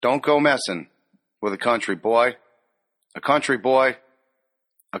Don't go messing with a country boy. A country boy.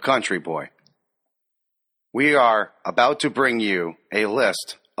 A country boy. We are about to bring you a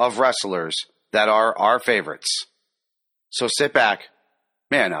list of wrestlers that are our favorites. So sit back,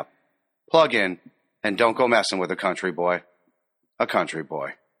 man up, plug in, and don't go messing with a country boy. A country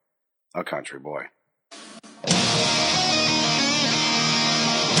boy. A country boy.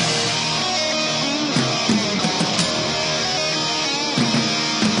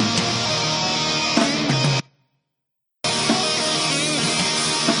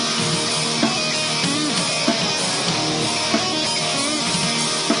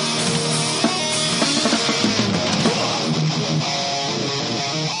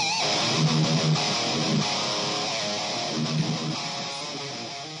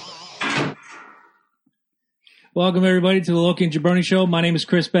 Welcome, everybody, to the Loki and Jabroni Show. My name is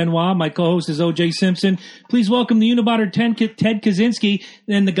Chris Benoit. My co-host is O.J. Simpson. Please welcome the Unibotter Ted Kaczynski,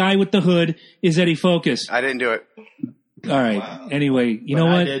 and the guy with the hood is Eddie Focus. I didn't do it. All right. Wow. Anyway, you know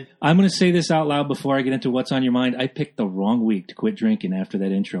what? I'm going to say this out loud before I get into what's on your mind. I picked the wrong week to quit drinking after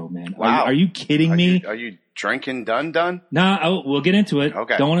that intro, man. Wow. Are you kidding me? Are you drinking done? Nah, we'll get into it.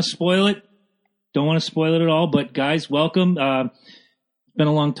 Okay. Don't want to spoil it. Don't want to spoil it at all. But, guys, welcome. It's been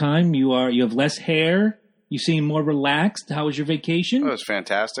a long time. You have less hair. You seem more relaxed. How was your vacation? It was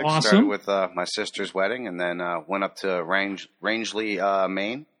fantastic. Awesome. Started with my sister's wedding and then went up to Rangeley,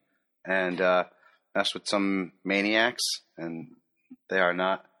 Maine, and messed with some maniacs. And they are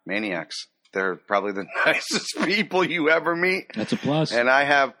not maniacs. They're probably the nicest people you ever meet. That's a plus. And I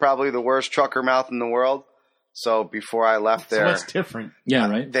have probably the worst trucker mouth in the world. So before I left there, that's different. Yeah,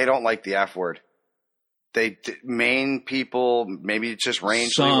 right. They don't like the F word. Maine people, maybe it's just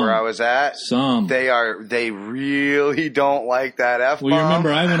Rangeley where I was at. They really don't like that F-bomb. Well, you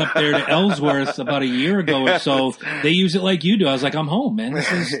remember I went up there to Ellsworth about a year ago or so. They use it like you do. I was like, I'm home, man.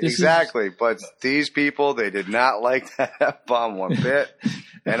 Exactly. But these people, they did not like that F-bomb one bit.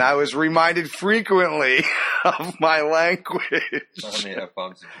 And I was reminded frequently of my language. How many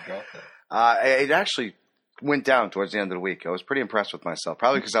F-bombs did you drop there? It actually went down towards the end of the week. I was pretty impressed with myself,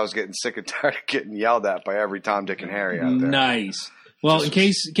 probably because I was getting sick and tired of getting yelled at by every Tom, Dick, and Harry out there. Nice. Well, in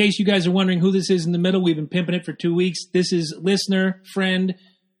case you guys are wondering who this is in the middle, we've been pimping it for 2 weeks. This is listener, friend.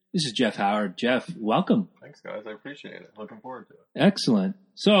 This is Jeff Howard. Jeff, welcome. Thanks, guys. I appreciate it. Looking forward to it. Excellent.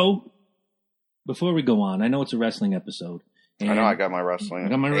 So, before we go on, I know it's a wrestling episode. I know I got my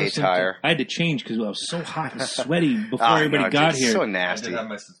wrestling attire. I had to change because I was so hot and sweaty before everybody got here. So nasty. I did have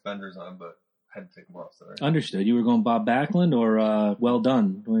my suspenders on, but had to take them off. Sorry. Understood. You were going Bob Backlund or Well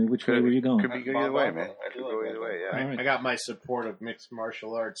Done? Which way were you going? Could be good either way, man. Could go either way, yeah. Right. I got my support of mixed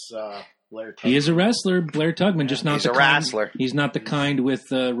martial arts, Blair Tugman. He is a wrestler, Blair Tugman, just not He's the a kind. wrestler. He's not the kind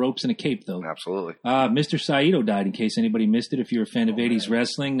with ropes and a cape, though. Absolutely. Mr. Saito died, in case anybody missed it. If you're a fan of 80s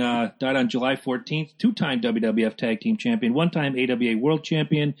wrestling, died on July 14th. Two-time WWF Tag Team Champion, one-time AWA World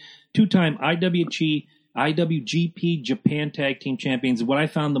Champion, two-time IWGP Japan Tag Team Champions. What I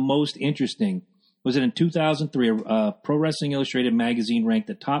found the most interesting was that in 2003, Pro Wrestling Illustrated magazine ranked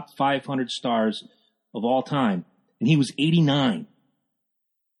the top 500 stars of all time, and he was 89.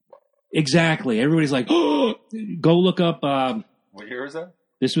 Exactly. Everybody's like, oh! Go look up. What year is that?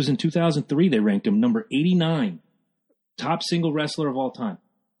 This was in 2003. They ranked him number 89, top single wrestler of all time.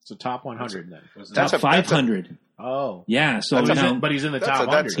 So top 100 then. Top 500. Oh. Yeah. So but he's in the top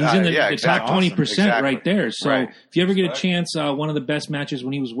 100. He's in the top 20% right there. So right. If you ever get a chance, one of the best matches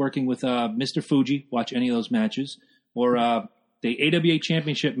when he was working with Mr. Fuji, watch any of those matches, or the AWA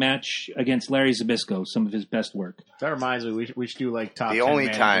Championship match against Larry Zbyszko, some of his best work. That reminds me, we should do like top 10 The only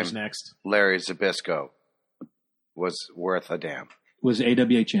time next. Larry Zbyszko was worth a damn. Was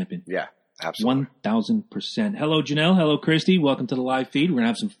AWA champion. Yeah, absolutely. 1,000%. Hello, Janelle. Hello, Christy. Welcome to the live feed. We're going to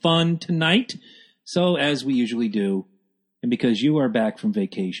have some fun tonight. So, as we usually do, and because you are back from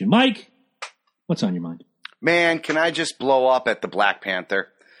vacation, Mike, what's on your mind? Man, can I just blow up at the Black Panther?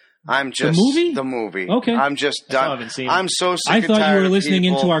 I'm just the movie. Okay. I'm just done. I haven't seen it. I'm so sick I and thought tired you were of listening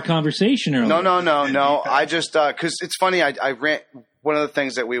people. into our conversation earlier. No. I just because it's funny. I ran. One of the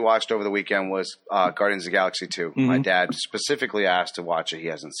things that we watched over the weekend was Guardians of the Galaxy 2. Mm-hmm. My dad specifically asked to watch it. He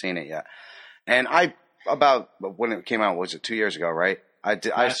hasn't seen it yet. And about when it came out, was it 2 years ago, right?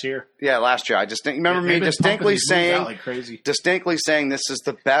 Last year. Yeah, last year. I just remember me distinctly saying this is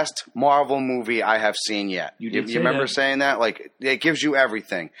the best Marvel movie I have seen yet. You remember saying that? Like, it gives you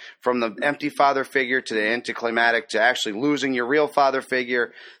everything from the empty father figure to the anticlimactic to actually losing your real father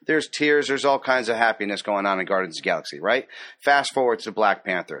figure. There's tears. There's all kinds of happiness going on in Guardians of the Galaxy, right? Fast forward to Black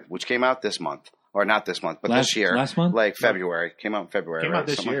Panther, which came out this month. Or not this month, but this year. Last month? Like February. Came out in February. Came out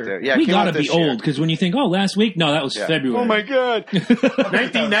this year. Like yeah, we gotta be old, because when you think, last week? No, that was February. Oh my God.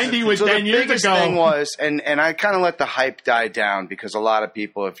 1990 was 10 years ago. The biggest thing was, and I kind of let the hype die down, because a lot of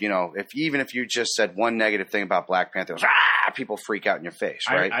people, if you just said one negative thing about Black Panther, people freak out in your face,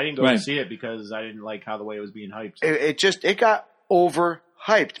 right? I didn't go to see it because I didn't like how the way it was being hyped. It got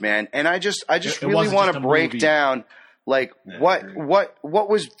overhyped, man. And I just really want to break down what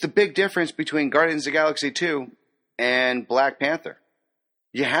was the big difference between Guardians of the Galaxy 2 and Black Panther.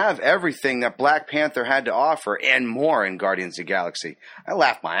 You have everything that Black Panther had to offer and more in Guardians of the Galaxy. I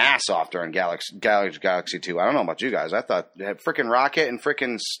laughed my ass off during Galaxy 2. I don't know about you guys. I thought frickin' Rocket and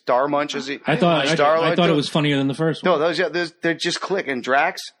frickin' Star Munch. I thought it was funnier than the first one. No, they're just clicking.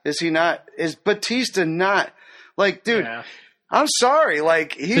 Drax, is he not? Is Batista not? Like, dude. Yeah. I'm sorry,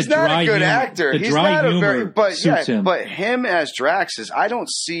 he's not a good actor. He's not a very, but him as Drax is, I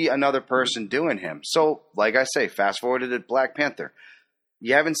don't see another person doing him. So, like I say, fast forwarded to Black Panther.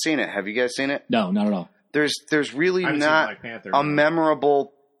 You haven't seen it. Have you guys seen it? No, not at all. There's really not a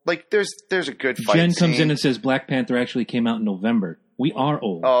memorable, there's a good fight Jen comes scene. in and says Black Panther actually came out in November. We are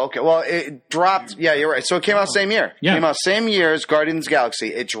old. Oh, okay. Well, it dropped. Yeah, you're right. So it came out same year. Yeah. Came out same year as Guardians of the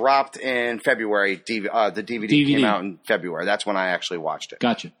Galaxy. It dropped in February. The DVD came out in February. That's when I actually watched it.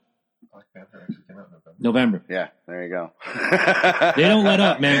 Gotcha. Black Panther actually came out in November. Yeah, there you go. They don't let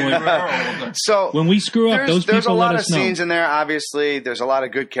up, man. So when we screw up, those people let us know. There's a lot of scenes in there. Obviously, there's a lot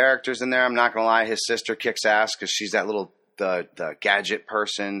of good characters in there. I'm not gonna lie. His sister kicks ass because she's that little the gadget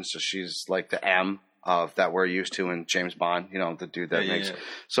person. So she's like the M of that we're used to in James Bond, the dude that makes. Yeah.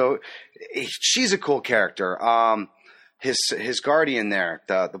 So she's a cool character. His guardian there,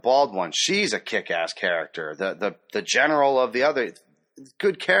 the bald one, she's a kick-ass character. The general of the other,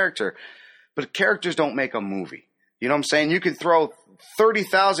 good character. But characters don't make a movie. You know what I'm saying? You could throw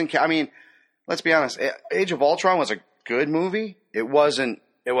 30,000. I mean, let's be honest. Age of Ultron was a good movie. It wasn't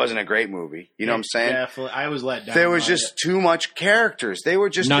a great movie. You know what I'm saying? Definitely. I was let down. There was just too much characters. They were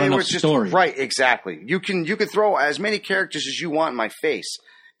just not enough story. Right, exactly. You could throw as many characters as you want in my face,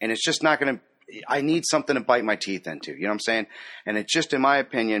 and it's just not going to. I need something to bite my teeth into. You know what I'm saying? And it's just, in my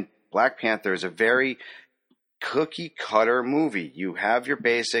opinion, Black Panther is a very cookie cutter movie. You have your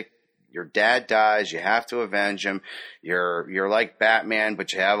basic. Your dad dies. You have to avenge him. You're like Batman,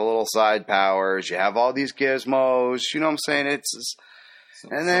 but you have a little side powers. You have all these gizmos. You know what I'm saying? It's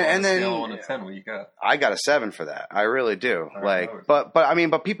and then scale 1 to 10, what you got? I got a 7 for that. I really do.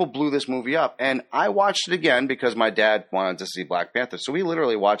 But people blew this movie up, and I watched it again because my dad wanted to see Black Panther. So we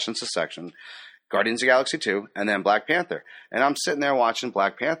literally watched in succession Guardians of the Galaxy 2 and then Black Panther. And I'm sitting there watching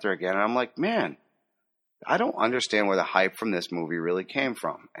Black Panther again, and I'm like, man, I don't understand where the hype from this movie really came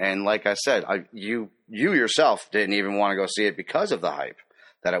from. And like I said, you yourself didn't even want to go see it because of the hype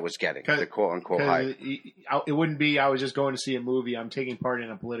that it was getting, the quote-unquote hype. It wouldn't be, I was just going to see a movie. I'm taking part in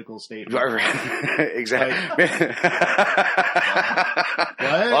a political statement. Exactly.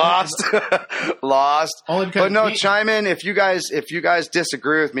 Lost. But no, chime in. If you guys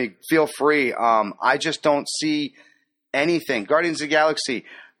disagree with me, feel free. I just don't see anything. Guardians of the Galaxy,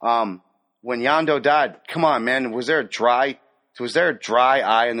 when Yondu died, come on, man. Was there a dry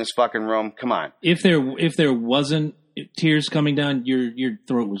eye in this fucking room? Come on. If there wasn't tears coming down, your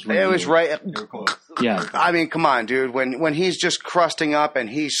throat was right. It was right. Yeah. I mean, come on, dude. When he's just crusting up and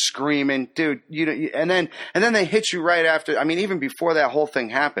he's screaming, dude, and then they hit you right after. I mean, even before that whole thing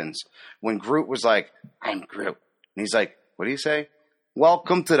happens, when Groot was like, "I'm Groot," and he's like, "What do you say?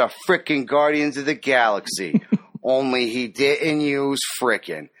 Welcome to the frickin' Guardians of the Galaxy." Only he didn't use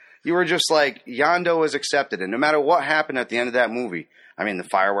frickin'. You were just like, Yondu was accepted. And no matter what happened at the end of that movie, I mean, the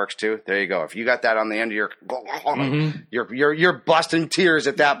fireworks too, there you go. If you got that on the end of you're busting tears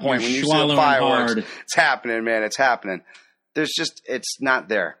at that point when you see the fireworks. Hard. It's happening, man. It's happening. It's not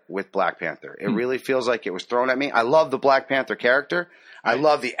there with Black Panther. It really feels like it was thrown at me. I love the Black Panther character. I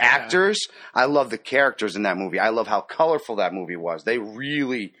love the actors. I love the characters in that movie. I love how colorful that movie was. They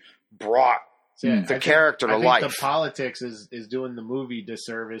really brought the character to life. The politics is doing the movie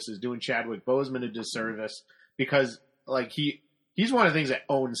disservice, is doing Chadwick Boseman a disservice, because he's one of the things that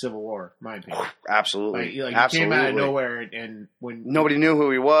owned Civil War, in my opinion. Absolutely. He came out of nowhere, and when nobody knew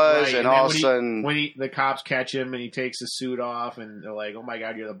who he was, and all of a sudden the cops catch him and he takes his suit off, and they're like, "Oh my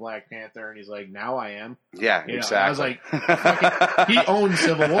God, you're the Black Panther," and he's like, "Now I am." Yeah, exactly. I was like, he owned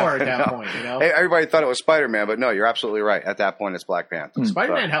Civil War at that point. Hey, everybody thought it was Spider-Man, but no, you're absolutely right. At that point, it's Black Panther.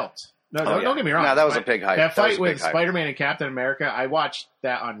 Spider-Man helped. No, don't get me wrong. No, that was a big hype. That fight with Spider-Man and Captain America, I watched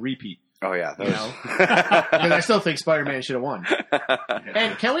that on repeat. Oh, yeah. Because I still think Spider-Man should have won.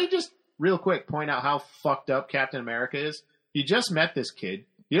 And can we just, real quick, point out how fucked up Captain America is? You just met this kid.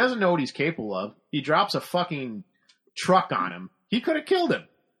 He doesn't know what he's capable of. He drops a fucking truck on him. He could have killed him.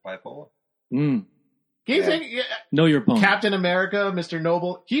 Bipolar. Know your opponent. Captain America, Mr.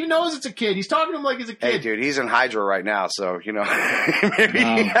 Noble. He knows it's a kid. He's talking to him like he's a kid. Hey, dude, he's in Hydra right now, so, maybe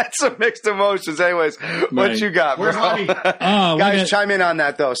he had some mixed emotions. Anyways, what you got, bro? Where's Honey? Guys, chime in on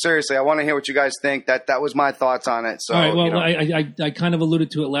that, though. Seriously, I want to hear what you guys think. That was my thoughts on it. So, all right, well, I kind of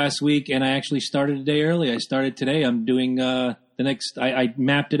alluded to it last week, and I actually started a day early. I started today. I'm doing the next – I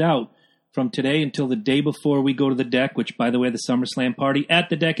mapped it out. From today until the day before we go to the deck, which, by the way, the SummerSlam party at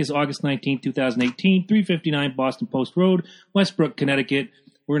the deck is August 19th, 2018, 359 Boston Post Road, Westbrook, Connecticut.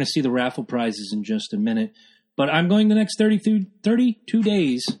 We're going to see the raffle prizes in just a minute. But I'm going the next 32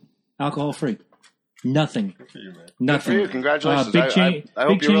 days alcohol-free. Nothing. Good for you, man. Good Nothing. for you. Congratulations. I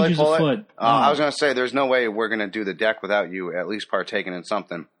hope big you really changes pull it. afoot. I was going to say, there's no way we're going to do the deck without you at least partaking in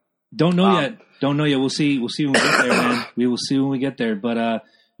something. Don't know yet. We'll see. We'll see when we get there, man. We will see when we get there. But,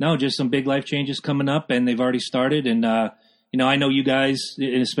 no, just some big life changes coming up, and they've already started. And, I know you guys,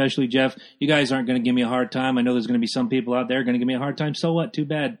 and especially Jeff, you guys aren't going to give me a hard time. I know there's going to be some people out there going to give me a hard time. So what? Too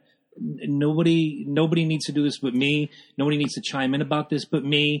bad. Nobody needs to do this but me. Nobody needs to chime in about this but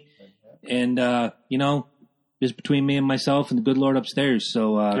me. And, just between me and myself and the good Lord upstairs.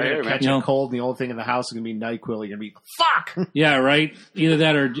 So, You're going to catch a cold, and the only thing in the house is going to be NyQuil. You're going to be, fuck! Yeah, right? Either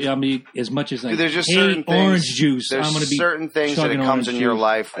that or, as much as I there's just hate certain orange things, juice, there's I'm going to be certain things that comes in your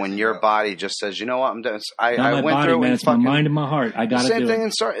life when your body just says, you know what, I'm done. I went through man, and it's my mind and my heart. I got to do same thing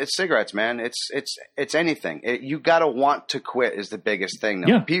it. it's cigarettes, man. It's anything. You got to want to quit is the biggest thing.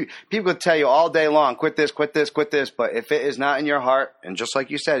 Now. Yeah. People could tell you all day long, quit this, quit this, quit this. But if it is not in your heart, and just like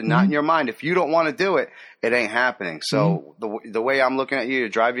you said, not in your mind, if you don't want to do it, it ain't happening. So the way I'm looking at you, the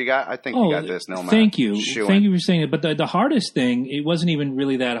drive you got, I think you got this. No matter. Thank you. Thank you for saying it. But the hardest thing, it wasn't even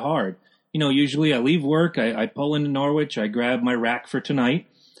really that hard. Usually I leave work, I pull into Norwich, I grab my rack for tonight.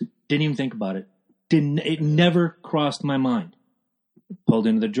 Didn't even think about it. It never crossed my mind. Pulled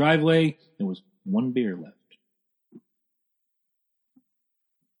into the driveway, there was one beer left.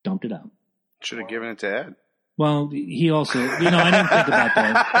 Dumped it out. Should have given it to Ed. Well, he also, I didn't think about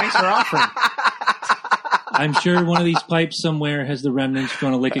that. Thanks for offering. I'm sure one of these pipes somewhere has the remnants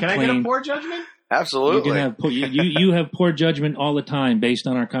going to lick it Can clean. I get a poor judgment? Absolutely. You have poor judgment all the time based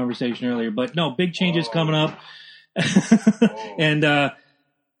on our conversation earlier. But no, big changes coming up. And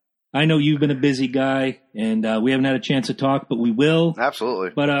I know you've been a busy guy, and we haven't had a chance to talk, but we will. Absolutely.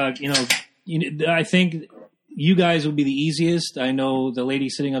 But, I think you guys will be the easiest. I know the lady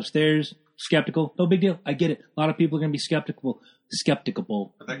sitting upstairs, skeptical. No big deal. I get it. A lot of people are going to be skeptical. But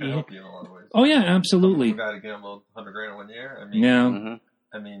that can help you in a lot of ways. Oh, yeah, absolutely. You got to gamble $100,000 one year.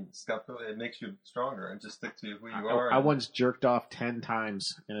 Skeptical, it makes you stronger, and just stick to who you are. I once jerked off 10 times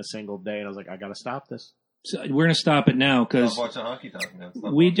in a single day, and I was like, I got to stop this. So we're going to stop it now because watching hockey talk, man.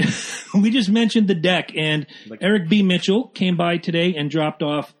 We just mentioned the deck, and Eric B. Mitchell came by today and dropped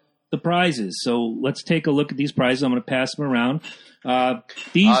off the prizes. So let's take a look at these prizes. I'm going to pass them around.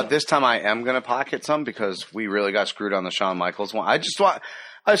 This time I am going to pocket some because we really got screwed on the Shawn Michaels one. I just want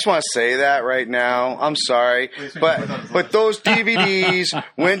to say that right now. I'm sorry, but those DVDs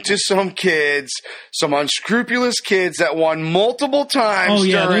went to some kids, some unscrupulous kids that won multiple times. Oh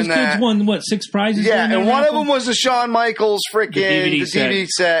yeah, during those kids won 6 prizes? Yeah, and one of them was the Shawn Michaels freaking DVD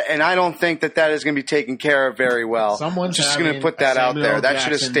set, and I don't think that is going to be taken care of very well. Someone's just going to put that out there. That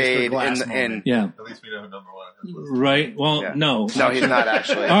should have stayed in. Yeah. At least we know who number 1 is. Right. Well, yeah. No, he's not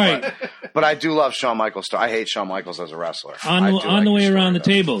actually. All right. But I do love Shawn Michaels. I hate Shawn Michaels as a wrestler. On the way around the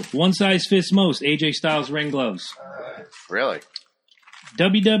table, one size fits most. AJ Styles ring gloves. Really?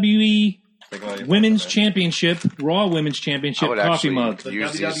 WWE Women's Championship, Raw Women's Championship coffee mug. The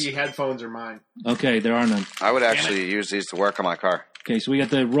WWE headphones are mine. Okay, there are none. I would actually use these to work on my car. Okay, so we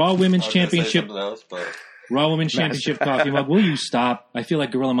got the Raw Women's Championship. Raw Women's Championship coffee mug. Will you stop? I feel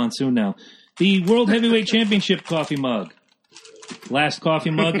like Gorilla Monsoon now. The World Heavyweight Championship coffee mug. Last coffee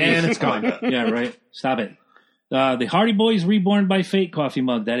mug, and it's gone. Yeah, right. Stop it. The Hardy Boys Reborn by Fate coffee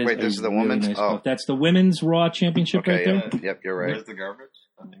mug. That is this is the really women's. nice cup. That's the Women's Raw Championship right there. Yep, you're right. Where's the garbage?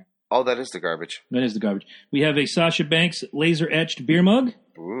 That is the garbage. That is the garbage. We have a Sasha Banks laser etched beer mug.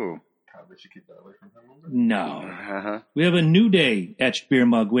 Ooh. Probably should keep that away from him. No. Uh-huh. We have a New Day etched beer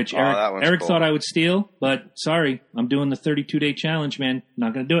mug, which Eric cool. thought I would steal, but sorry, I'm doing the 32-day challenge, man.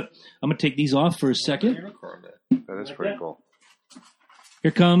 Not going to do it. I'm going to take these off for a second. That is pretty cool.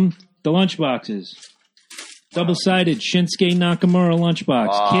 Here come the lunch boxes. Double-sided Shinsuke Nakamura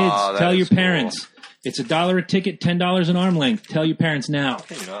lunchbox. Kids, tell your parents. It's $1 a ticket, $10 an arm length. Tell your parents now.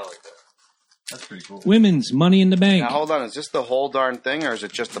 That's pretty cool. Women's Money in the Bank. Now, hold on. Is this the whole darn thing, or is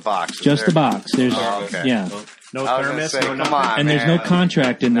it just the box? Just the box. There's, okay. yeah. No I was gonna thermos, say, no come nothing. on, And there's no man.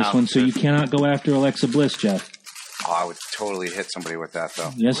 contract in this No. one, so you cannot go after Alexa Bliss, Jeff. Oh, I would totally hit somebody with that,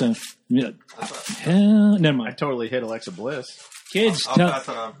 though. Yes, sir. Yeah. Hell, never I mind. totally hit Alexa Bliss. Kids, I'll tell pass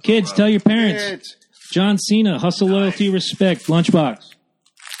it on. kids, tell your parents. Kids. John Cena, hustle, loyalty, respect, lunchbox.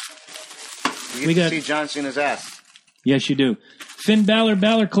 You We get got- to see John Cena's ass. Yes, you do. Finn Balor,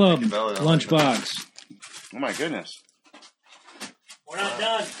 Balor Club, Balor, I like lunchbox. Oh, my goodness. We're not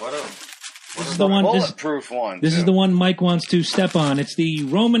done. What else? This is the one. Bulletproof one. This is the one Mike wants to step on. It's the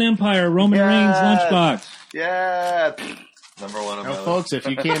Roman Empire, Roman Reigns Yes. lunchbox. Yeah. Number one on my Now, list. folks, if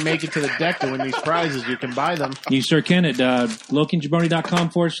you can't make it to the deck to win these prizes, you can buy them. You sure can at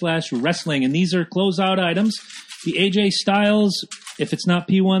lokinjabroni.com/wrestling. And these are closeout items. The AJ Styles, if it's not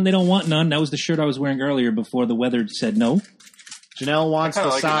P1, they don't want none. That was the shirt I was wearing earlier before the weather said no. Janelle wants I the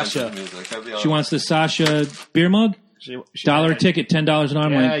like Sasha. music. I'll be She honest. wants the Sasha beer mug. She $1 ticket, $10 an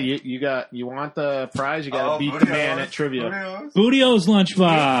arm Yeah, length. you want the prize, you got to Oh, beat Booty the man House. at trivia. Booty House. Bootio's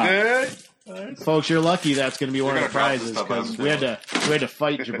lunchbox. Good. Folks, you're lucky that's going to be one of the gonna drop this prizes stuff, because I'm we had to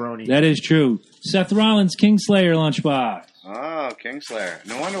fight Jabroni. That is true. Seth Rollins, Kingslayer lunchbox. Oh, Kingslayer.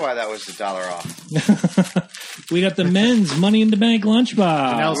 No wonder why that was $1 off. We got the men's Money in the Bank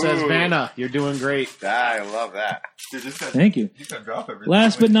lunchbox. Janelle says, Ooh. Vanna, you're doing great. I love that. Dude, this guy- Thank you. You can drop everything.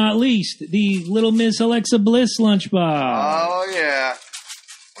 Last but not least, the Little Miss Alexa Bliss lunchbox. Oh, yeah.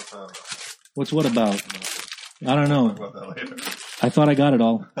 What's up? What's what about? I don't know. Talk about that later. I thought I got it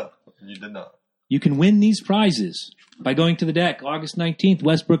all. You did not. You can win these prizes by going to the deck August 19th,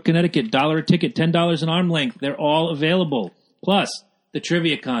 Westbrook, Connecticut. $1 a ticket, $10 an arm length. They're all available. Plus, the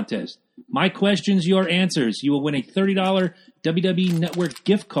trivia contest. My questions, your answers. You will win a $30 WWE Network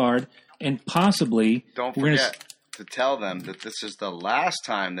gift card and possibly... Don't we're gonna forget to tell them that this is the last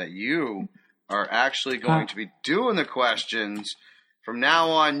time that you are actually going to be doing the questions. From now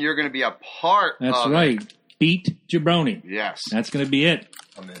on, you're going to be a part That's of right. it. Beat Jabroni. Yes. That's going to be it.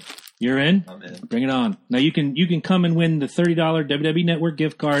 I'm in. You're in? I'm in. Bring it on. Now you can come and win the $30 WWE Network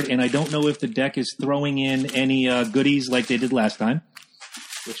gift card, and I don't know if the deck is throwing in any goodies like they did last time.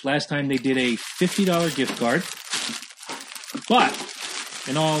 Which last time they did a $50 gift card. But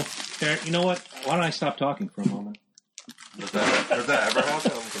in all fair, you know what? Why don't I stop talking for a moment? Does that ever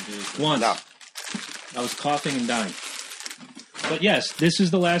happen? I'm confused. Once. No. I was coughing and dying. But yes, this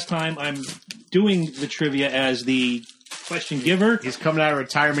is the last time I'm doing the trivia as the question giver. He's coming out of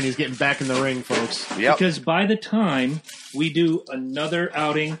retirement. He's getting back in the ring, folks. Yep. Because by the time we do another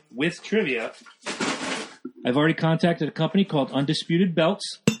outing with trivia, I've already contacted a company called Undisputed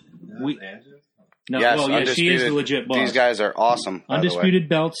Belts. We- No, Yes, well, yeah, she is the Undisputed. legit boss. These guys are awesome. by the way. Undisputed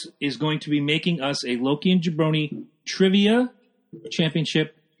Belts is going to be making us a Loki and Jabroni Trivia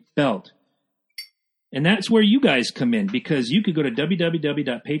Championship belt. And that's where you guys come in, because you could go to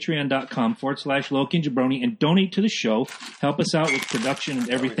www.patreon.com/Loki and Jabroni and donate to the show, help us out with production and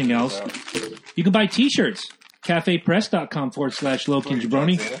everything else. You can buy t-shirts. CafePress.com/Loki and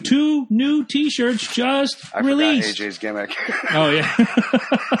Jabroni. 2 new t-shirts just I released. forgot AJ's gimmick. Oh, yeah.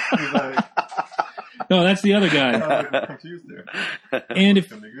 No, that's the other guy. I'm confused there. And if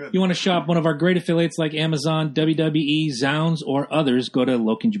Gonna be good. you want to shop one of our great affiliates like Amazon, WWE, Zounds, or others, go to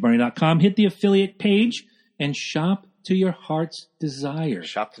lokinjabroni.com, hit the affiliate page, and shop to your heart's desire.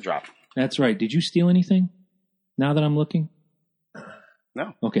 Shop the drop. That's right. Did you steal anything now that I'm looking?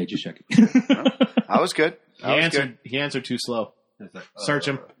 No. Okay, just checking. I was good. He answered too slow. It's like, Search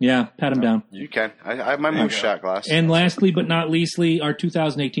him. Yeah, pat him down. You can. I have my moose shot glass. And lastly but not leastly, our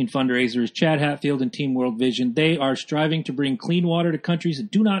 2018 fundraiser is Chad Hatfield and Team World Vision. They are striving to bring clean water to countries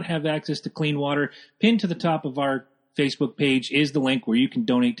that do not have access to clean water. Pinned to the top of our Facebook page is the link where you can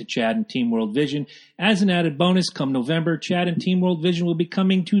donate to Chad and Team World Vision. As an added bonus, come November, Chad and Team World Vision will be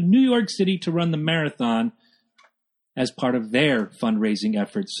coming to New York City to run the marathon as part of their fundraising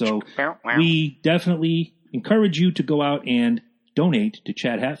efforts. So we definitely encourage you to go out and donate to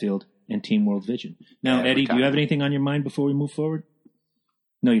Chad Hatfield and Team World Vision. Now, Every Eddie, do you time. have anything on your mind before we move forward?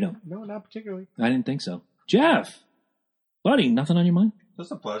 No, you don't. No, not particularly. I didn't think so. Jeff, buddy, nothing on your mind?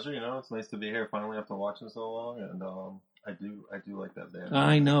 Just a pleasure, It's nice to be here finally after watching so long, and I do like that band.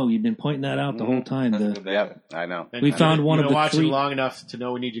 I know you've been pointing that out the whole time. That's a The, good band. Yep, I know. And We found one you've of been the watching 3 long enough to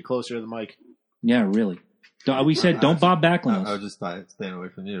know we need you closer to the mic. Yeah, really. We said don't bob back on I was us. just staying away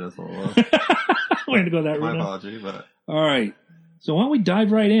from you. That's all it was. We're going to go that My route. now. apology, but All right. So why don't we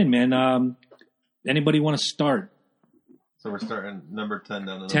dive right in, man? Anybody want to start? so we're starting number 10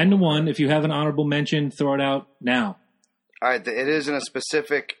 down to 10 to 1. If you have an honorable mention, throw it out now. All right, it is in a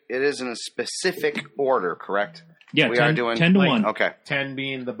specific order, correct? Yeah, we 10, are doing 10 to 1. Okay. 10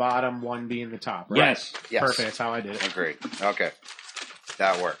 being the bottom, 1 being the top, right? Yes. Perfect. That's how I did it. Agreed. Okay.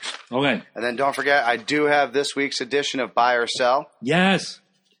 That works. Okay. And then don't forget, I do have this week's edition of Buy or Sell. Yes.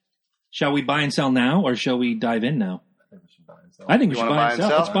 Shall we buy and sell now, or shall we dive in now? I think we should buy and sell. I think we You should wanna buy and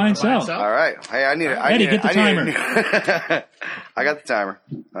sell. Let's buy and sell. All right. Hey, I need it. Eddie, get the timer. I got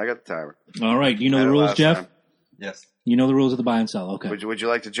the timer. All right. You know Had the it rules, last Jeff? time. Yes. You know the rules of the buy and sell. Okay. Would you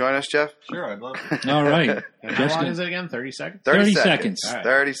like to join us, Jeff? Sure, I'd love it. All right. And how Jeff's long gonna- is it again? 30 seconds? 30 seconds. All right.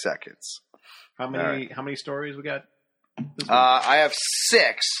 30 seconds. How many stories we got? I have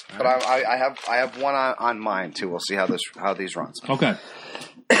 6, but I have one on mine too. We'll see how these runs. Okay.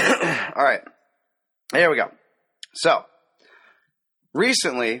 All right. Here we go. So,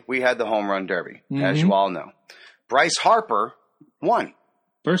 recently we had the home run derby, as you all know. Bryce Harper won.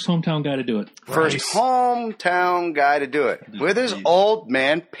 First hometown guy to do it. First hometown guy to do it with his old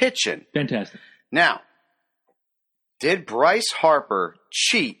man pitching. Fantastic. Now, did Bryce Harper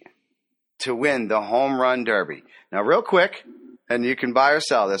cheat to win the home run derby? Now, real quick, and you can buy or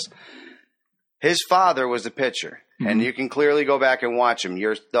sell this. His father was the pitcher, and you can clearly go back and watch him.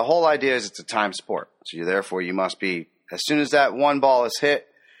 The whole idea is it's a time sport, so therefore you must be, as soon as that one ball is hit,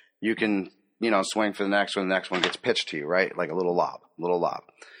 you can, swing for the next one. The next one gets pitched to you, right? Like a little lob.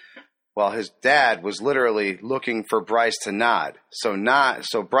 Well, his dad was literally looking for Bryce to nod.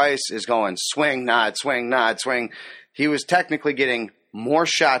 So Bryce is going swing, nod, swing, nod, swing. He was technically getting more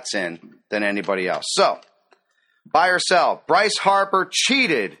shots in than anybody else. So, buy or sell. Bryce Harper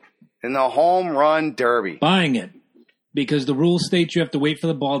cheated in the home run derby. Buying it. Because the rules state you have to wait for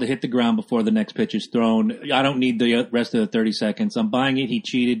the ball to hit the ground before the next pitch is thrown. I don't need the rest of the 30 seconds. I'm buying it. He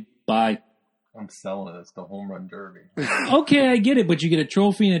cheated. Buy. I'm selling it. It's the home run derby. Okay, I get it, but you get a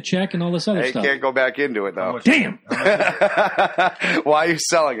trophy and a check and all this other Hey, stuff. can't go back into it, though. Damn! Why are you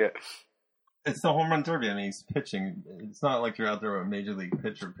selling it? It's the home run derby. I mean, he's pitching. It's not like you're out there with a major league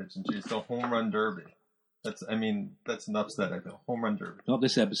pitcher pitching. It's the home run derby. That's an upset. I feel home run derby. Oh,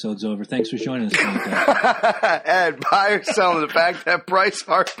 this episode's over. Thanks for joining us. Podcast. Ed, buy or sell the fact that Bryce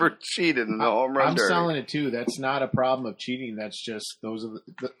Harper cheated in the home run I'm derby. selling it too. That's not a problem of cheating. That's just those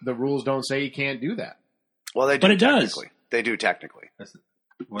are the rules don't say you can't do that. Well, they do. But it does. technically. They do technically.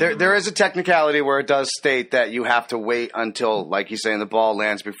 What There is a technicality where it does state that you have to wait until, like he's saying, the ball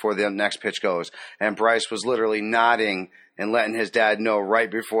lands before the next pitch goes. And Bryce was literally nodding and letting his dad know right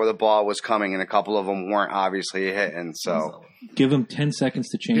before the ball was coming, and a couple of them weren't obviously hitting. So, Give them 10 seconds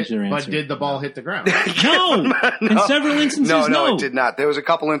to change their answer. But did the ball hit the ground? No! In several instances, no, it did not. There was a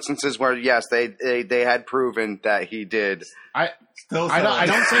couple instances where, yes, they had proven that he did. I Still I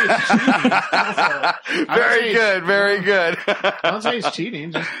don't say it's cheating. Very good. I don't say it's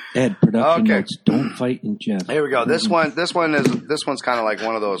cheating. Just Ed, production Okay. notes. Don't fight in Jeff. Here we go. This one's kind of like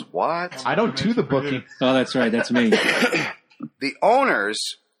one of those. What? I don't do the booking. Oh, that's right. That's me. The owners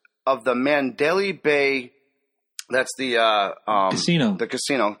of the Mandalay Bay, that's the Casino. The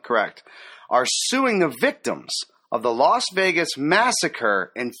casino, correct, are suing the victims of the Las Vegas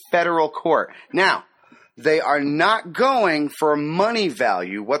massacre in federal court. Now, they are not going for money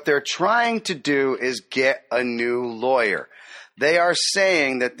value. What they're trying to do is get a new lawyer. They are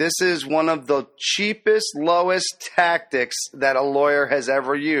saying that this is one of the cheapest, lowest tactics that a lawyer has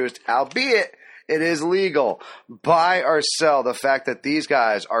ever used, albeit it is legal. Buy or sell the fact that these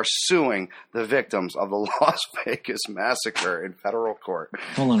guys are suing the victims of the Las Vegas massacre in federal court.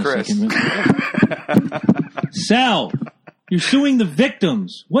 Hold on Chris. a second. Sal, you're suing the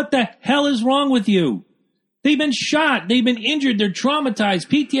victims. What the hell is wrong with you? They've been shot. They've been injured. They're traumatized.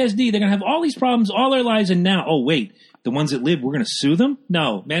 PTSD. They're going to have all these problems all their lives. And now, oh, wait, the ones that live, we're going to sue them?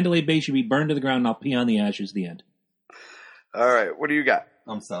 No. Mandalay Bay should be burned to the ground and I'll pee on the ashes at the end. All right. What do you got?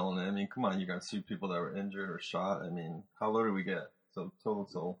 I'm selling it. I mean, come on, you're gonna sue people that were injured or shot. I mean, how low do we get? So total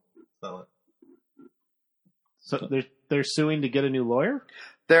soul, sell it. So they're suing to get a new lawyer?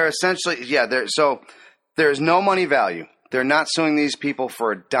 They're essentially, so there's no money value. They're not suing these people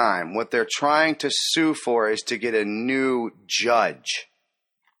for a dime. What they're trying to sue for is to get a new judge.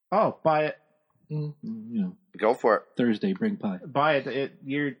 Oh, buy it. You know, Go for it. Thursday, bring pie. Buy it.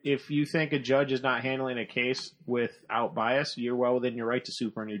 If you think a judge is not handling a case without bias, you're well within your right to sue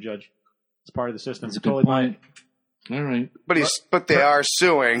for a new judge. It's part of the system. That's a Totally good buy point. All right. But they are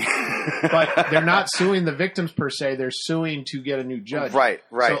suing. it. But they're not suing the victims per se. They're suing to get a new judge. Right.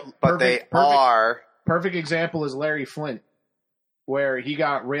 So But they are. Perfect example is Larry Flint, where he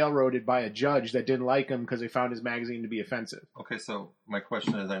got railroaded by a judge that didn't like him because they found his magazine to be offensive. Okay, so my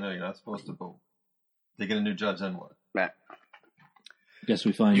question is, I know you're not supposed to vote. They get a new judge, then what? Matt. Guess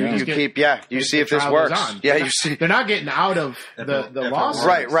we find You out. you see if this trial goes works. on. Yeah, you see. They're not getting out of the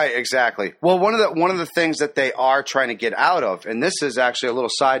lawsuit. Right, exactly. Well, one of the things that they are trying to get out of, and this is actually a little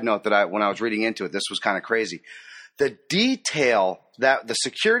side note that when I was reading into it, this was kind of crazy. The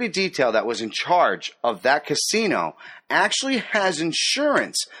security detail that was in charge of that casino actually has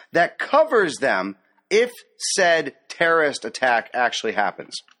insurance that covers them if said terrorist attack actually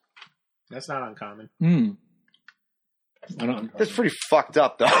happens. That's not uncommon. That's pretty fucked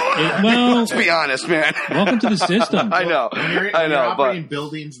up, though. Well, let's be honest, man. Welcome to the system. I know. When you're I know, operating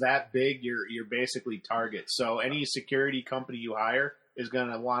buildings that big, you're basically targets. So any security company you hire is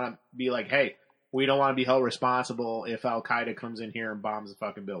going to want to be like, hey, we don't want to be held responsible if Al Qaeda comes in here and bombs the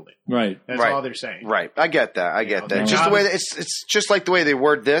fucking building. Right. That's all they're saying. Right. I get that. I get that. their Just the job way it's just like the way they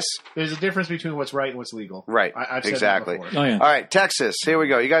word this. There's a difference between what's right and what's legal. Right. I've said Exactly. that before. Oh, yeah. All right, Texas. Here we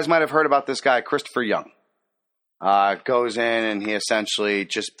go. You guys might have heard about this guy, Christopher Young. Goes in and he essentially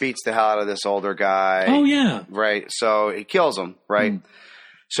just beats the hell out of this older guy. Oh, yeah. Right. So he kills him. Right.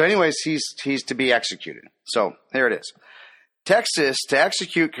 So, anyways, he's to be executed. So here it is. Texas to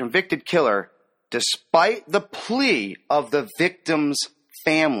execute convicted killer despite the plea of the victim's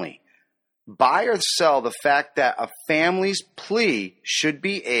family. Buy or sell the fact that a family's plea should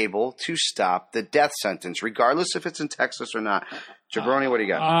be able to stop the death sentence, regardless if it's in Texas or not. Jabroni, what do you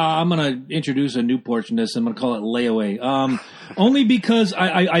got? I'm going to introduce a new portion of this. I'm going to call it layaway. Only because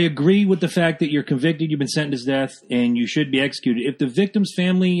I agree with the fact that you're convicted, you've been sentenced to death, and you should be executed. If the victim's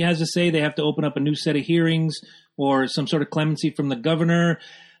family has to say they have to open up a new set of hearings or some sort of clemency from the governor,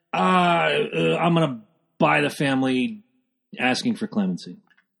 I'm going to buy the family asking for clemency.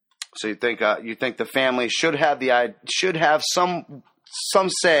 So you think the family should have some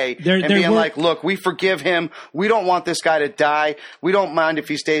say and being like, look, we forgive him. We don't want this guy to die. We don't mind if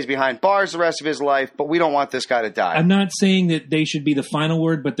he stays behind bars the rest of his life, but we don't want this guy to die. I'm not saying that they should be the final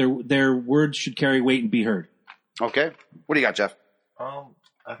word, but their words should carry weight and be heard. Okay. What do you got, Jeff?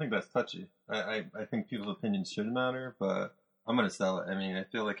 I think that's touchy. I think people's opinions should matter, but I'm going to sell it. I mean, I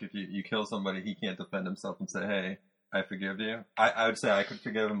feel like if you kill somebody, he can't defend himself and say, hey, I forgive you. I would say I could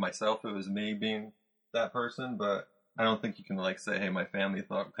forgive him myself if it was me being that person, but I don't think you can say, hey, my family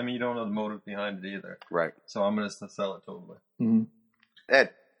thought. I mean, you don't know the motive behind it either. Right. So I'm going to sell it totally. Mm-hmm.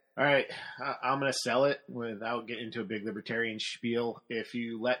 Ed. All right. I'm going to sell it without getting into a big libertarian spiel. If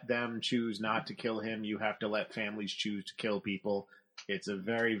you let them choose not to kill him, you have to let families choose to kill people. It's a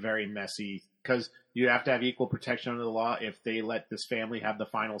very, very messy, because you have to have equal protection under the law. If they let this family have the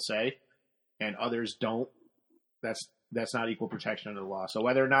final say and others don't, that's not equal protection under the law. So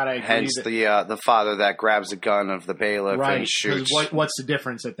whether or not I agree, hence the father that grabs the gun of the bailiff and shoots. What's the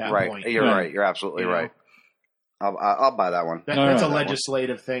difference at that point? You're right. You're absolutely right. I'll buy that one. That's a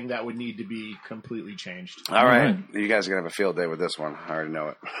legislative thing that would need to be completely changed. All right. You guys are going to have a field day with this one. I already know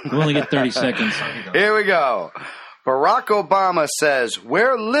it. We only get 30 seconds. Here we go. Barack Obama says,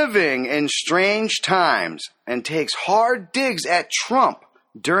 we're living in strange times, and takes hard digs at Trump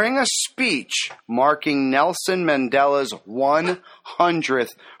during a speech marking Nelson Mandela's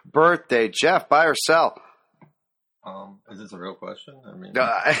 100th birthday. Jeff, buy or sell? Is this a real question? I mean,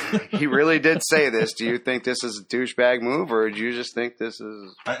 he really did say this. Do you think this is a douchebag move, or do you just think this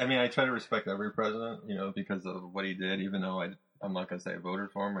is? I mean, I try to respect every president, because of what he did, even though I'm not going to say I voted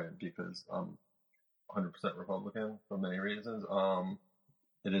for him, right, because I'm 100% Republican for many reasons.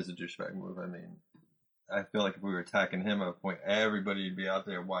 It is a douchebag move. I mean, I feel like if we were attacking him at a point, everybody would be out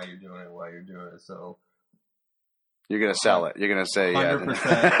there, why you're doing it. So you're going to sell it. You're going to say, 100%.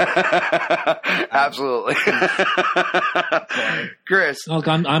 Yeah. Absolutely. Chris. Look,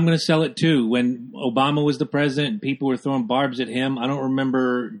 I'm going to sell it too. When Obama was the president and people were throwing barbs at him, I don't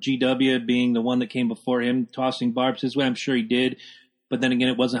remember GW being the one that came before him tossing barbs his way. I'm sure he did. But then again,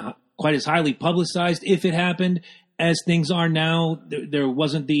 it wasn't quite as highly publicized, if it happened, as things are now. There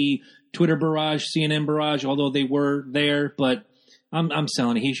wasn't the Twitter barrage, CNN barrage, although they were there. But I'm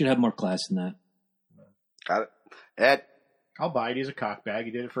selling it. He should have more class than that. Got it. Ed? I'll buy it. He's a cockbag.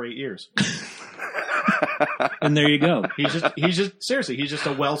 He did it for 8 years. And there you go. He's just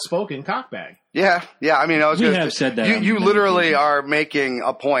a well-spoken cockbag. Yeah. I mean, we have said that. You literally are making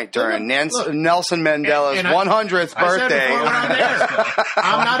a point during Nelson Mandela's 100th birthday.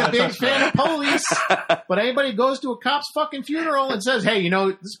 I'm not a big fan of police, but anybody who goes to a cop's fucking funeral and says, "Hey,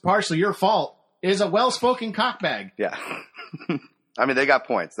 this is partially your fault," is a well-spoken cockbag. Yeah. I mean, they got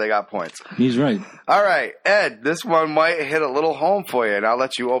points. He's right. All right, Ed, this one might hit a little home for you, and I'll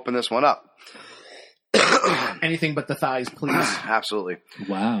let you open this one up. Anything but the thighs, please. Absolutely.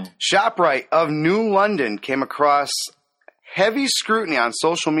 Wow. ShopRite of New London came across heavy scrutiny on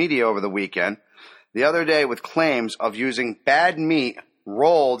social media over the weekend, the other day, with claims of using bad meat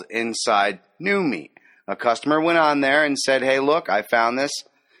rolled inside new meat. A customer went on there and said, hey, look, I found this.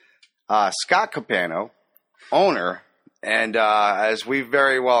 Scott Capano, owner, and as we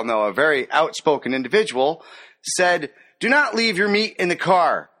very well know, a very outspoken individual, said, do not leave your meat in the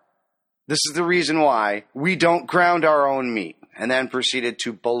car. This is the reason why we don't ground our own meat. And then proceeded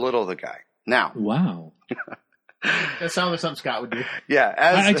to belittle the guy. Now. Wow. That sounds like something Scott would do. Yeah.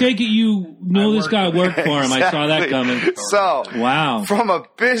 I take it you know this guy worked for him. Exactly. I saw that coming. So, wow. From a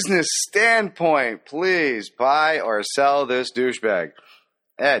business standpoint, please buy or sell this douchebag.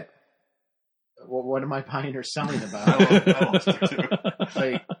 Ed. Well, what am I buying or selling about?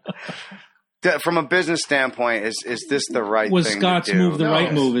 From a business standpoint, is this the right Was thing Scott's to do? move the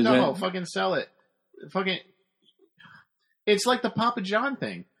right move? Is no, that fucking sell it. Fucking. It's like the Papa John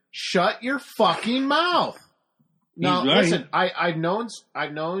thing. Shut your fucking mouth. No, He's right. listen. I've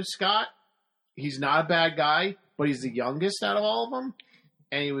known Scott. He's not a bad guy, but he's the youngest out of all of them,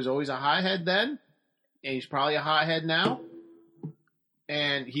 and he was always a hothead then, and he's probably a hothead now.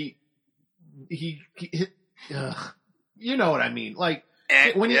 And he you know what I mean? Like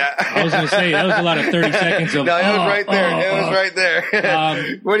when you, I was going to say that was a lot of 30 seconds of. No, it was right there. It was right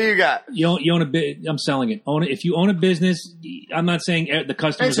there. What do you got? You own a bit. I'm selling it. Own it. If you own a business, I'm not saying the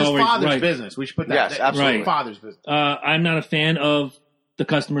customer's it's his always father's right. business. We should put that. Yes, absolutely. Right. Father's business. I'm not a fan of the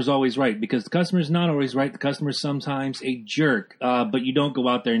customer's always right because the customer's not always right. The customer's sometimes a jerk. But you don't go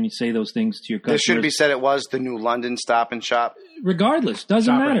out there and you say those things to your customers. This should be said. It was the new London Stop and Shop Regardless,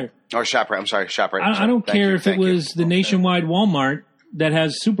 doesn't ShopRite. matter. or ShopRite. I'm sorry, ShopRite. I don't Thank care you, if it thank you. was the nationwide Walmart that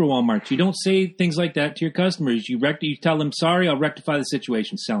has super Walmarts. You don't say things like that to your customers. You tell them, sorry, I'll rectify the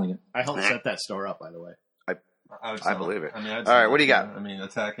situation, selling it. I helped set that store up, by the way. I believe it. I mean, All right, what do you got? I mean,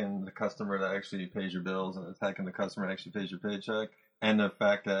 attacking the customer that actually pays your bills and attacking the customer that actually pays your paycheck, and the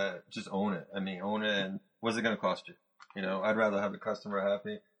fact that just own it. I mean, own it, and what's it going to cost you? You know, I'd rather have the customer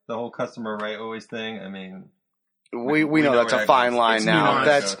happy. The whole customer right always thing. I mean, We know that's a fine line now.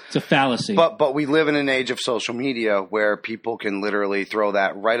 That's It's a fallacy. but we live in an age of social media where people can literally throw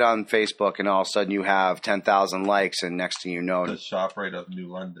that right on Facebook, and all of a sudden you have 10,000 likes, and next thing you know, the shop rate of New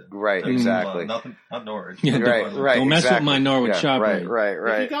London. Right, That's exactly. Nothing, not Norwich. Yeah, right. Don't mess with exactly. my Norwich shop Right, rate. If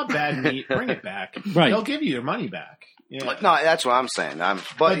right. you got bad meat, bring it back. Right. They'll give you your money back. Yeah. No, that's what I'm saying.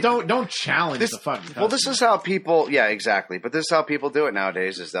 But don't challenge this, the fucking well, this customer. is how people, yeah, exactly. But this is how people do it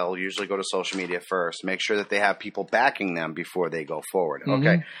nowadays is they'll usually go to social media first, make sure that they have people backing them before they go forward. Mm-hmm.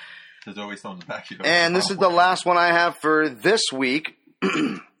 Okay. There's always someone to back you up. And this is the last one I have for this week.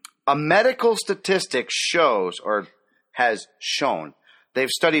 A medical statistic shows, or has shown, they've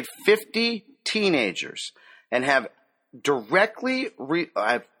studied 50 teenagers and have directly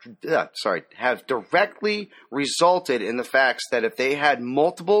resulted in the facts that if they had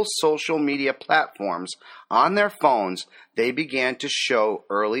multiple social media platforms on their phones, they began to show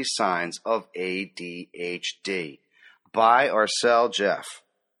early signs of ADHD. Buy or sell, Jeff?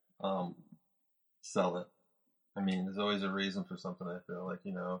 Sell it. I mean, there's always a reason for something. I feel like,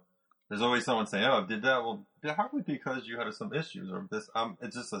 you know, there's always someone saying, "Oh, I did that." Well, probably because you had some issues, or this.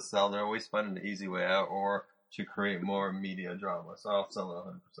 It's just a sell. They're always finding the easy way out, or to create more media drama. So I'll sell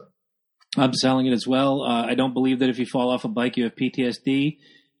it 100%. I'm selling it as well. I don't believe that if you fall off a bike, you have PTSD.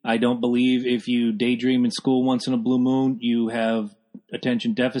 I don't believe if you daydream in school once in a blue moon, you have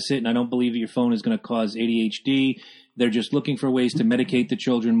attention deficit. And I don't believe that your phone is going to cause ADHD. They're just looking for ways to medicate the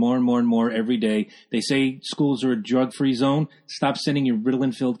children more and more and more every day. They say schools are a drug-free zone. Stop sending your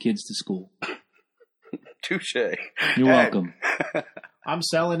Ritalin-filled kids to school. Touche. You're welcome. I'm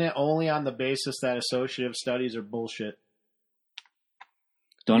selling it only on the basis that associative studies are bullshit.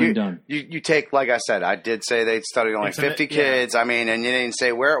 Done and done. You take, like I said, I did say they studied only It's 50 yeah. kids. I mean, and you didn't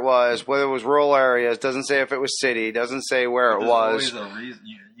say where it was, whether it was rural areas. Doesn't say if it was city. Doesn't say where it There's was. always a reason.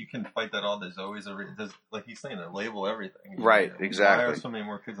 You can fight that all. There's always a reason. Like he's saying, they label everything. Right, exactly. Why are so many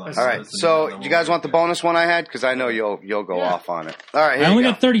more kids on All right, so you guys want the bonus one I had? Because I know you'll go Yeah. off on it. All right, here I only you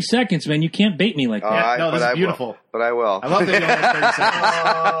go. got 30 seconds, man. You can't bait me like that. All right, no, this but is I beautiful. will. But I will. I love that you only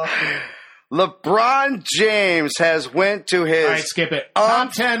have 30 seconds. LeBron James has went to his All right, skip it.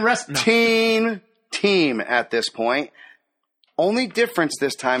 Top 10 rest. No. team at this point. Only difference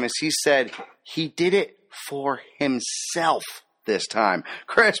this time is he said he did it for himself this time.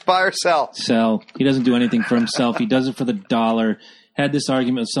 Chris, buy or sell? Sell. He doesn't do anything for himself. He does it for the dollar. Had this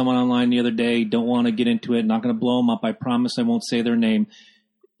argument with someone online the other day. Don't want to get into it. Not going to blow him up. I promise I won't say their name.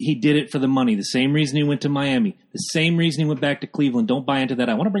 He did it for the money. The same reason he went to Miami. The same reason he went back to Cleveland. Don't buy into that.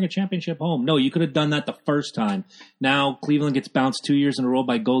 I want to bring a championship home. No, you could have done that the first time. Now Cleveland gets bounced 2 years in a row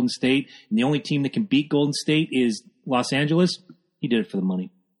by Golden State, and the only team that can beat Golden State is Los Angeles. He did it for the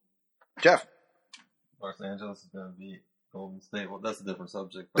money. Jeff? Los Angeles is going to beat Golden State. Well, that's a different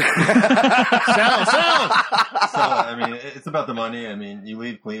subject. But, Sell. so, I mean, it's about the money. I mean, you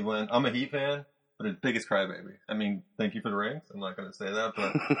leave Cleveland. I'm a Heat fan, but the biggest crybaby. I mean, thank you for the rings. I'm not going to say that,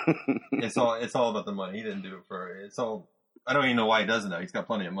 but it's all about the money. He didn't do it I don't even know why he does it now. He's got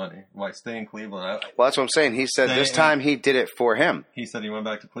plenty of money. Why stay in Cleveland? Well, that's what I'm saying. He said this time he did it for him. He said he went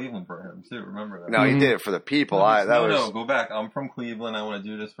back to Cleveland for him too. Remember that? No, he did it for the people. No, go back. I'm from Cleveland. I want to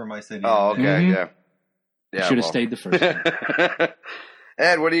do this for my city. Oh, okay, yeah. Should have stayed the first time.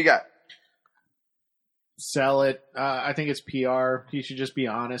 Ed, what do you got? Sell it. I think it's PR. He should just be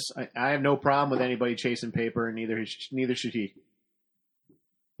honest. I have no problem with anybody chasing paper, and neither should he.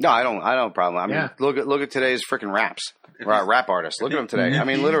 No, I don't have a problem. I mean, look at today's freaking raps. Rap artists. Look at him today. I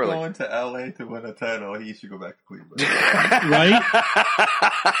mean, literally. Going to LA to win a title, he should go back to Cleveland. Right?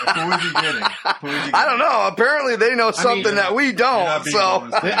 Who is he getting? I don't know. Apparently, they know something that we don't.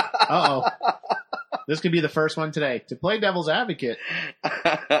 So, this could be the first one today. To play devil's advocate,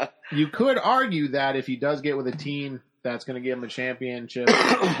 you could argue that if he does get with a team that's going to give him a championship,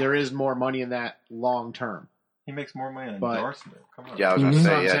 there is more money in that long term. He makes more money on endorsement. Come on. Yeah, I was going to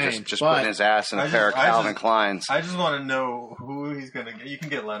say, just putting his ass in a pair of Calvin Kleins. I just want to know who he's going to get. You can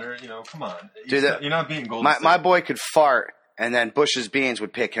get Leonard. Come on. You're not beating Golden State. My boy could fart, and then Bush's Beans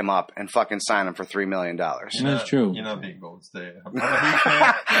would pick him up and fucking sign him for $3 million. That's true. You're not beating Golden State. I'm a huge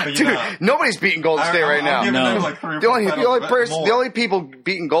fan, but Dude, nobody's beating Golden State right now. No. Like The only people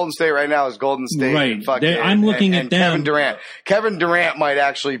beating Golden State right now is Golden State. Right. And I'm looking at them. Kevin Durant. Kevin Durant might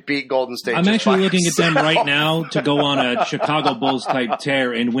actually beat Golden State. I'm actually looking at them right now to go on a Chicago Bulls type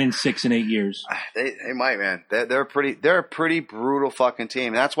tear and win 6 in 8 years. They might, man. They're a pretty brutal fucking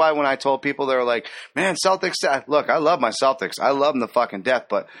team. That's why when I told people, they were like, "Man, Celtics." Look, I love my Celtics. I love them to fucking death,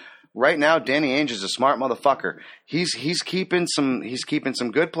 but right now, Danny Ainge is a smart motherfucker. He's keeping some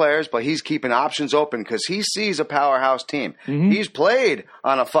good players, but he's keeping options open because he sees a powerhouse team. Mm-hmm. He's played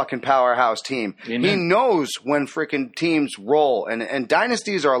on a fucking powerhouse team. Amen. He knows when freaking teams roll, and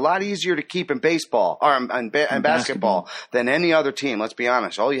dynasties are a lot easier to keep in baseball or in basketball than any other team. Let's be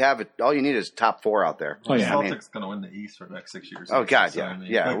honest. All you need is top 4 out there. Oh yeah, Celtics going to win the East for the next 6 years. Oh god, yeah,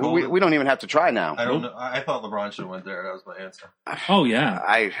 yeah. We don't even have to try now. I don't know. I thought LeBron should have went there. That was my answer. Oh yeah,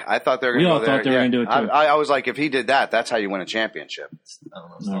 I thought they were going to go there. We all thought they were going to do it too. I was like, if he did that, that's how you win a championship. I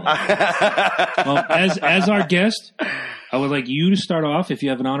don't know. Well, as our guest, I would like you to start off. If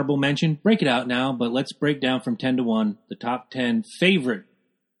you have an honorable mention, break it out now. But let's break down from 10 to 1 the top 10 favorite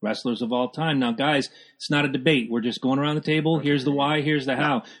wrestlers of all time. Now, guys, it's not a debate. We're just going around the table. Here's the why. Here's the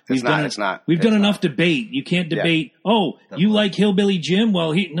how. We've done enough debate. You can't debate. Yeah. Oh, you like Hillbilly Jim?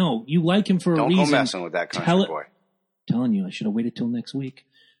 Well, you like him for a reason. Don't go messing with that country boy. Telling you, I should have waited till next week.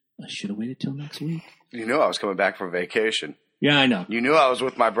 You knew I was coming back from vacation. Yeah, I know. You knew I was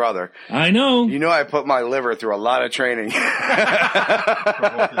with my brother. I know. You knew I put my liver through a lot of training.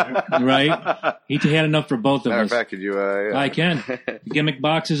 Right? He had enough for both of us. Matter of fact, could you? I can. The gimmick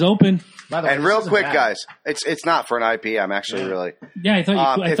box is open. By the way, and real quick, guys, it's not for an IPA. I'm actually really. Yeah, I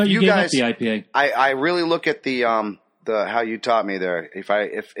thought you gave up the IPA. I really look at the how you taught me there.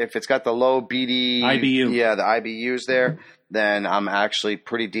 If it's got the low BD IBU, yeah, the IBUs there, then I'm actually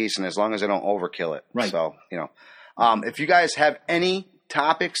pretty decent as long as I don't overkill it. Right. So if you guys have any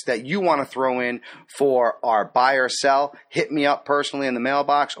topics that you want to throw in for our buy or sell, hit me up personally in the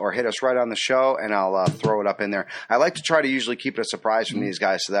mailbox or hit us right on the show and I'll throw it up in there. I like to try to usually keep it a surprise from these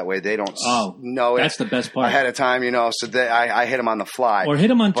guys so that way they don't know it. That's the best part. Ahead of time, so that I hit them on the fly. Or hit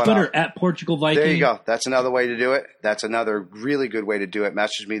them on Twitter at Portugal Viking. There you go. That's another way to do it. That's another really good way to do it.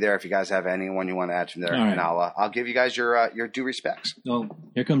 Message me there if you guys have anyone you want to add from there. Right. And I'll give you guys your due respects. Oh,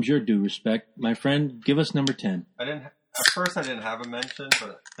 here comes your due respect. My friend, give us number 10. At first, I didn't have a mention,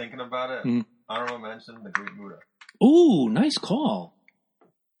 but thinking about it, honorable mention, the Great Muta. Ooh, nice call.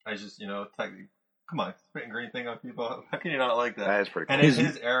 I just, come on, spitting green thing on people. How can you not like that? That is pretty cool. And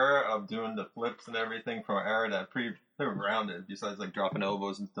his era of doing the flips and everything from an era that they were grounded, besides dropping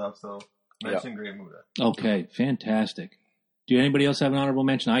elbows and stuff. So mention Great Muta. Okay, fantastic. Do anybody else have an honorable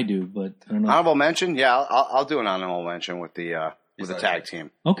mention? I do, but I don't know. Honorable mention? Yeah, I'll do an honorable mention with the tag team.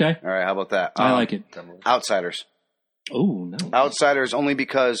 Okay. All right, how about that? I like it. Outsiders. Oh, no. Outsiders only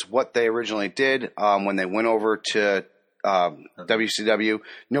because what they originally did when they went over to WCW,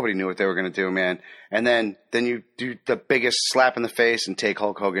 nobody knew what they were going to do, man. And then you do the biggest slap in the face and take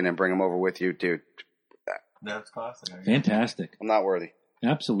Hulk Hogan and bring him over with you, dude. That's classic. Fantastic. I'm not worthy.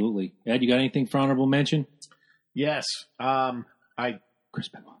 Absolutely. Ed, you got anything for honorable mention? Yes. I Chris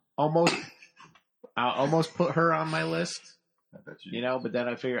Benoit. almost put her on my list. I bet You know, but then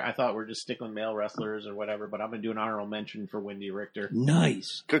I thought we're just sticking with male wrestlers or whatever, but I'm going to do an honorable mention for Wendy Richter.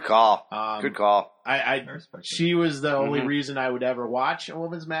 Nice. Good call. Good call. I respect she was the only Mhm. reason I would ever watch a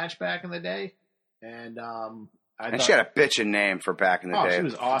women's match back in the day. And And she had a bitchin' name for back in the day. she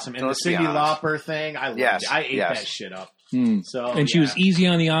was awesome. And the Let's be Cyndi honest. Lauper thing, I loved Yes, it. I ate yes. that shit up. Mm. So, And she was easy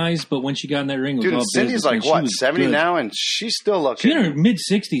on the eyes, but when she got in that ring, it was Dude, all Cindy's business, like, and she what, was 70 good. now? And she's still looking. She's in her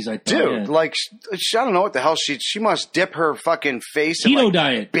mid-60s, I thought. Dude, yeah. like, she, I don't know what the hell she must dip her fucking face in Keto like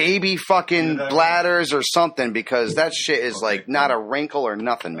diet. baby fucking Keto diet. bladders or something because that shit is like not a wrinkle or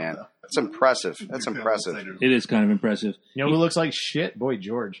nothing, man. That's impressive. That's impressive. It is kind of impressive. You know who looks like shit? Boy,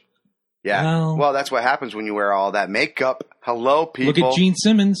 George. Yeah. Well- That's what happens when you wear all that makeup. Hello, people. Look at Gene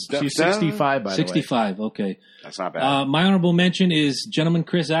Simmons. She's 65, by the way. 65, okay. That's not bad. My honorable mention is gentleman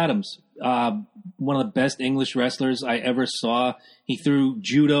Chris Adams. One of the best English wrestlers I ever saw. He threw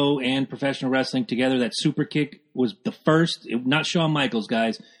judo and professional wrestling together. That super kick was the first, not Shawn Michaels,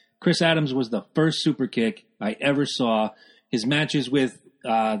 guys. Chris Adams was the first super kick I ever saw. His matches with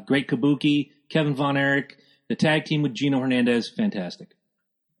Great Kabuki, Kevin Von Erich, the tag team with Gino Hernandez, fantastic.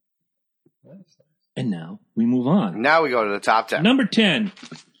 And now we move on. Now we go to the top 10. Number 10.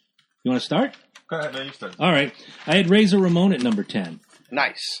 You want to start? Go ahead, man. You start. All right. I had Razor Ramon at number 10.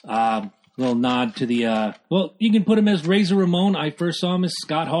 Nice. Little nod to the, well, you can put him as Razor Ramon. I first saw him as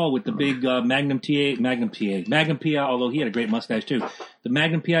Scott Hall with the big Magnum PI, although he had a great mustache too. The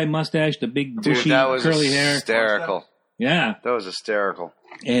Magnum PI mustache, the big bushy Dude, that was curly hair. hysterical. Yeah. That was hysterical.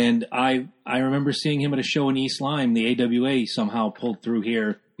 And I remember seeing him at a show in East Lyme. The AWA somehow pulled through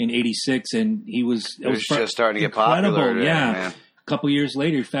here in '86, and it was just starting to get incredible. popular. Yeah. Man. A couple years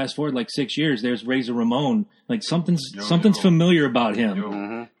later, fast forward like 6 years, there's Razor Ramon. Like something's Yo. familiar about him. Yo.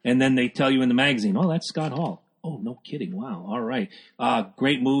 Mm-hmm. And then they tell you in the magazine, oh, that's Scott Hall. Oh, no kidding. Wow. All right.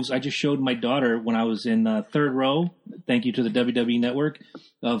 Great moves. I just showed my daughter when I was in third row, thank you to the WWE Network,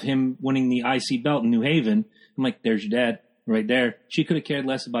 of him winning the IC belt in New Haven. I'm like, there's your dad right there. She could have cared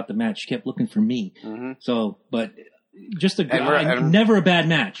less about the match. She kept looking for me. Mm-hmm. So, but just And never a bad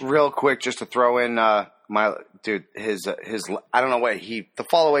match. Real quick, just to throw in my dude, his I don't know what the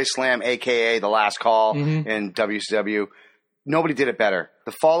fall away slam, aka the last call in WCW. Nobody did it better.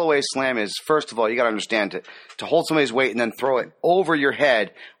 The fall away slam is, first of all, you got to understand to hold somebody's weight and then throw it over your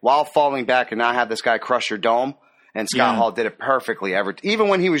head while falling back and not have this guy crush your dome. And Scott Hall did it perfectly. Even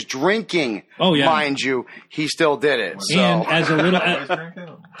when he was drinking, mind you, he still did it. So. And as a little Always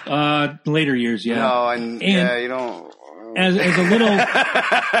drinking? later years, yeah. No, and yeah, you don't. As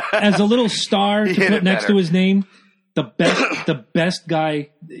a little star to hit put it next better. to his name, the best guy.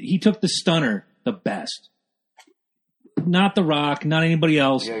 He took the stunner, the best. Not The Rock, not anybody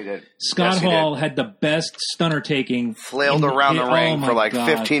else. Yeah, he did. Scott Yes, he Hall did. had the best stunner taking. Flailed around the ring for like God.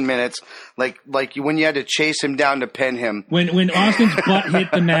 15 minutes, like when you had to chase him down to pin him. When Austin's butt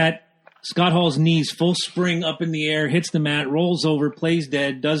hit the mat, Scott Hall's knees full spring up in the air, hits the mat, rolls over, plays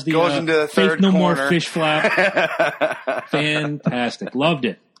dead, does the Goes into the Faith third No corner. More fish flap. Fantastic, loved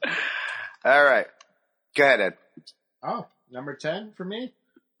it. All right, go ahead, Ed. Oh, number 10 for me?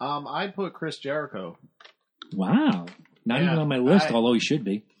 I put Chris Jericho. Wow, not Yeah, even on my list, I- although he should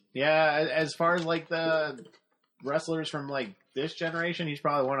be. Yeah, as far as like the wrestlers from like this generation, he's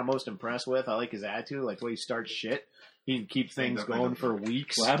probably one I'm most impressed with. I like his attitude, like the way he starts shit. He can keep things going for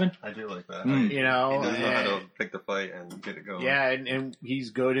weeks. What happened? I do like that. Mm. You He know, does know how and- to pick the fight and get it going. yeah, and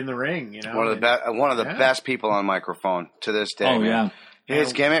he's good in the ring. You know, One of the Yeah. best people on microphone to this day. Oh man. yeah.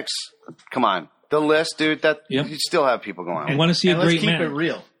 His gimmicks. Come on, the list, dude. That Yep. you still have people going. I want to see a and let's great keep match. it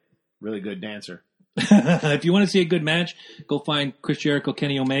real. Really good dancer. If you want to see a good match, go find Chris Jericho,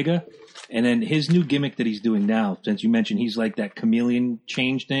 Kenny Omega, and then his new gimmick that he's doing now. Since you mentioned he's like that chameleon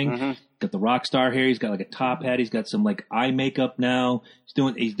change thing. Mm-hmm. Got the rock star hair. He's got like a top hat. He's got some like eye makeup now.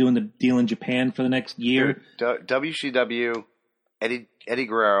 He's doing the deal in Japan for the next year. Dude, WCW, Eddie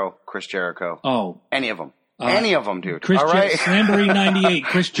Guerrero, Chris Jericho, Oh, any of them, any of them, dude. Chris All right. Slamboree '98.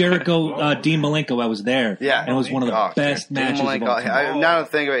 Chris Jericho, Dean Malenko. I was there. Yeah. and it was one of the Oh, best Dean matches. Of all Malenko. time. Now that I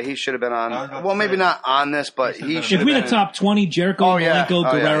think of it, he should have been I was on. about Well, to maybe say. not on this, but he If should If have we been. had a top 20, Jericho, Oh, yeah. Malenko,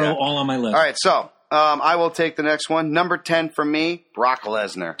 Oh, yeah, Guerrero, yeah. all on my list. All right, so I will take the next one. Number 10 for me, Brock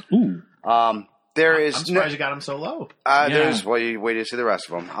Lesnar. Ooh. There I'm is surprised you got him so low. there's well, you wait to see the rest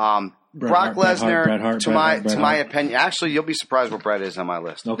of them. Bret Brock Hart, Bret Lesnar, Hart, to Bret my Hart. opinion, actually, you'll be surprised what Brett is on my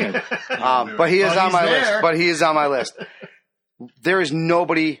list. Okay. But he is Well, on my he's list. there. But he is on my list. There is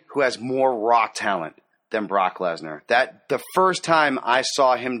nobody who has more raw talent than Brock Lesnar. That the first time I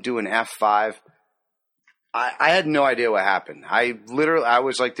saw him do an F5, I had no idea what happened. I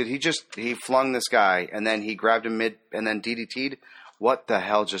was like, he flung this guy and then he grabbed him mid and then DDT'd? What the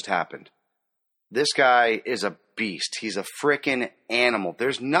hell just happened? This guy is a beast. He's a freaking animal.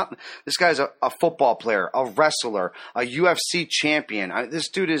 There's nothing. This guy's a football player, a wrestler, a UFC champion. This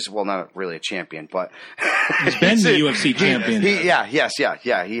dude is, well, not really a champion, but he's been the UFC champion.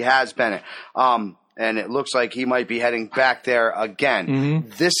 He has been it. And it looks like he might be heading back there again. Mm-hmm.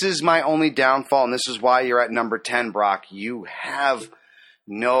 This is my only downfall, and this is why you're at number 10, Brock. You have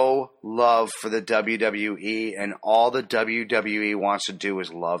no love for the WWE, and all the WWE wants to do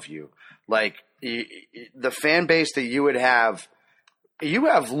is love you. Like, the fan base that you would have, you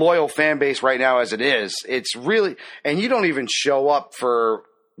have loyal fan base right now as it is. It's really, and you don't even show up for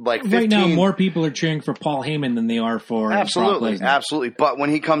like 15. Right now, more people are cheering for Paul Heyman than they are for Brock Lesnar. Absolutely. But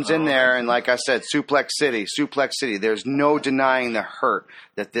when he comes in there, and like I said, Suplex City, there's no denying the hurt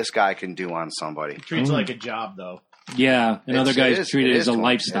that this guy can do on somebody. Treats it like a job, though. Yeah, and other guys treat it as a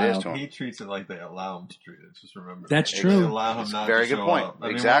lifestyle. He treats it like they allow him to treat it. Just remember. That's true. They allow him not very to good show point. up. I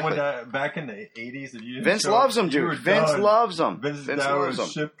mean, Exactly. Back in the 80s, if you didn't Vince show loves up, him, you were dude. Vince done. loves him. Vince Vince loves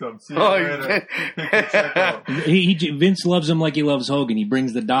loves him. shipped him. See Oh, you later. Pick your check up. Vince loves him like he loves Hogan. He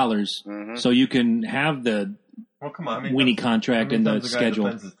brings the dollars so you can have the Well, come on. I mean, winning contract in the schedule.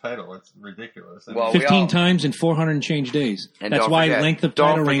 Defends his title. It's ridiculous. I mean, Well, 15 times in 400 and change days. And That's don't why forget- length of don't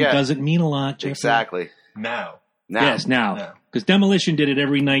title reign forget. doesn't mean a lot, Jeffrey. Exactly. now. Yes, now. Because Demolition did it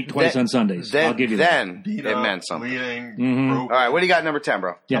every night, twice on Sundays. I'll give you that. Then Beat it up, meant something. bleeding, Mhm. broke. All right, what do you got number 10,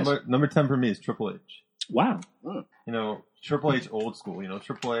 bro? Yes. Number 10 for me is Triple H. Wow. You know, Triple H old school. You know,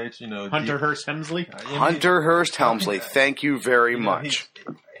 Triple H, Hunter Hearst Hemsley. Hunter Hearst Helmsley, thank you very much.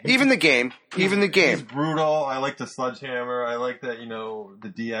 Even the game. He's brutal. I like the sledgehammer. I like that, the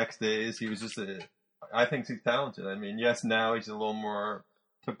DX days. He was just I think he's talented. I mean, yes, now he's a little more,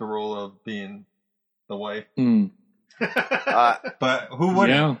 took the role of being the wife. But who wouldn't?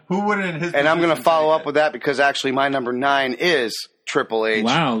 Yeah. Who wouldn't in his And I'm going to position follow say up with that because actually my number 9 is Triple H,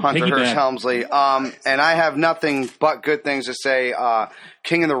 Wow, Hunter piggyback. Hearst Helmsley. And I have nothing but good things to say.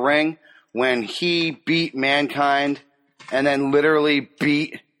 King of the Ring, when he beat Mankind and then literally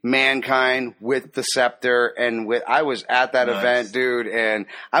beat Mankind with the scepter, and I was at that event, dude, and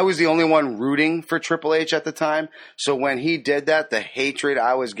I was the only one rooting for Triple H at the time. So when he did that, the hatred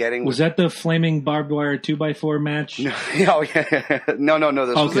I was getting Was that the flaming barbed wire 2x4 match? No.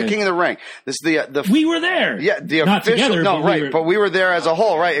 This was the King of the Ring. This is the We were there. Yeah, the Not official. together, No, but right, but we were there as a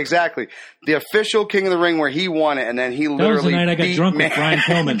whole, right? Exactly. The official King of the Ring where he won it, and then he That was literally the night I got beat drunk with Brian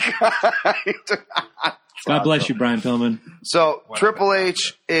Pillman. Mankind. God bless you, Brian Pillman. So Triple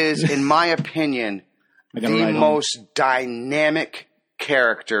H is, in my opinion, I gotta the ride home. most dynamic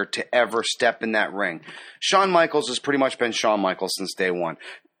character to ever step in that ring. Shawn Michaels has pretty much been Shawn Michaels since day one.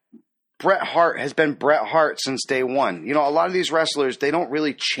 Bret Hart has been Bret Hart since day one. A lot of these wrestlers, they don't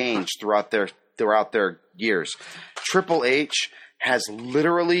really change throughout their years. Triple H has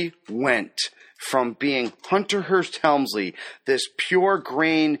literally went from being Hunter Hearst Helmsley, this pure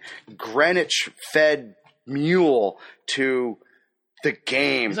grain, Greenwich-fed mule, to the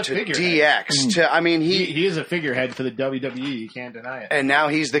game, He's a to figurehead. DX, He is a figurehead for the WWE. You can't deny it. and now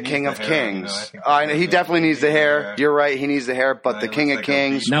he's the King of the hair, Kings. I think He definitely needs the hair. You're right, he needs the hair, but the He King of looks like a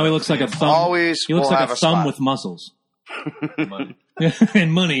Kings beast. Now he looks like a thumb. always He looks will like have a thumb spot. with muscles. Money.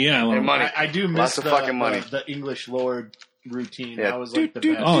 And money, yeah. Well, And money. I do Lots miss of fucking money. the English Lord routine. Yeah. That was like the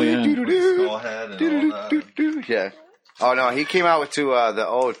best. Oh, yeah. With the skull head and all that. Yeah. Oh no, he came out with the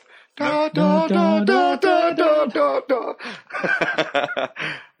old.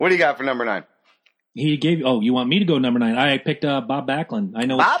 What do you got for number 9? He gave. Oh, you want me to go number 9? I picked Bob Backlund. I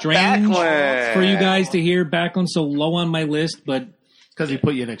know it's Bob strange Backlund. for you guys to hear Backlund so low on my list, but Because he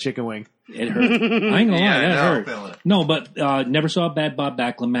put you in a chicken wing. it hurt. I ain't gonna lie, that no, hurt. feeling it. No, but never saw a bad Bob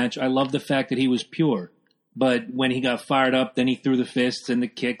Backlund match. I love the fact that he was pure. But when he got fired up, then he threw the fists and the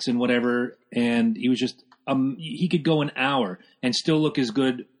kicks and whatever, and he was just he could go an hour and still look as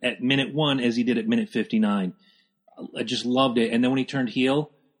good at minute 1 as he did at minute 59. I just loved it. And then when he turned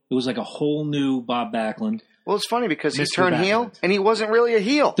heel, it was like a whole new Bob Backlund. Well, it's funny because he Mr. turned heel Backlund. and he wasn't really a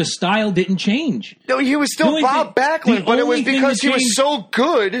heel. The style didn't change. No, he was The still only Bob thing- Backlund, the but it was only thing because that he was changed- so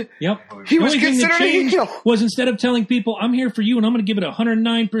good. Yep. He The was only thing that considered a changed heel. was instead of telling people, I'm here for you and I'm going to give it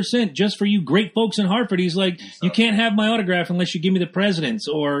 109% just for you great folks in Hartford, he's like, you can't have my autograph unless you give me the president's,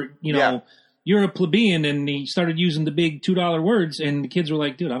 or, Yeah. you're a plebeian. And he started using the big $2 words, and the kids were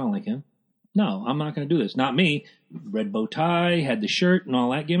like, dude, I don't like him. No, I'm not going to do this. Not me. Red bow tie, had the shirt and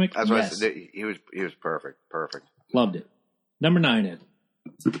all that gimmick. That's what I Yes. said. He was perfect. Loved it. Number 9, Ed.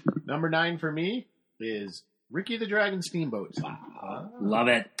 Number 9 for me is Ricky the Dragon Steamboat. Love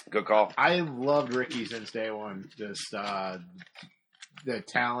it. Good call. I loved Ricky since day one. Just the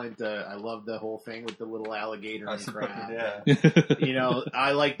talent. I love the whole thing with the little alligator and crab. Yeah.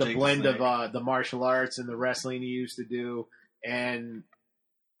 I like the Jake blend the of the martial arts and the wrestling he used to do. And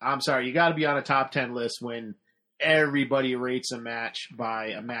I'm sorry, you got to be on a top 10 list when everybody rates a match by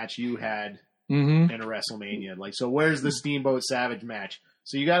a match you had in a WrestleMania. Like, so where's the Steamboat Savage match?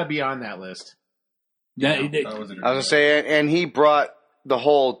 So you got to be on that list. That was a good I was going to say, and he brought the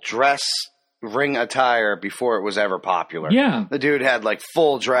whole dress ring attire before it was ever popular. Yeah. The dude had like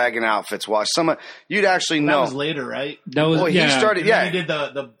full dragon outfits. You'd actually know. That was later, right? That was, He started, And then he did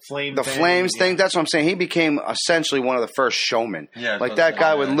the flame the thing. flames thing. That's what I'm saying. He became essentially one of the first showmen. Yeah, like that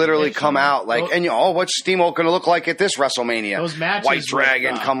guy would literally come out like, and what's Steamboat going to look like at this WrestleMania? Those matches White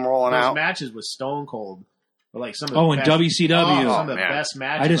Dragon come rolling those out. Matches with Stone Cold. Were like some of the in best, WCW. some of the best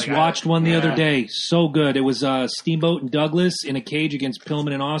matches. I just watched one the other Yeah. day. So good. It was Steamboat and Douglas in a cage against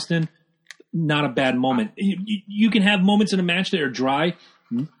Pillman and Austin. Not a bad moment. You can have moments in a match that are dry.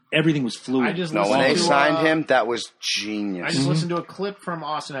 Everything was fluid. I just No, listened when they to, signed him, that was genius. I just listened to a clip from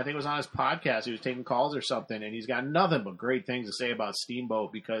Austin. I think it was on his podcast. He was taking calls or something, and he's got nothing but great things to say about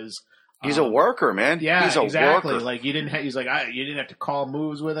Steamboat because He's a worker, man. yeah, He's a exactly. worker. Like you didn't. He's like you didn't have to call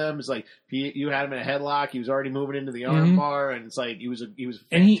moves with him. It's like you had him in a headlock. He was already moving into the arm bar, and it's like he was a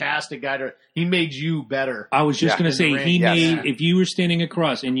fantastic guy. He made you better. I was just Yeah. going to say, he Yes. made, if you were standing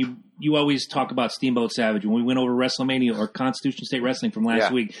across, and you always talk about Steamboat Savage, when we went over WrestleMania or Constitution State Wrestling from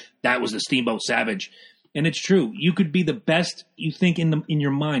last week, that was the Steamboat Savage. And it's true. You could be the best you think in your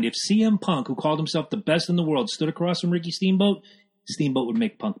mind. If CM Punk, who called himself the best in the world, stood across from Ricky Steamboat would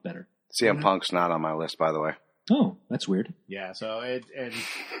make Punk better. CM Punk's not on my list, by the way. Oh, that's weird. Yeah. So and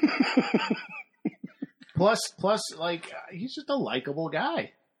plus, like he's just a likable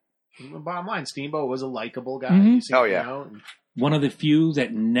guy. Bottom line, Steamboat was a likable guy. Mhm. You see, Oh, yeah. You know? One of the few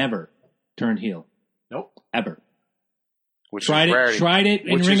that never turned heel. Nope. Ever. Which Tried is rarity. it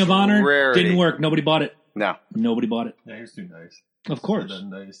in Which Ring is of Honor. rarity. Didn't work. Nobody bought it. No. Nobody bought it. Yeah, he was too nice. Of course. So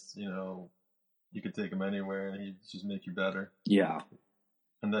nice, you could take him anywhere and he'd just make you better. Yeah.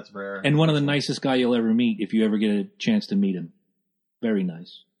 And that's rare. And one of the nicest guy you'll ever meet if you ever get a chance to meet him. Very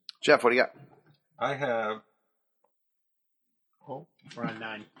nice. Jeff, what do you got? I have Oh, we're on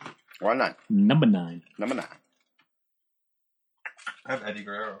 9. We're on 9. Number 9. Number 9. Eddie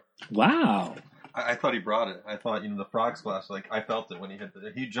Guerrero. Wow. I thought he brought it. I thought, the frog splash, like, I felt it when he hit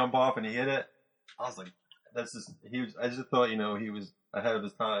it. He'd jump off and he hit it. I was like, I just thought, he was ahead of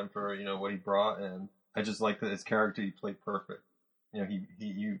his time for, what he brought. And I just liked that his character, he played perfect.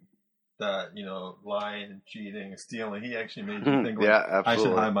 Lying and cheating and stealing, he actually made you think, I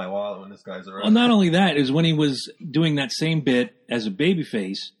should hide my wallet when this guy's around. Well, not only that, is when he was doing that same bit as a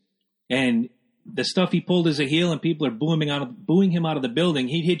babyface, and the stuff he pulled as a heel, and people are booing him out of the building.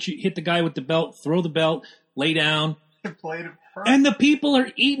 He'd hit the guy with the belt, throw the belt, lay down, played it perfect. and the people are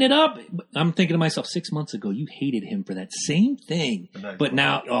eating it up. I'm thinking to myself, 6 months ago, you hated him for that same thing, but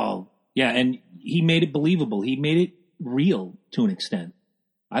now, and he made it believable. He made it real to an extent.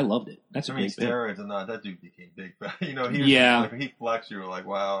 I loved it. That's a great bit. Steroids and that dude became big. He was he flexed. You were like,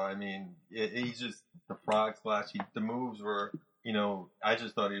 wow. I mean, he's just the frog splash. The moves were, I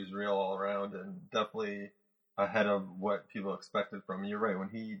just thought he was real all around and definitely ahead of what people expected from him. You're right. When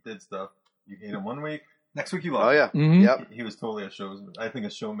he did stuff, you hate him one week, next week you love him. Oh yeah, Mm-hmm. Yep. He was totally a showman. I think a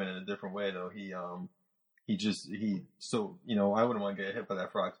showman in a different way though. I wouldn't want to get hit by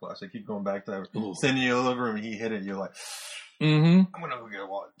that frog splash. I keep going back to that. Ooh. Sitting in your living room and he hit it. You're like, Mm-hmm. I'm gonna go get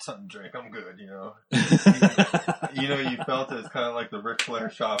something to drink. I'm good, You felt it. It's kind of like the Ric Flair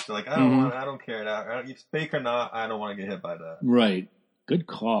shots. You're like, I don't care that. It's fake or not, I don't want to get hit by that. Right. Good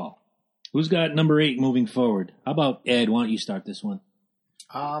call. Who's got number 8 moving forward? How about Ed? Why don't you start this one?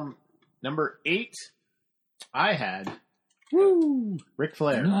 Number 8, I had Ric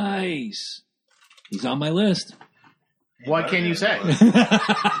Flair. Nice. He's on my list. What can you say?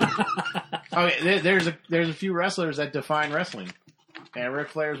 Okay, there's a few wrestlers that define wrestling, and Ric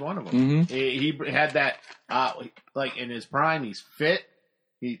Flair is one of them. Mm-hmm. He had that, like in his prime, he's fit,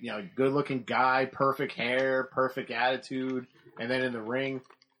 good looking guy, perfect hair, perfect attitude, and then in the ring,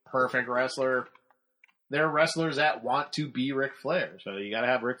 perfect wrestler. There are wrestlers that want to be Ric Flair, so you got to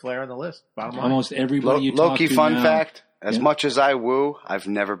have Ric Flair on the list. Bottom line. Almost everybody you talk Low-key to fun now. fact, as much as I woo, I've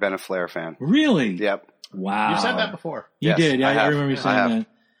never been a Flair fan. Really? Yep. Wow. You've said that before. You Yes, did. Yeah, I I have. remember you I saying have. that.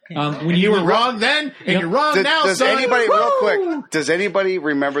 When you were wrong then, and you're wrong now, Does son. anybody, Woo! real quick, does anybody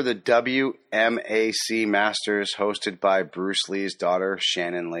remember the WMAC Masters hosted by Bruce Lee's daughter,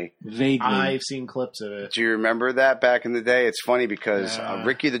 Shannon Lee? Vaguely. I've seen clips of it. Do you remember that back in the day? It's funny because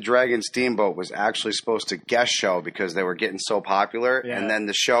Ricky the Dragon Steamboat was actually supposed to guest show because they were getting so popular, and then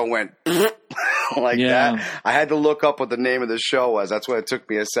the show went like Yeah. that. I had to look up what the name of the show was. That's why it took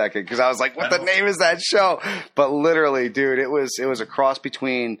me a second because I was like, what the name is that show? But literally, dude, it was a cross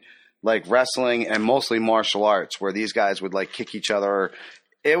between like wrestling and mostly martial arts where these guys would like kick each other.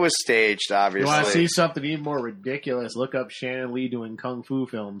 It was staged, obviously. You want to see something even more ridiculous? Look up Shannon Lee doing kung fu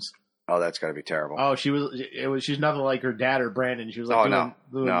films. Oh, that's got to be terrible. Oh, she's nothing like her dad or Brandon. She was like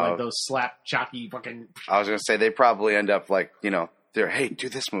doing like those slap chocky fucking. I was going to say they probably end up like, they're, hey, do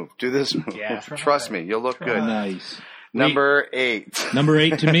this move. Yeah, Trust me, you'll look good. Nice. Number 8. Number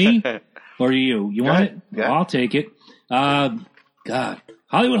 8 to me, or you? You want it? Yeah. I'll take it. God,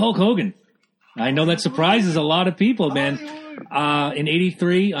 Hollywood Hulk Hogan. I know that surprises a lot of people, man. In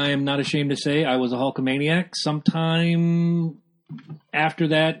 '83, I am not ashamed to say I was a Hulkamaniac. Sometime after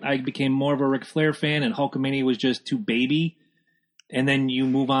that, I became more of a Ric Flair fan, and Hulkamania was just too baby. And then you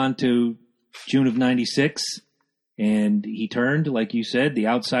move on to June of '96, and he turned, like you said, the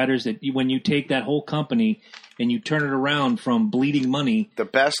Outsiders. That when you take that whole company and you turn it around from bleeding money The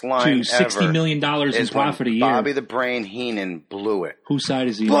best line to $60 million in is profit a when year. Bobby the Brain Heenan blew it. Whose side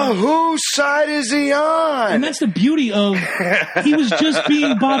is he But on? whose side is he on? And that's the beauty of he was just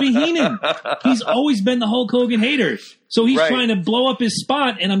being Bobby Heenan. He's always been the Hulk Hogan hater. So he's Right. trying to blow up his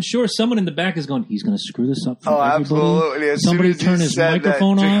spot, and I'm sure someone in the back is going, he's going to screw this up for everybody. absolutely. As Somebody soon as he turn his said that,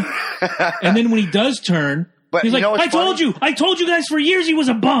 microphone dude. off. And then when he does turn, But he's you like, know what's I told you guys for years he was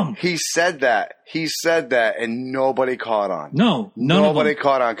a bum. He said that, and nobody caught on. No, none Nobody of them.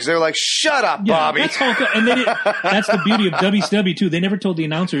 caught on because they were like, "Shut up, Yeah, Bobby." that's Hulk. And that's the beauty of WCW too. They never told the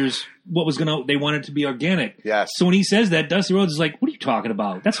announcers what was they wanted to be organic. Yes. So when he says that, Dusty Rhodes is like, "What are you talking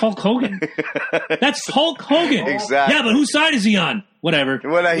about? That's Hulk Hogan. That's Hulk Hogan." Exactly. Yeah, but whose side is he on? Whatever.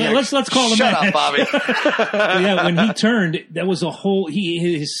 Let's call him. Shut up, Bobby. Yeah, when he turned, that was a whole.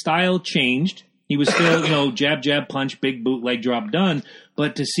 His style changed. He was still, jab, jab, punch, big boot, leg drop, done.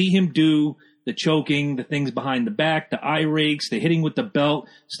 But to see him do the choking, the things behind the back, the eye rakes, the hitting with the belt,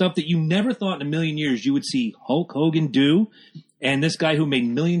 stuff that you never thought in a million years you would see Hulk Hogan do. And this guy who made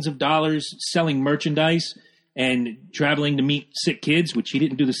millions of dollars selling merchandise and traveling to meet sick kids, which he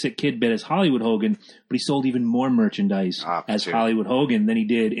didn't do the sick kid bit as Hollywood Hogan, but he sold even more merchandise as Hollywood Hogan than he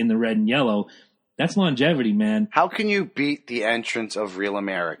did in the red and yellow. That's longevity, man. How can you beat the entrance of Real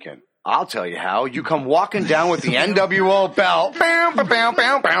American? I'll tell you how. You come walking down with the NWO belt. Bow, bow, bow,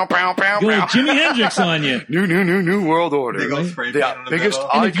 bow, bow, bow, bow, Go bow. like Jimi Hendrix on you. New world order. They go spray The tan in the biggest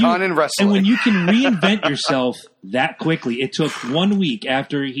middle. icon in wrestling. And when you can reinvent yourself that quickly, it took 1 week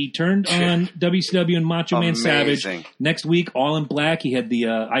after he turned on WCW and Macho Man Savage. Amazing. Next week, all in black, he had the,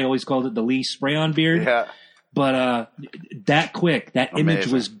 I always called it the Lee spray-on beard. Yeah. But that quick, that image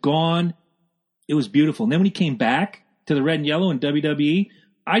Amazing. was gone. It was beautiful. And then when he came back to the red and yellow in WWE,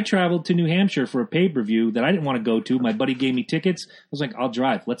 I traveled to New Hampshire for a pay-per-view that I didn't want to go to. My buddy gave me tickets. I was like, I'll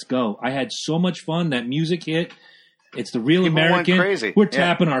drive. Let's go. I had so much fun. That music hit. It's the Real People went American. crazy. We're Yeah.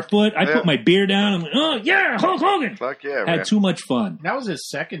 tapping our foot. I put my beer down. I'm like, oh, yeah, Hulk Hogan. Fuck yeah, Had man. too much fun. That was his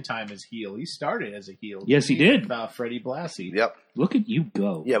second time as heel. He started as a heel. Yes, he did. About Freddie Blassie. Yep. Look at you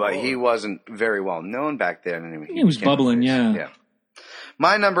go. Yeah, but he wasn't very well known back then. Anyway, He was became bubbling, a face. yeah. Yeah.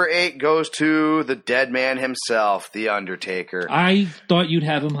 My number 8 goes to the dead man himself, The Undertaker. I thought you'd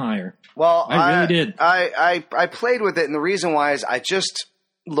have him higher. Well, I really did. I played with it, and the reason why is I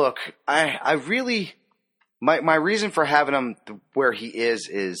really my reason for having him where he is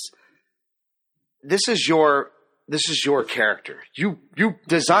this is your character. You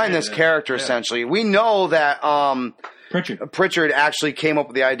designed this character essentially. We know that Pritchard actually came up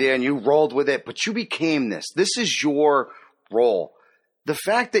with the idea, and you rolled with it, but you became this. This is your role. The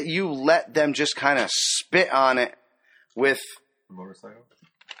fact that you let them just kind of spit on it with Motorcycle.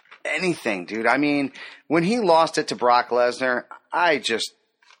 anything, dude. I mean, when he lost it to Brock Lesnar, I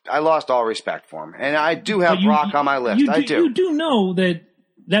lost all respect for him. And I do have Brock on my list. I do. You do know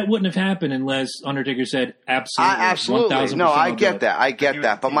that wouldn't have happened unless Undertaker said absolutely. Absolutely. 1000% No, I I'll do get it. that. I get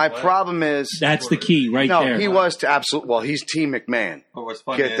that. But my problem is... That's the key right there. No, he was to absolute... Well, he's Team McMahon. But what's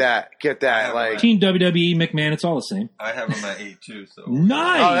funny Get that. Like... Team WWE, McMahon, it's all the same. I have him at 8 too. So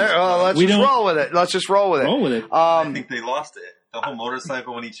Nice. Let's just roll with it. Let's just roll with it. Roll with it. I think they lost it. The whole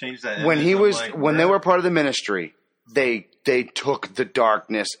motorcycle when he changed that. When image, he I'm was... like, when they were part of the ministry, they took the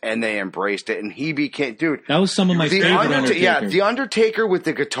darkness and they embraced it, and he became... Dude... That was some of my favorite Undertaker. Yeah, the Undertaker with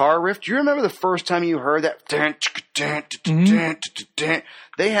the guitar riff. Do you remember the first time you heard that?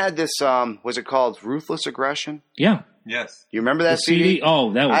 They had this, was it called Ruthless Aggression? Yeah. Yes. You remember that The CD?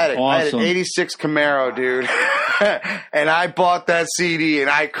 Oh, that was I had awesome. an 86 Camaro, dude. And I bought that CD and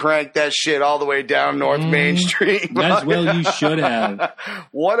I cranked that shit all the way down North Main Street. As well you should have.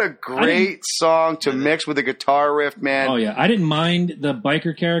 What a great song to mix with a guitar riff, man. Oh, yeah. I didn't mind the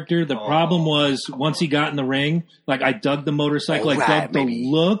biker character. The problem was once he got in the ring, like I dug the motorcycle, I dug the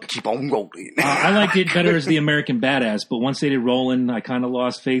look. Keep on rolling. I liked it better as the American Badass, but once they did Rolling, I kind of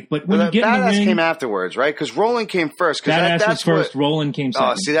lost faith. But when you get in the Badass ring, came afterwards, right? Because Rolling came first. Badass that's was first, what, Rolling came second.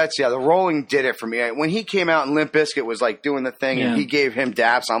 Oh, see, the Rolling did it for me. When he came out and Limp Bizkit was like doing the thing and he gave him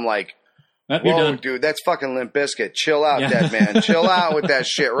daps, I'm like, You're whoa, done. dude, that's fucking Limp Bizkit. Chill out, dead man. Chill out with that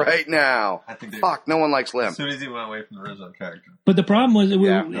shit right now. Fuck, no one likes Limp. As soon as he went away from the original character. But the problem was,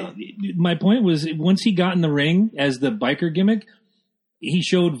 my point was, once he got in the ring as the biker gimmick, he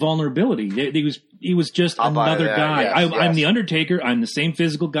showed vulnerability. He was just another guy. Yes, I'm the Undertaker. I'm the same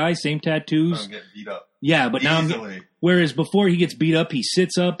physical guy, same tattoos. Get beat up. Yeah, but Easily. now, whereas before he gets beat up, he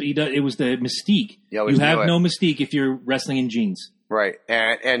sits up. It was the mystique. You have no mystique if you're wrestling in jeans. Right,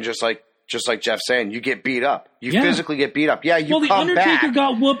 and just like Jeff's saying, you get beat up. You physically get beat up. Yeah, you come back. Well, the Undertaker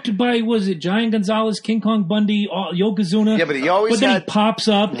got whooped by, was it Giant Gonzalez, King Kong Bundy, Yokozuna? Yeah, but he always then had... he pops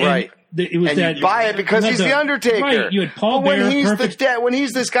up. Right. It was and that, you buy it because he's the Undertaker. Right, you had Paul Bearer, when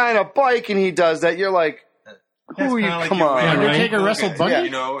he's this guy on a bike and he does that, you're like, who are you? Like Come on. Undertaker wrestled Bundy? Yeah, you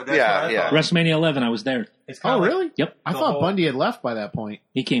know, that's yeah. WrestleMania 11, I was there. Really? Yep. I thought Bundy had left by that point.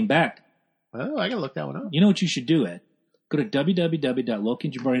 He came back. Oh, I gotta look that one up. You know what you should do, Ed? Go to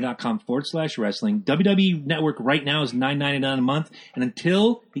www.lokinjabroni.com/wrestling. WWE Network right now is $9.99 a month. And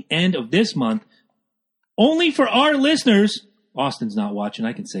until the end of this month, only for our listeners, Austin's not watching,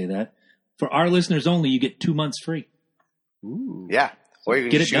 I can say that. For our listeners only, you get 2 months free. Ooh. Yeah. Or you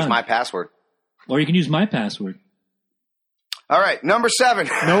can just use my password. Or you can use my password. All right, number 7.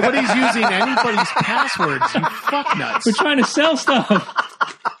 Nobody's using anybody's passwords, you fucknuts. We're trying to sell stuff.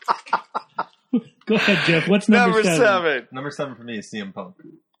 Go ahead, Jeff. What's number 7? Number 7 for me is CM Punk.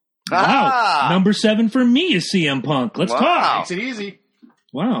 Wow. Number 7 for me is CM Punk. Let's talk. Makes it easy.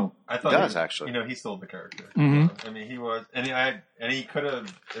 Wow. I thought it does, actually. He sold the character. Mm-hmm. I mean, he was, and he could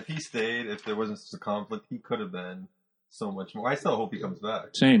have, if he stayed, if there wasn't such a conflict, he could have been so much more. I still hope he comes back.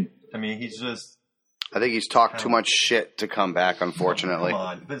 Same. I mean, he's just. I think he's talked too much shit to come back, unfortunately.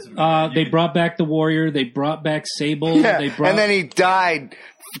 Come on. They brought back the Warrior. They brought back Sable. Yeah, and then he died.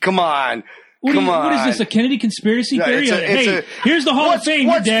 Come on. What is this, a Kennedy conspiracy theory? Here's the Hall of Fame.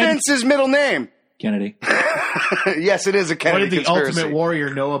 What's Vince's middle name? Kennedy. Yes, it is a Kennedy conspiracy. What did the conspiracy. Ultimate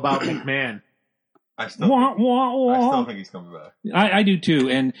Warrior know about McMahon? I still think he's coming back. I do too,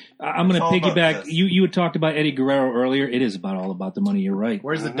 and I'm going to piggyback. You had talked about Eddie Guerrero earlier. It is all about the money. You're right.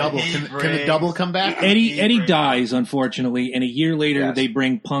 Where's the double? Can the double come back? Eddie dies, unfortunately, and a year later they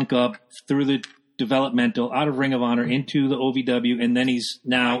bring Punk up through the developmental, out of Ring of Honor, into the OVW, and then he's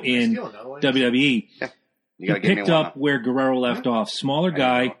now in WWE. Yeah. He picked up where Guerrero left off. Smaller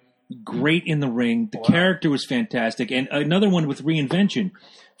guy, great in the ring. The character was fantastic, and another one with reinvention.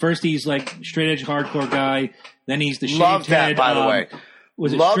 First, he's like straight edge hardcore guy. Then he's the shaved head. By the way.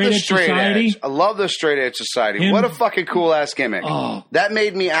 Was it love Straight the Edge Straight Society? Edge. I love the Straight Edge Society. What a fucking cool ass gimmick. Oh. That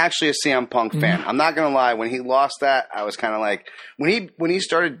made me actually a CM Punk fan. I'm not gonna lie. When he lost that, I was kind of like, when he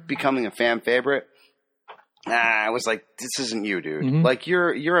started becoming a fan favorite, I was like, this isn't you, dude. Mm-hmm. Like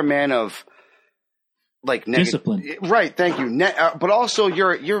you're a man of like discipline, right? Thank you. But also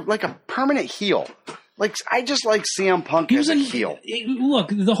you're like a permanent heel. Like, I just like CM Punk as a heel.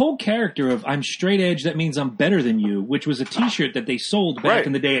 Look, the whole character of I'm straight edge, that means I'm better than you, which was a T-shirt that they sold back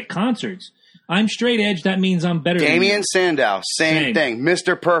in the day at concerts. I'm straight edge, that means I'm better than you. Damian Sandow, same thing.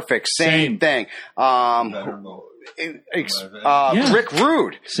 Mr. Perfect, same thing. Rick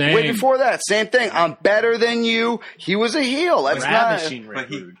Rude. Same. Way before that, same thing. I'm better than you. He was a heel. That's not. But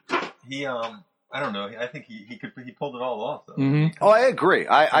he I don't know. I think he pulled it all off though. Mm-hmm. Oh, I agree.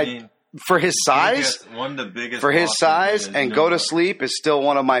 I mean, for his size, one of the biggest and go to sleep is still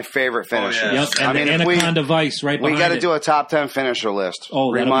one of my favorite finishers. Yep, and the Anaconda Vice right behind we got to do a top 10 finisher list.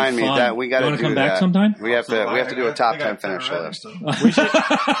 Oh, remind me that we got to do come that. Back sometime? We have to do a top 10 finisher list.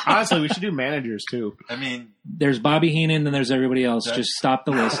 Honestly, we should do managers too. I mean, there's Bobby Heenan, then there's everybody else. Just stop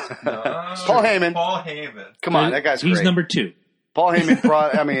the list. Paul Heyman. Come on, that guy's great. He's number 2. Paul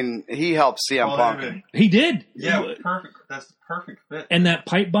Heyman he helped CM Punk. He did. Yeah, perfect. That's the perfect fit. And that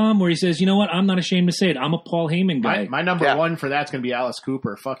pipe bomb where he says, you know what, I'm not ashamed to say it. I'm a Paul Heyman guy. My number 1 for that's going to be Alice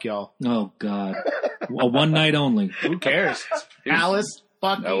Cooper. Fuck y'all. Oh, God. A one night only. Who cares? Alice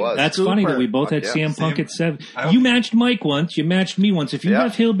fucking That's Cooper. funny that we both had CM Punk at 7. You matched Mike once. You matched me once. If you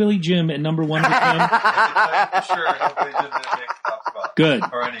have Hillbilly Jim at number 1 with him. I'm sure Hillbilly Jim didn't make top spot. Good.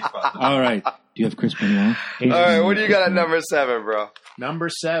 Or any spot. All right. Do you have Chris Benoit? All right, what do you got at number 7, bro? Number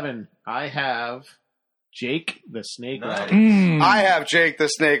 7, I have Jake the Snake Nice. Roberts. I have Jake the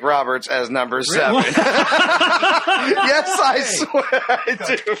Snake Roberts as number 7. Yes, I swear I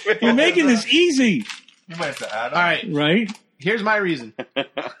do. You're making this easy, You might have to add. All right, right? here's my reason.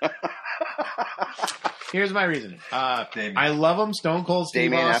 Damien. I love him. Stone Cold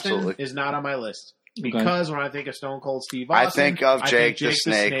Steve Damien, Austin absolutely. is not on my list. Because when I think of Stone Cold Steve I Austin, think of Jake the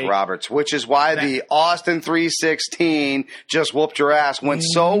Snake Roberts, which is why the Austin 316 just whooped your ass, went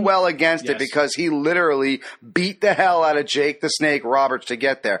so well against it Yes. because he literally beat the hell out of Jake the Snake Roberts to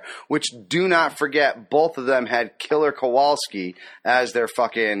get there, which do not forget, both of them had Killer Kowalski as their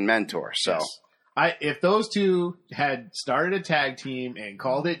fucking mentor. So Yes. If those two had started a tag team and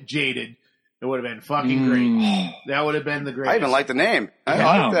called it Jaded, it would have been fucking great. That would have been the greatest. I even like the name. I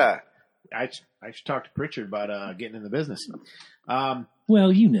Wow. like that. I should talk to Pritchard about getting in the business.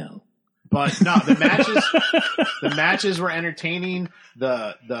 Well, you know. But no, the matches were entertaining.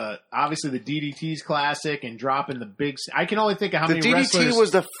 The obviously the DDT's classic and dropping the big. I can only think of how The many DDT wrestlers.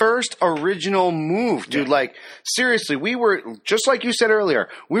 was the first original move, dude. Yeah. Like, seriously, we were, just like you said earlier,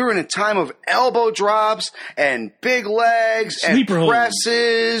 we were in a time of elbow drops and big legs Sleeper and holds.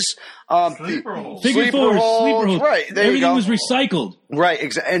 presses. Sleeper holds. Figure Sleeper fours, holds. sleeper holds. Right, there you Everything go. was recycled.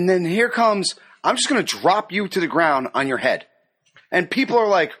 Right, and then here comes, I'm just going to drop you to the ground on your head. And people are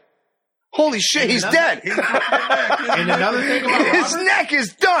like, holy shit, he's dead. And another thing about His Roberts, neck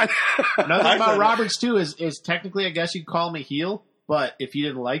is done. another thing about Roberts too is technically, I guess you'd call him a heel. But if he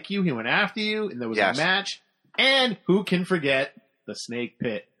didn't like you, he went after you, and there was Yes. a match. And who can forget the Snake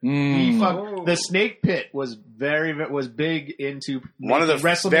Pit? Mm. The Snake Pit was big into One of the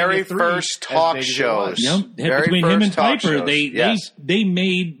WrestleMania very 3 first as talk big as it shows. was. Yep. Very Between him first and talk Piper, shows. they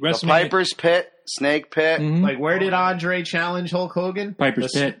made The WrestleMania. Piper's Pit, Snake Pit. Mhm. Like, where did Andre challenge Hulk Hogan?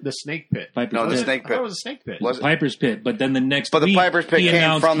 Piper's Pit. The Snake Pit. Piper's No, the Pit. Snake I thought Pit. it was a Snake Pit. Was it? Piper's Pit, but then the next But the week, Piper's Pit he came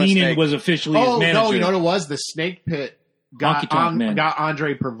announced from the Heenan Snake. was officially his Oh, manager. no, you know what it was? The Snake Pit Honky Tonk Man. got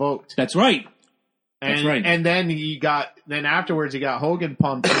Andre provoked. That's right. And, That's right. And then afterwards he got Hogan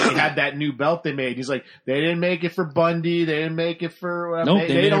pumped and he had that new belt they made. He's like, they didn't make it for Bundy. They didn't make it for... Nope,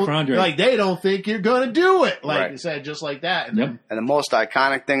 they made it don't, for Andre. Like, they don't think you're going to do it. Like, Right. he said just like that. And Yep. then, And the most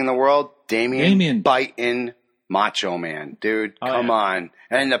iconic thing in the world, Damien. Damien. biting Macho Man. Dude, Oh, come yeah. on.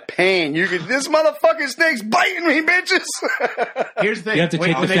 And the pain. This motherfucking snake's biting me, bitches. here's the thing. You have to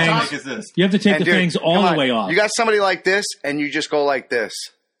take when the they fangs. talk- What is this? You have to take And the dude, fangs all come the on. way off. You got somebody like this, and you just go like this.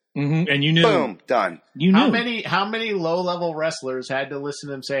 And you knew. Boom, done. You knew. How many low level wrestlers had to listen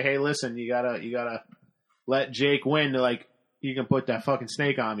to him say, "Hey, listen, you gotta let Jake win." They're like, "You can put that fucking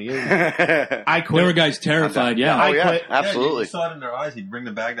snake on me." I There were quit. guys terrified, Oh, yeah. yeah, quit. absolutely. You saw it in their eyes. He'd bring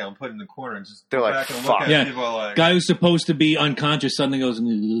the bag down, put it in the corner, and just They're go like, back and "Fuck." look at Yeah. people like Guy who's supposed to be unconscious suddenly goes,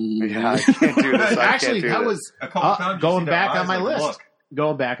 Yeah, I can't do this. I Actually, can't do that this. was a couple times. you going see their back on eyes my like, list. Look.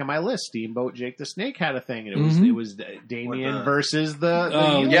 Going back on my list, Steamboat Jake the Snake had a thing, and Mhm. it was Damien With the- versus the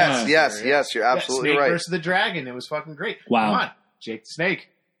Oh, heel. Yes, Yeah. yes, you're absolutely Snake right. versus the Dragon. It was fucking great. Wow. Come on, Jake the Snake,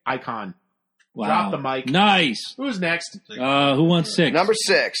 icon. wow. Drop the mic. Nice. Who's next? Who wants 6? Number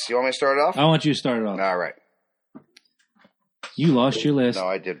 6. You want me to start it off? I want you to start it off. All right. You lost your list. No,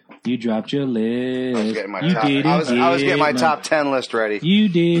 I did. You dropped your list. I was getting my you top. didn't I was getting my get top 10 list ready. You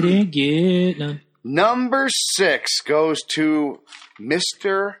didn't get none. Number 6 goes to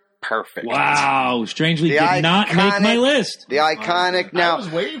Mr. Perfect. Wow. Strangely The did not make my iconic- list. The iconic. I Now, was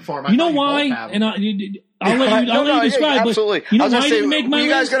waiting for him. I You know thought why? both have him. And I'll let you, I'll let you describe. yeah, but absolutely. You know I was why gonna I say, didn't make my you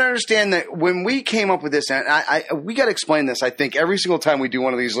guys list? got to understand that when we came up with this, and we got to explain this. I think every single time we do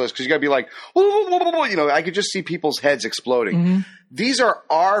one of these lists, because you got to be like, you know, I could just see people's heads exploding. Mm-hmm. These are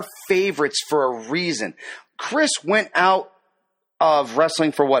our favorites for a reason. Chris went out of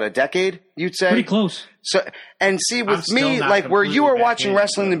wrestling for what, a decade? You'd say Pretty close. So, and see, I'm with still me, not like where you were completely back watching in,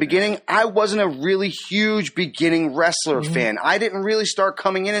 wrestling in the but, beginning, I wasn't a really huge beginning wrestler fan. I didn't really start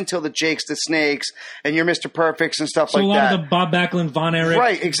coming in until the Jakes, the Snakes, and your Mr. Perfects and stuff So like a lot that. of the Bob Backlund, Von Erich.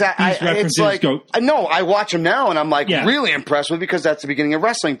 Right, exactly. These It's references like, go. no, I watch them now and I'm like Yeah. really impressed with it because that's the beginning of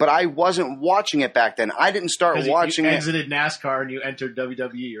wrestling, but I wasn't watching it back then. I didn't start 'Cause watching you it. exited NASCAR and you entered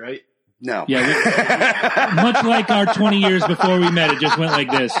WWE, right? No. Yeah, much like our 20 years before we met, it just went like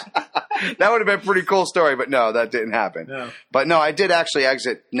this. That would have been a pretty cool story, but no, that didn't happen. No. But no, I did actually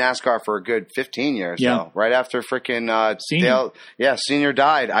exit NASCAR for a good 15 years. Yeah. though, right after freaking Senior. Senior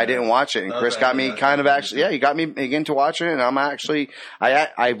died. I didn't watch it, and That Chris was got after me that. kind of actually. Yeah, he got me into watching it, and I'm actually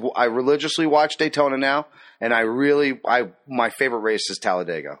I religiously watch Daytona now, and my favorite race is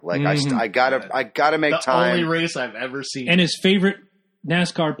Talladega. Like I gotta make The time. only race I've ever seen. And his favorite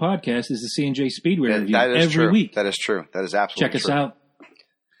NASCAR podcast is the C&J Speedway review That is every true. week. That is true. That is absolutely Check us true. out.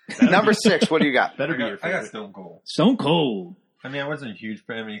 Number 6, what do you got? Better be your I got favorite. Stone Cold. Stone Cold. I mean, I wasn't a huge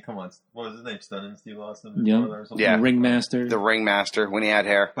fan. I mean, come on. What was his name? Stunning Steve Austin? Yeah. Or something? Yeah. Ringmaster. The Ringmaster when he had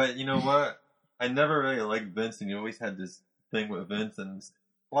hair. But you know what? I never really liked Vince, and you always had this thing with Vince, and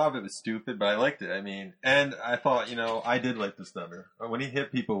a lot of it was stupid, but I liked it. I mean, and I thought, I did like the stunner. When he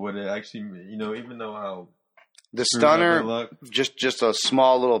hit people with it, actually, even though how The screwed up stunner, they look, just a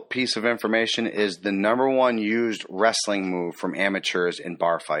small little piece of information, is the number 1 used wrestling move from amateurs in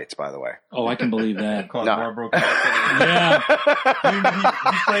bar fights, by the way. Oh, I can believe that. caused No. Marlboro Cassidy. Yeah.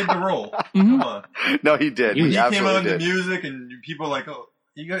 he played the role. Come on. No, he did. He He He came absolutely on the did. music, and people were like, oh,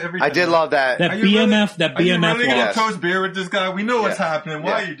 you got everything. I did love that. That Are you really- BMF, that Are you BMF really gonna Yes. walk. toast beer with this guy? We know what's Yeah. happening.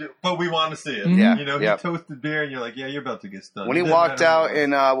 Why Yeah. you do? But we want to see it. Yeah. He Yep. toasted beer, and you're like, yeah, you're about to get stunned. When he It didn't walked matter out who it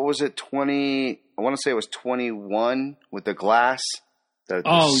in, what was it, 20, I want to say it was 21 with the glass, the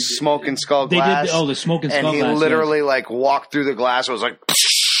Oh, smoking skull They glass. did. Oh, the smoking skull and he glass, literally walked through the glass. It was like,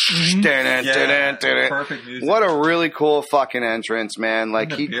 Mhm. Yeah, perfect music. what a really cool fucking entrance, man.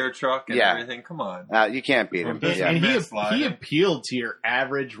 Like And he, the beer truck and yeah. everything. Come on. you can't beat him. And Yeah. And Vince he sliding. appealed to your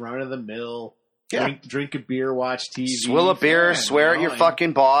average run of the mill. Yeah. Drink a beer, watch TV. Swill a beer, fan, swear at your and-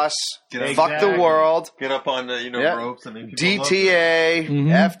 fucking boss, Get up- fuck the Exactly. world, Get up on the Yeah. ropes. I mean, people love DTA,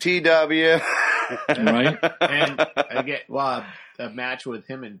 Mhm. FTW. Right? And again, a match with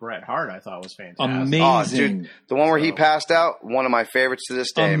him and Bret Hart, I thought was fantastic. Amazing. Oh, dude, the one where he passed out, one of my favorites to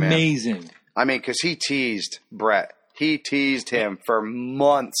this day, man. Amazing. I mean, because he teased Brett. He teased him for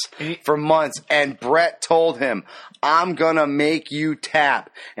months. And And Brett told him, I'm going to make you tap.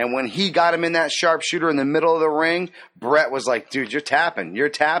 And when he got him in that sharpshooter in the middle of the ring, Brett was like, dude, you're tapping. You're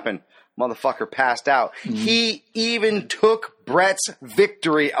tapping. Motherfucker passed out. He even took Brett's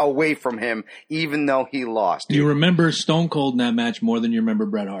victory away from him, even though he lost. You remember Stone Cold in that match more than you remember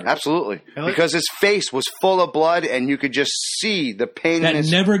Bret Hart. Absolutely. And like- Because his face was full of blood, and you could just see the pain in That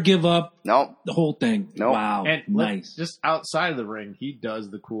his... never give up No. the whole thing. Nope. Wow. And Nice. just outside of the ring, he does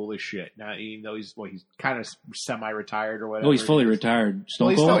the coolest shit. Now, even though he's kind of semi-retired or whatever. Oh, he's fully retired.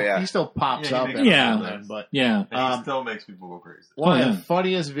 Stone Well, Cold? yeah. he still pops Yeah, he up. makes every Yeah. now and then, but Yeah. And he still makes people go crazy. one Oh, of yeah. the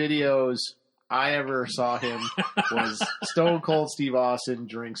funniest videos I ever saw him was Stone Cold Steve Austin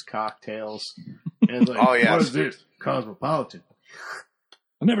drinks cocktails. And it's like, Oh, yeah. what is this? Cosmopolitan.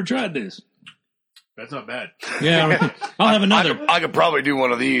 I've never tried this. That's not bad. Yeah. I'll have another. I could probably do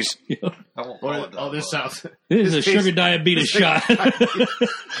one of these. I won't call it that, Oh, this but- sounds. This is a His sugar face- diabetes his face-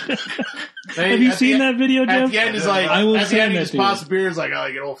 shot. Have you seen that video, At Jeff? the end, he's like, I will at the send end, he that just to you. pops beer. He's like, oh,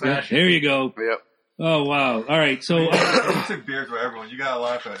 you get old Yeah, fashioned. there you go. Yep. Oh, wow. All right. So, He took beers with everyone. You gotta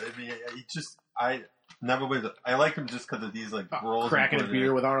laugh at it. I mean, I never was. I like him just because of these roles. Cracking a and putting it beer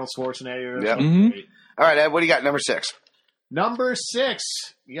in. with Arnold Schwarzenegger. Yep. Mhm. Great. All right, Ed, what do you got? Number 6. Number 6.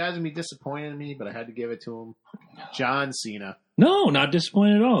 You guys would be disappointed in me, but I had to give it to him. John Cena. no, not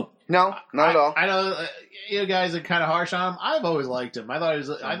disappointed at all. No, not at all. I know you guys are kind of harsh on him. I've always liked him. I thought he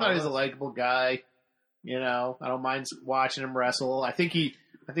was a likable guy. You know, I don't mind watching him wrestle. I think he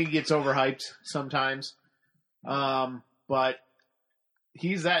gets overhyped sometimes. But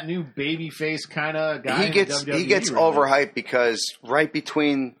he's that new babyface kind of guy. He in gets WWE, really. overhyped because right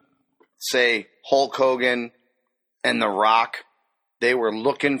between, say, Hulk Hogan and The Rock, they were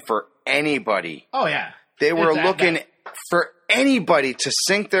looking for anybody. Oh yeah, They were It's that looking guy. for anybody to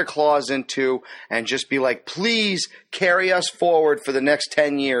sink their claws into and just be like, please carry us forward for the next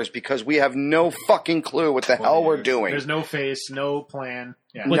 10 years because we have no fucking clue what the hell we're doing. There's no face, no plan.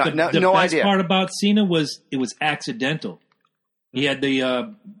 Yeah. But No, the no best idea. part about Cena was it was accidental. He had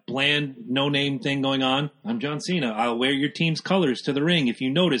the bland, no-name thing going on. I'm John Cena. I'll wear your team's colors to the ring. If you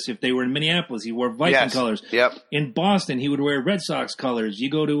notice, if they were in Minneapolis, he wore Viking Yes. colors. Yep. In Boston, he would wear Red Sox colors. You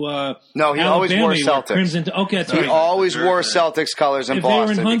go to No, he Alabama, always wore he wore Celtics. crimson. Okay, that's He right. always Sure. wore Celtics colors in If they were in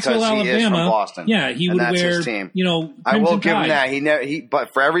Boston Huntsville, because he is from Alabama, Boston. yeah, he And would that's wear, his team. you know, I will crimson give him tide. that.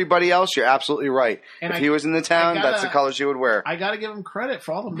 But for everybody else, you're absolutely right. And if I- he was in the town, I gotta- that's the colors he would wear. I got to give him credit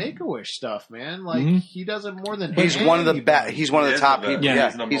for all the Make-A-Wish stuff, man. Like Mhm. he does it more than He's one of the anybody. He's one of He the is top the people. best. Yeah. Yeah,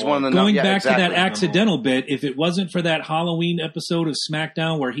 He's number he's one of the. Going yeah, back exactly. to that accidental bit, if it wasn't for that Halloween episode of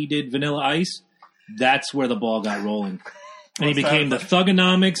SmackDown where he did Vanilla Ice, that's where the ball got rolling. And he What's became that? the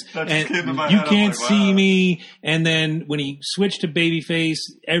Thugonomics, That just came to and my you head. I'm can't like, see wow. me. And then when he switched to babyface,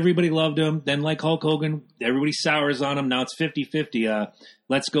 everybody loved him. Then like Hulk Hogan, everybody sours on him. Now it's 50-50.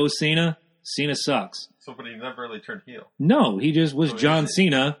 Let's go Cena. Cena sucks. So, but he never really turned heel. No, he just was Oh, John is he?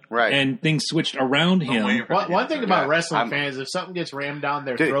 Cena, Right. and things switched around I'm waiting him. for One thing about Yeah, wrestling I'm- fans, if something gets rammed down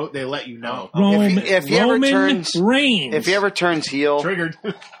their Dude. throat, they let you know. If he ever Roman turns- Reigns. If he ever turns heel, Triggered.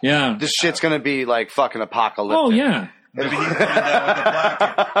 yeah. this shit's gonna be like fucking apocalyptic. Oh yeah. Maybe he's coming down with the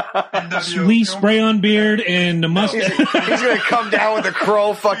black. And Lee spray-on beard and the mustache. He's gonna come down with the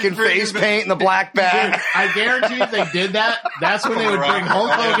crow fucking face paint and the black bag. Dude, I guarantee if they did that, that's when they would bring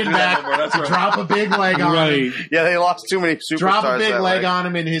Hulk Hogan back to drop a big leg on him. Yeah, they lost too many superstars. Drop a big leg way. on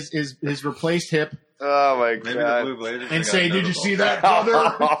him in his replaced hip. Oh my Maybe the god! Blue Blazers And got say, "Did you notable. see that,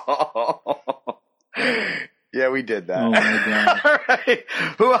 brother?" Yeah, we did that. Oh my god! All right.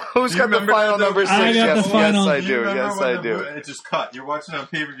 Who's got the remember final that, number though? 6? I got Yes, the final. yes, I Do do. you remember Yes, when I the do. Blue- It just cut. You're watching on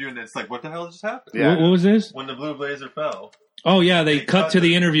pay-per-view and it's like, what the hell just happened? Yeah. What was this? When the Blue Blazer fell. Oh yeah, they cut cut to the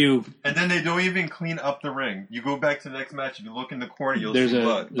the- interview. And then they don't even clean up the ring. You go back to the next match, if you look in the corner, you'll There's see a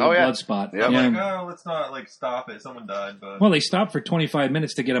blood. Oh, yeah. blood spot. Yep. I'm Yeah. like, oh, let's not stop it. Someone died, but Well, they stopped for 25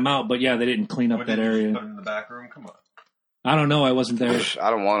 minutes to get him out, but yeah, they didn't clean up what that did you just area. put him in the back room? Come on. I don't know. I wasn't there. I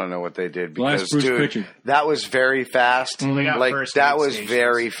don't want to know what they did Well, because, that's Bruce dude, Pritchard. that was very fast. They got Like first that aid was stations.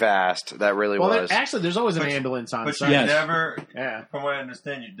 very fast. That really Well, was. actually, there's always an But- ambulance on But site. you Yes. never, Yeah. from what I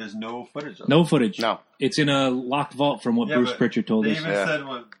understand, there's no footage of it. No footage. No. It's in a locked vault from what Yeah, Bruce but Pritchard told They us. even Yeah. said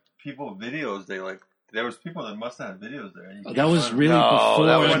with people videos, there was people that must have had videos there. And you That can't was find really them. before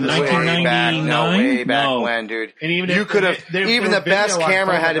that was way back. 1999. No, way back when, dude. And even You if could have. they Even put the a best video on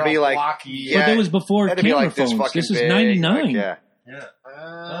camera had to be photograph like. blocky. Yeah, But that was before had to be camera like this phones. fucking This is big, 99. like, yeah.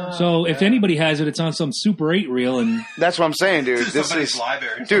 Yeah. So if anybody has it, it's on some Super 8 reel. And That's what I'm saying, dude. Just This somebody's is,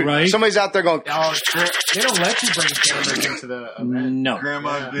 library. dude. Right? Somebody's out there going. Oh, they don't let you bring cameras into the event. no.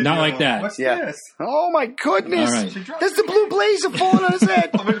 Grandma's video. Not like that. What's Yeah. this? Oh my goodness! All right. There's the blue blazer falling on his head.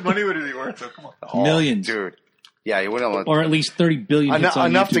 How much money would it be worth? So come on. Oh, Millions. dude. Yeah, you wouldn't let Or at least 30 billion hits on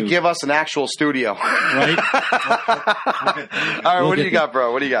enough to YouTube, give us an actual studio. right? All right, We'll what do get you got,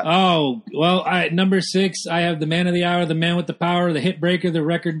 bro? What do you got? Oh, well, number 6, I have the man of the hour, the man with the power, the hit breaker, the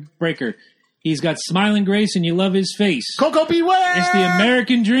record breaker. He's got smiling grace and you love his face. Coco beware! It's the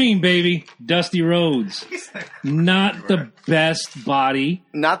American dream, baby. Dusty Rhodes. Not the best body.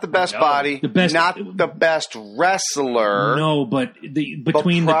 Not the best body. The best- Not the best wrestler. No, but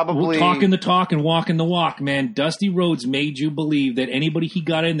between probably- talking the talk and walking the walk, man, Dusty Rhodes made you believe that anybody he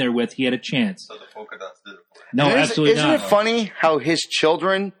got in there with, he had a chance. So the polka dots did it for No, absolutely Isn't not. it funny how his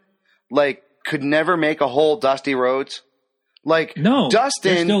children, like, could never make a whole Dusty Rhodes? Like, No, they're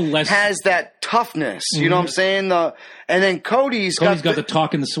Dustin still less- has that toughness. You know what I'm saying? And then Cody's Cody's got the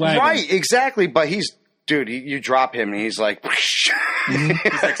talk and the swag. right, exactly. But dude, you drop him and he's like, He's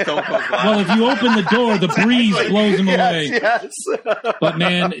like Stone Cold Bob. Well, if you open the door, the breeze blows him away. yes. But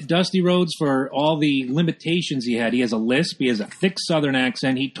man, Dusty Rhodes, for all the limitations he had, he has a lisp, he has a thick Southern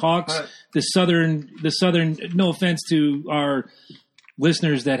accent, he talks the Southern. No offense to our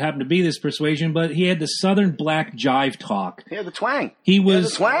listeners that happen to be this persuasion, but he had the Southern black jive talk. Yeah, the twang. He Yeah, was the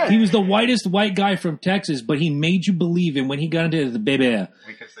swag. he was the whitest white guy from Texas, but he made you believe him when he got into the baby.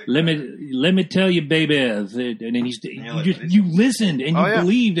 We could say Let me tell you, baby. And then you listened and you Oh, yeah.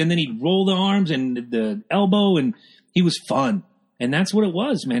 believed, and then he'd roll the arms and the elbow, and he was fun. And that's what it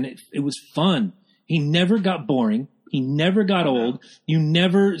was, man. It was fun. He never got boring. He never got old. You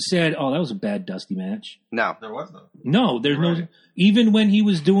never said, "Oh, that was a bad Dusty match." No. there was no. No, there's no. Right. Even when he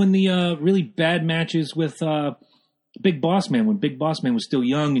was doing the really bad matches with Big Boss Man, when Big Boss Man was still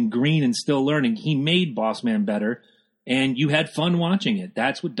young and green and still learning, he made Boss Man better, and you had fun watching it.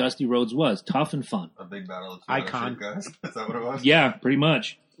 That's what Dusty Rhodes was: tough and fun. A big battle of Icon. guys. Is that what it was? Yeah, pretty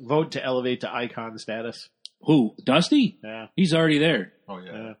much. Vote to elevate to icon status. Who? Dusty? Yeah. He's already there. Oh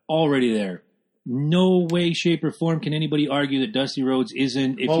yeah. Yeah. Already there. No way, shape, or form can anybody argue that Dusty Rhodes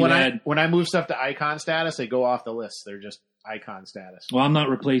isn't. If Well, you when had, I move stuff to icon status, they go off the list. They're just icon status. well, I'm not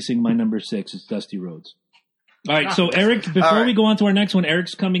replacing my number 6. It's Dusty Rhodes. All right, so Eric, before All right. we go on to our next one,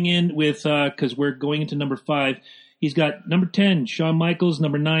 Eric's coming in with because we're going into number 5. He's got number 10, Shawn Michaels,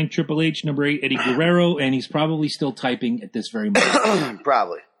 number 9, Triple H, number 8, Eddie Guerrero, and he's probably still typing at this very moment.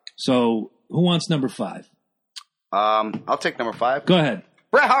 Probably. So, who wants number 5? I'll take number 5. Go ahead.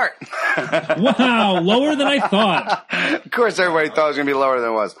 Bret Hart. Wow, lower than I thought. Of course, everybody thought it was going to be lower than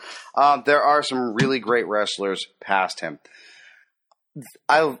it was. There are some really great wrestlers past him.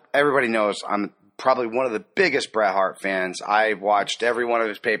 Everybody knows I'm probably one of the biggest Bret Hart fans. I watched every one of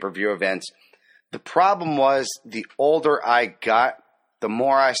his pay-per-view events. The problem was, the older I got, the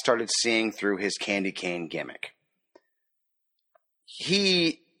more I started seeing through his candy cane gimmick.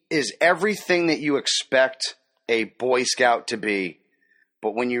 He is everything that you expect a Boy Scout to be.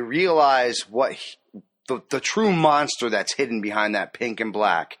 But when you realize what the true monster that's hidden behind that pink and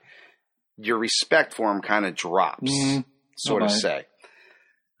black, your respect for him kind of drops, so to Okay. say.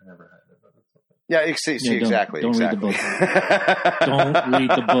 I never had it. But it's okay. Yeah, see, Yeah, exactly. don't read the exactly. Don't read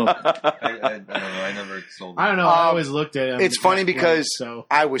the book. I don't know. I never sold it. I don't know. I always looked at him. It's funny that way, because so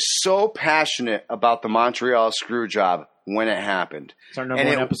I was so passionate about the Montreal Screwjob when it happened. It's our number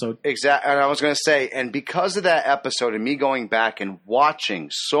one episode. Exactly. And I was going to say, and because of that episode and me going back and watching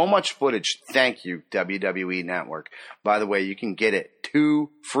so much footage, thank you, WWE Network. By the way, you can get it 2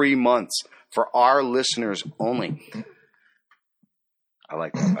 free months for our listeners only. I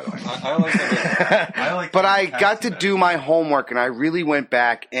like that, by the way. I like that. I like but I got to do my homework, and I really went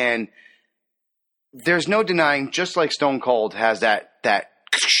back, and there's no denying, just like Stone Cold has that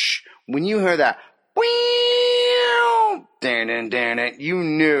when you hear that, you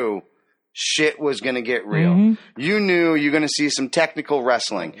knew shit was going to get real. Mm-hmm. You knew you were going to see some technical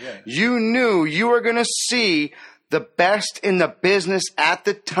wrestling. Oh, yeah. You knew you were going to see the best in the business at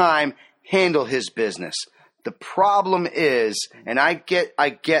the time handle his business. The problem is, and I get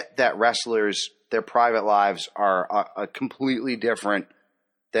that wrestlers, their private lives are completely different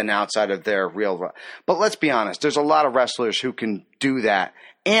than outside of their real. But let's be honest, there's a lot of wrestlers who can do that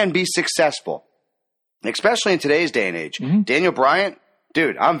and be successful, especially in today's day and age. Mm-hmm. Daniel Bryan,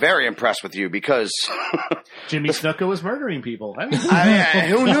 dude, I'm very impressed with you because Jimmy Snuka was murdering people.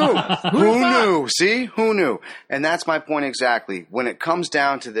 Who knew? Who knew? See? Who knew? And that's my point exactly. When it comes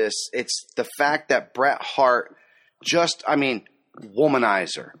down to this, it's the fact that Bret Hart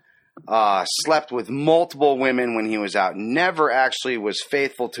womanizer, slept with multiple women when he was out, never actually was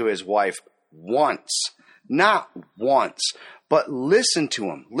faithful to his wife once. Not once. But listen to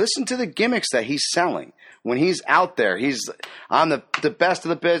him. Listen to the gimmicks that he's selling. When he's out there, I'm the best of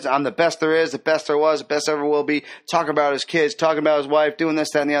the biz. I'm the best there is, the best there was, the best ever will be. Talking about his kids, talking about his wife, doing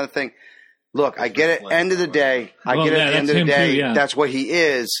this, that, and the other thing. Look, I get it. End of the day, that's what he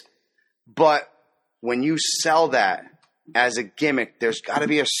is. But when you sell that as a gimmick, there's got to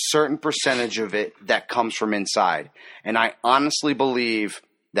be a certain percentage of it that comes from inside. And I honestly believe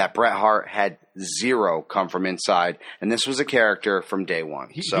that Bret Hart had zero come from inside, and this was a character from day one.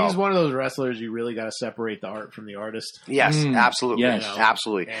 He's one of those wrestlers you really got to separate the art from the artist. Yes, absolutely, yes.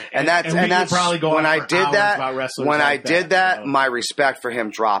 Absolutely. And that's when I did that. My respect for him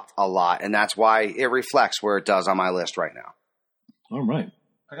dropped a lot, and that's why it reflects where it does on my list right now. All right,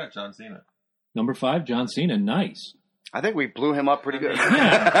 I got John Cena. Number 5, John Cena. Nice. I think we blew him up pretty good.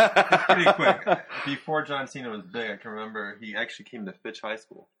 Pretty quick. Before John Cena was big, I can remember he actually came to Fitch High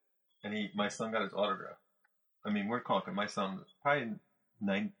School, and my son got his autograph. I mean, we're talking, my son was probably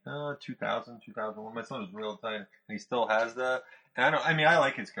 2001. My son was real tight, and he still has that. And I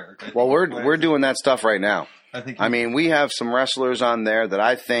like his character. Well, we're doing that stuff right now. We have some wrestlers on there that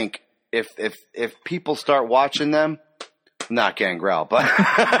I think if people start watching them, not Gangrel, but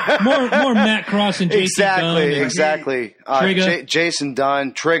more Matt Cross and Jason Dunn. Exactly. Jason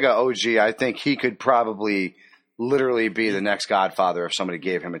Dunn, Trigger OG. I think he could probably literally be the next Godfather if somebody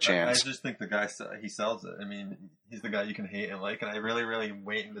gave him a chance. I just think the guy, he sells it. I mean, he's the guy you can hate and like, and I really, really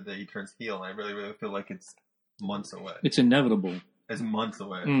wait until the day he turns heel, and I really, really feel like it's months away. It's inevitable. It's months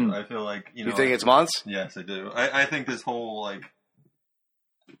away. I feel like, You think it's months? Yes, I do. I think this whole,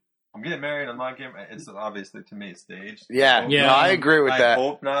 I'm getting married, I'm not getting married. It's obviously, to me, staged. Yeah. No, I agree with that. I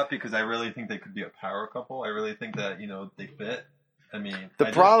hope not, because I really think they could be a power couple. I really think that, they fit. I mean,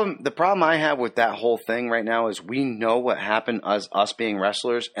 the problem I have with that whole thing right now is we know what happened us being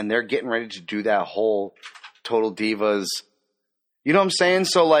wrestlers, and they're getting ready to do that whole Total Divas. You know what I'm saying?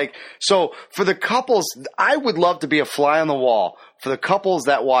 So for the couples, I would love to be a fly on the wall for the couples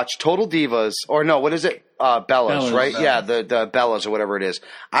that watch Total Divas, or no, what is it? Bellas, right? Bellas. Yeah, the Bellas or whatever it is.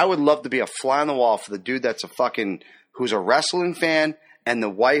 I would love to be a fly on the wall for the dude that's who's a wrestling fan, and the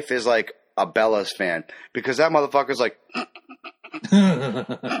wife is like a Bellas fan, because that motherfucker's like,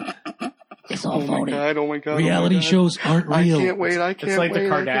 it's all phony. Oh my God. Reality shows aren't real. I can't wait. It's like the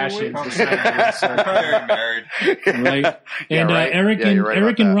Kardashians. Married. Right. And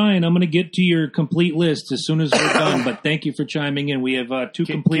Eric and Ryan, I'm going to get to your complete list as soon as we're done, but thank you for chiming in. We have 2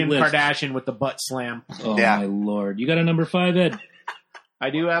 complete lists. Kim Kardashian with the butt slam. Oh, my Lord. You got a number 5, Ed? I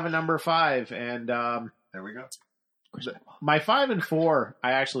do have a number 5, and there we go. My 5 and 4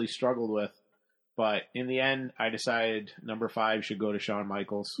 I actually struggled with. But in the end, I decided number 5 should go to Shawn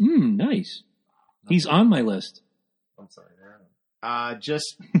Michaels. Nice. He's on my list. I'm sorry.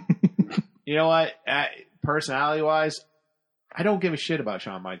 You know what? Personality-wise, I don't give a shit about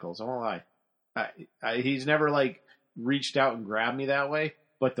Shawn Michaels. I won't lie. He's never reached out and grabbed me that way.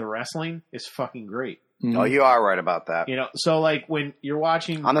 But the wrestling is fucking great. Mm-hmm. Oh, you are right about that. So when you're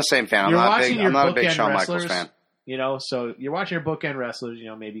watching, I'm the same fan. I'm not a big Shawn Michaels fan. So you're watching your bookend wrestlers.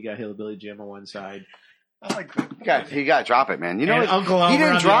 Maybe you got Hillbilly Jim on one sid. He got to drop it, man. Uncle he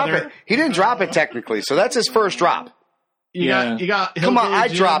didn't drop it. He didn't drop it technically, so that's his first drop. You got Come on, Hillbilly I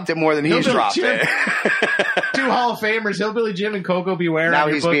Jim, dropped it more than he's Hillbilly dropped Jim. it. 2 Hall of Famers, Hillbilly Jim and Coco Beware. Now on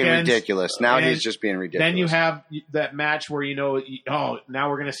your he's being bookends. ridiculous. Now And he's just being ridiculous. Then you have that match where now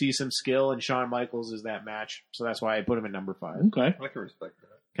we're going to see some skill, and Shawn Michaels is that match. So that's why I put him at number 5. Okay. I can respect that.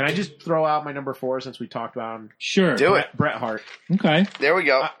 Can I just throw out my number 4 since we talked about him? Sure. Do it. Bret Hart. Okay. There we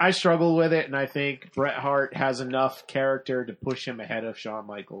go. I struggle with it, and I think Bret Hart has enough character to push him ahead of Shawn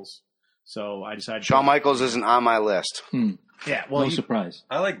Michaels. So I decided. Shawn Michaels isn't on my list. Yeah, well, No surprise.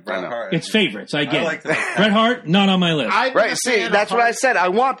 I like Bret Hart. It's favorites. I get I like it. that. Bret Hart, not on my list. Right, see, that's what I said. I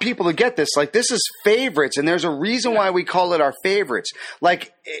want people to get this. Like, this is favorites, and there's a reason why we call it our favorites.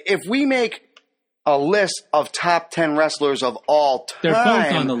 Like, if we make a list of top 10 wrestlers of all time. They're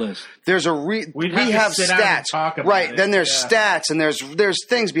both on the list. There's a We'd we have to have sit down and stats, talk about right? it. Then there's Yeah. stats and there's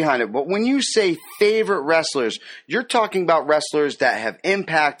things behind it. But when you say favorite wrestlers, you're talking about wrestlers that have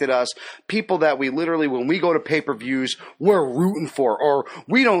impacted us, people that we literally, when we go to pay-per-views, we're rooting for, or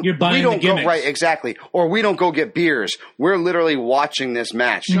we don't. You're buying we don't the go gimmicks. right, exactly, or we don't go get beers. We're literally watching this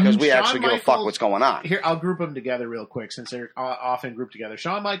match because we Shawn actually give a fuck Michaels- what's going on. Here, I'll group them together real quick since they're often grouped together.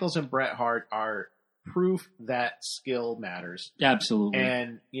 Shawn Michaels and Bret Hart are proof that skill matters. Absolutely.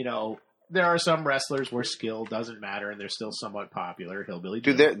 And, there are some wrestlers where skill doesn't matter and they're still somewhat popular. Hillbilly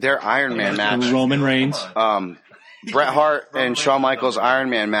Jim. Dude, their Iron Man match, Roman Reigns. Bret Hart and Shawn Michaels Iron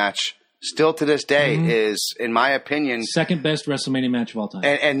Man match, still to this day is, in my opinion, Second best WrestleMania match of all time.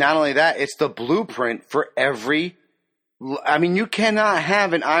 and not only that, it's the blueprint for every. I mean, you cannot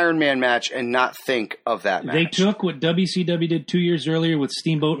have an Iron Man match and not think of that match. They took what WCW did 2 years earlier with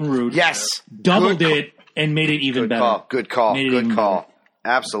Steamboat and Rude. Yes, Doubled Good it and made it even Good better. call. Good call. Made it Good even call.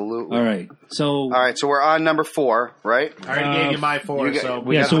 Absolutely. All right. So All right. So we're on number 4, right? I already gave you my 4, you got- so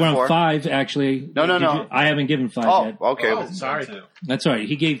we yeah, got so the we're on 4? 5 actually. No. I haven't given 5 Oh, yet. okay. Oh, sorry. That's all right.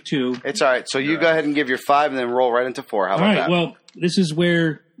 He gave 2. It's all right. So you go ahead and give your 5 and then roll right into 4. How All about right. that? Well, this is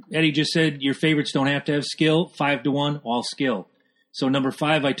where Eddie just said your favorites don't have to have skill. 5-1, all skill. So number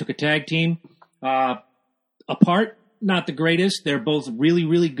 5, I took a tag team. Apart, not the greatest. They're both really,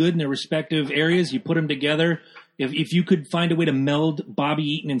 really good in their respective areas. You put them together. If you could find a way to meld Bobby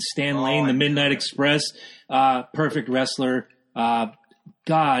Eaton and Stan Lane, the Midnight Express, perfect wrestler. God,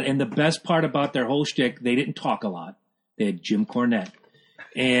 and the best part about their whole shtick, they didn't talk a lot. They had Jim Cornette.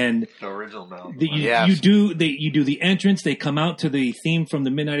 And The original now. you do the entrance. They come out to the theme from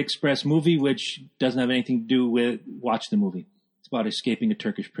the Midnight Express movie, which doesn't have anything to do with watch the movie. It's about escaping a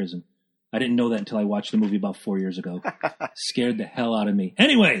Turkish prison. I didn't know that until I watched the movie about 4 years ago. Scared the hell out of me.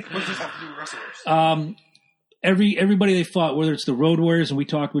 Anyway, What does this have to do with wrestlers? everybody they fought, whether it's the Road Warriors, and we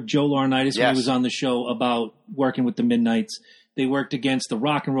talked with Joe Laurinaitis when Yes. he was on the show about working with the Midnights. They worked against the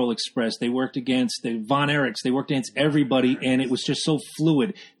Rock and Roll Express. They worked against the Von Erichs. They worked against everybody, and it was just so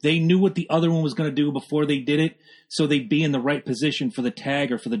fluid. They knew what the other one was going to do before they did it, so they'd be in the right position for the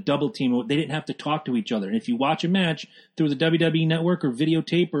tag or for the double team. They didn't have to talk to each other. And if you watch a match through the WWE Network or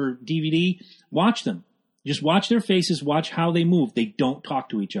videotape or DVD, watch them. Just watch their faces, watch how they move. They don't talk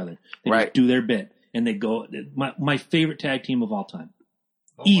to each other. They Right. just do their bit. And they go, my favorite tag team of all time.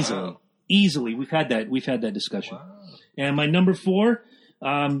 Oh, Easily. wow. Easily. We've had that discussion. And my number 4,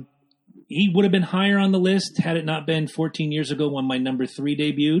 he would have been higher on the list had it not been 14 years ago when my number 3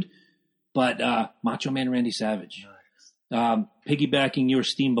 debuted. But Macho Man Randy Savage. Piggybacking your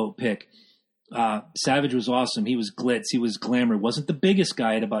Steamboat pick. Savage was awesome. He was glitz. He was glamour. Wasn't the biggest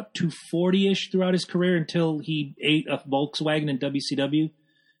guy at about 240-ish throughout his career until he ate a Volkswagen in WCW.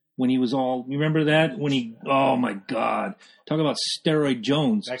 When he was all, remember that? When he, oh my God. Talk about steroid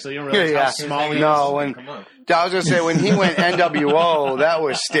Jones. Actually, you don't realize how small he is. No, when Come on. I was gonna say when he went NWO, that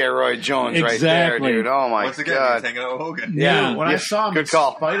was steroid Jones right there, Exactly. dude. Oh my Once again, God. he's hanging out with Hogan. Yeah. When I saw him Good in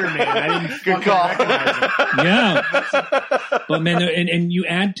call. Spider-Man, I didn't Good fucking call. recognize him. Yeah. But man, and you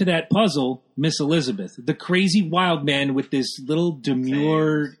add to that puzzle Miss Elizabeth, the crazy wild man with this little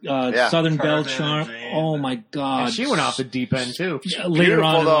demure Southern Belle Tarzan charm. and Jane. Oh my God. And she went off the deep end, too. Later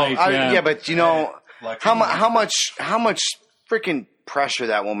on in though. life. Yeah. But you know Like- how much freaking pressure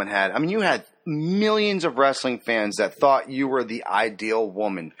that woman had. I mean, you had millions of wrestling fans that thought you were the ideal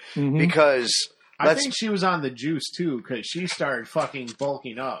woman because I think she was on the juice, too, because she started fucking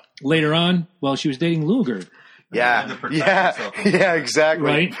bulking up. Later on, well, she was dating Luger, yeah, to protect herself. yeah, exactly.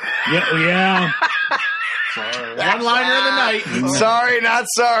 right? Yeah. Sorry. One-liner of the night. Sorry, not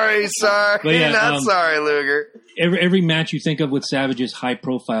sorry. Sorry, But yeah, not sorry, Luger. Every match you think of with Savage is high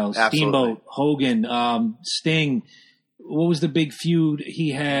profile. Absolutely. Steamboat, Hogan, Sting. What was the big feud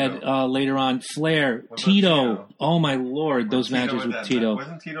he had later on? Flair, about Tito. Tito? Oh my Lord, those matches with Tito.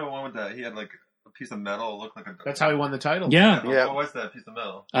 Wasn't Tito one with that? He had like a piece of metal looked like a... That's how he won the title. Yeah. Yeah. What was that piece of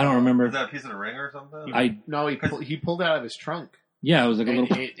metal? I don't remember. Was that a piece of the ring or something? He pulled it out of his trunk. Yeah, it was like a And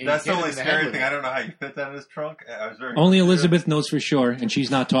little... That's the hit him only in the head scary with thing. it. I don't know how you fit that in his trunk. I was very Only confused. Elizabeth knows for sure, and she's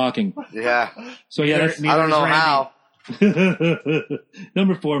not talking. Yeah. So yeah, that's I don't know how.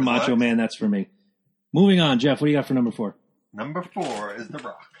 number 4, Macho What? Man. That's for me. Moving on, Jeff. What do you got for number 4? Number 4 is The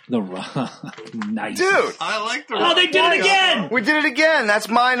Rock. The Rock. Nice, Dude, I like The Oh, Rock. they did it again. we did it again. That's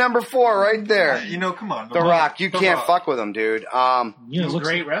my number 4 right there. You know, come on. The Rock. You The can't Rock. fuck with him, dude. You know, He's a looks,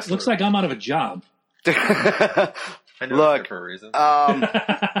 great wrestler. looks like I'm out of a job. I know Look, it's for a reason.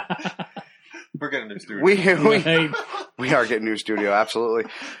 We're getting a new studio. Right. we are getting a new studio.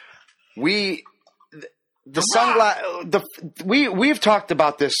 Absolutely. We've talked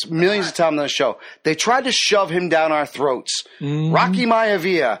about this millions of times on the show. They tried to shove him down our throats. Mhm. Rocky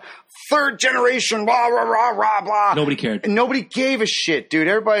Maivia, third generation, blah, blah, blah, blah, blah. Nobody cared. And nobody gave a shit, dude.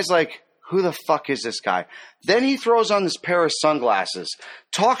 Everybody's like, who the fuck is this guy? Then he throws on this pair of sunglasses,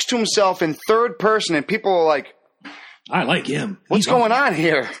 talks to himself in third person, and people are like, I like him. what's going on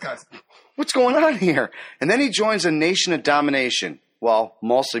here? Guys, What's going on here? And then he joins a Nation of Domination. Well,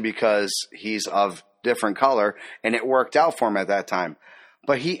 mostly because he's of different color, and it worked out for him at that time.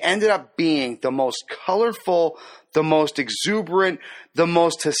 But he ended up being the most colorful, the most exuberant, the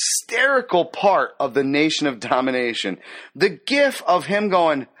most hysterical part of the Nation of Domination. The gif of him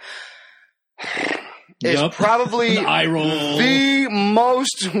going is Yup. probably The eye roll. the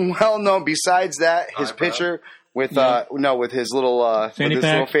most well-known. Besides that, his Eyebrow. picture with Yeah. with his little Fanny with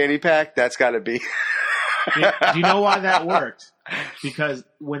his pack. little fanny pack. That's got to be. Do you know why that worked? Because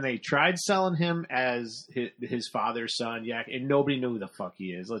when they tried selling him as his father's son, and nobody knew who the fuck he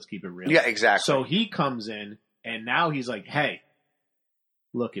is. Let's keep it real. Yeah, exactly. So he comes in, and now he's like, "Hey,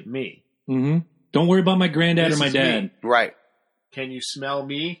 look at me. Mm-hmm. Don't worry about my granddad This or my is dad. me. Right. Can you smell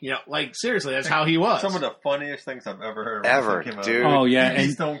me?" You know, like seriously, that's how he was. some of the funniest things I've ever heard. Ever, when came out. dude. Oh yeah, He's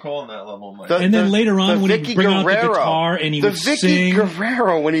and Stone Cold on that level. Mike. And then later on, when Vicky he bring out the Guerrero. guitar and he the would Vicky sing.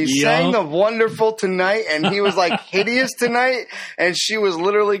 Guerrero when he Yup. sang the Wonderful Tonight, and he was like hideous tonight, and she was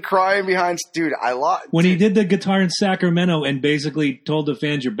literally crying behind. Dude, I lost. When he did the guitar in Sacramento and basically told the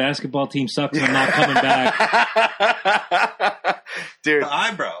fans your basketball team sucks and I'm not coming back. Dude, the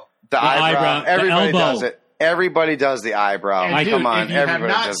eyebrow. the eyebrow. the Everybody elbow. does it. Everybody does the eyebrow. And dude, Come on, if you have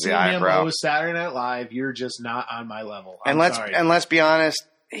everybody not does seen the him eyebrow. host Saturday Night Live, you're just not on my level. And I'm let's sorry. be honest,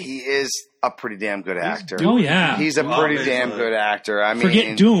 he is a pretty damn good actor. Oh yeah. He's a Well, pretty obviously. damn good actor. I mean,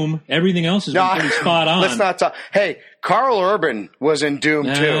 Forget Doom. Everything else is pretty spot on. Let's not talk. Hey, Carl Urban was in Doom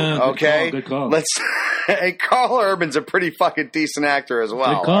Yeah, too. good Okay, call, good call. Let's. Hey, Carl Urban's a pretty fucking decent actor as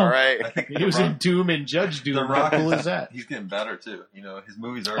well. Good call. All right. I think He was in Doom and Judge Doom. The How Rock cool is that? He's getting better too. You know, his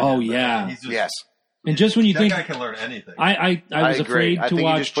movies are. Oh, getting better. yeah. He's just, Yes, And just when you that think guy can learn anything. I was agree. afraid I to think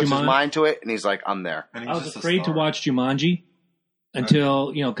watch he just puts his Jumanji. mind to it, and he's like, "I'm there." And he's I was just a afraid to star. watch Jumanji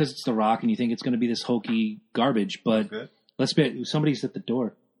until because it's The Rock and you think it's going to be this hokey garbage. But Good. let's be somebody's at the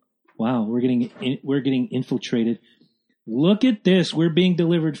door. Wow, we're getting infiltrated. Look at this. We're being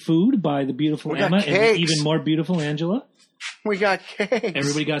delivered food by the beautiful We got Emma and the cakes. even more beautiful Angela. We got cakes.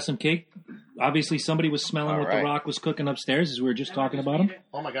 Everybody got some cake. Obviously, somebody was smelling All what right. The Rock was cooking upstairs as we were just talking about him.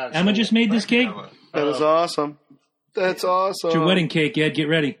 Oh my god! Emma just made this cake. That is awesome. That's awesome. It's your wedding cake, Ed. Get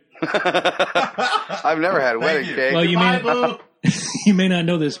ready. I've never had wedding you. cake. Well, you Bye, may boo. you may not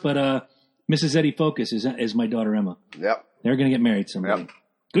know this, but Mrs. Eddie Focus is my daughter Emma. Yep. They're going to get married someday. Yep.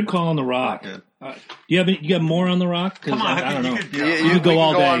 Good call on The Rock. Good. You got more on The Rock? 'Cause Come on, I don't know. You could go we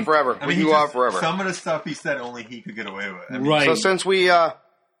all can go day. on forever. I We mean, can go on forever. Some of the stuff he said only he could get away with. I mean, Right. So since we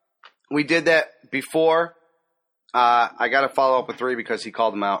did that before, I got to follow up with 3 because he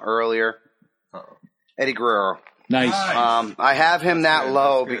called him out earlier. Uh-oh. Eddie Guerrero. Nice. Nice. I have him that good,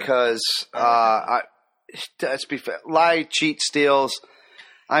 low that's good. because let's be fair, lie, cheat, steals.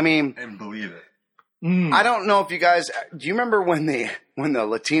 I mean, And believe it. I don't know if you guys do. You remember when the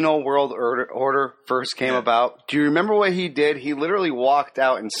Latino World Order first came Yeah. about? Do you remember what he did? He literally walked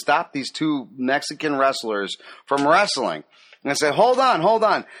out and stopped these 2 Mexican wrestlers from wrestling, and I said, "Hold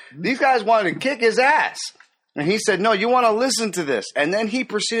on! These guys wanted to kick his ass." And he said, "No, you want to listen to this." And then he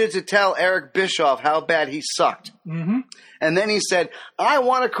proceeded to tell Eric Bischoff how bad he sucked. Mm-hmm. And then he said, "I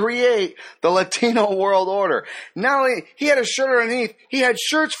want to create the Latino World Order." Not only he had a shirt underneath, he had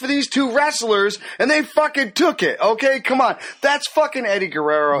shirts for these 2 wrestlers, and they fucking took it. Okay, come on. That's fucking Eddie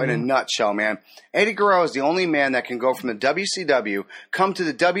Guerrero in a nutshell, man. Eddie Guerrero is the only man that can go from the WCW, come to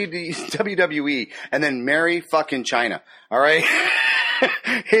the WWE, and then marry fucking China. All right?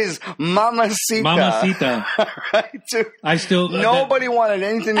 His mamacita. Mamacita. Right, dude. I still Nobody wanted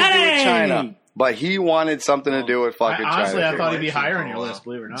anything to do with Hey! China. but he wanted something to do with fucking honestly, China. I thought he'd be higher on your list,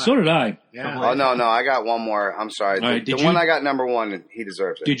 believe it or not. So did I. Yeah. Oh, no, I got one more. I'm sorry. All right, The did one you- I got number one, he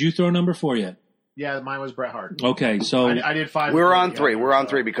deserves it. Did you throw number 4 yet? Yeah, mine was Bret Hart. Okay, so I did 5. We were on 3. We're on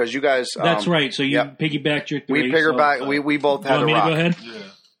 3 because you guys. that's right. So you yep. piggybacked your 3. We piggyback. We both You had want a me to rock. go ahead? Yeah.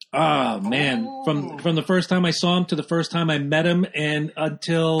 Oh man, from the first time I saw him to the first time I met him, and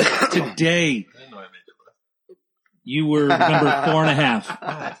until today, I didn't know I made the you were number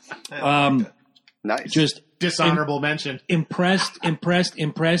 4.5. Nice. Just Dishonorable mention. impressed, and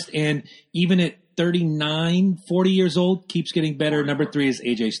even at 39, 40 years old, keeps getting better. Number 3 is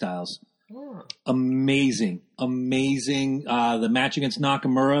AJ Styles. Amazing. The match against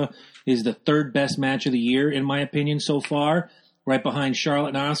Nakamura is the 3rd best match of the year, in my opinion, so far. Right behind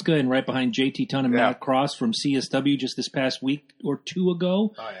Charlotte and Asuka, and right behind JT Tunn and Matt Cross from CSW just this past week or 2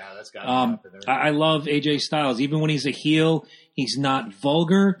 ago. Oh, yeah, that's got to be up there. I love AJ Styles. Even when he's a heel, he's not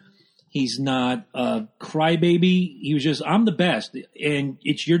vulgar. He's not a crybaby. He was just, I'm the best, and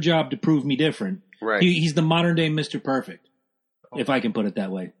it's your job to prove me different. Right. He's the modern day Mr. Perfect, if I can put it that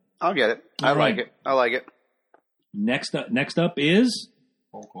way. I'll get it. I All like right. it. I like it. Next up is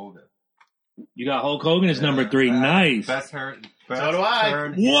Hulk Hogan. you got Hulk Hogan as number 3. Nice. Best turn. So do I.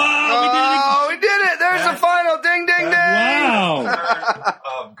 Turn, Oh, we did it. There's the final. Ding, ding, ding. Wow.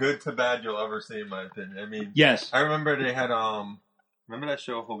 of good to bad you'll ever see, in my opinion. I mean, Yes. I remember they had remember that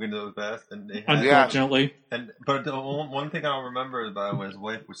show Hogan Knows Best, and they had, Unfortunately. but the one thing I don't remember about was his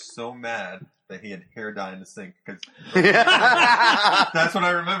wife was so mad that he had hair dye in the sink, because that's what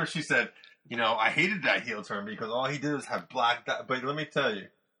I remember. She said, I hated that heel turn because all he did was have black dye. But let me tell you,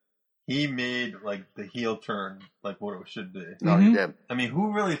 he made like the heel turn like what it should be. No, he did. I mean,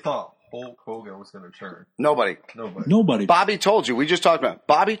 who really thought Hulk Hogan was going to turn? Nobody. Nobody. Bobby told you. We just talked about it.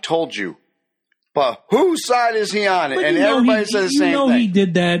 Bobby told you. But whose side is he on? But And you know everybody said the same thing. he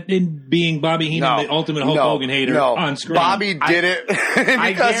did that in being Bobby Heenan, the ultimate Hulk Hogan hater on screen. Bobby did it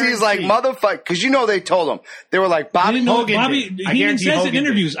because he's like, motherfucker. Because they told him. They were like, Bobby Hogan. did. I Heenan guarantee says Hogan in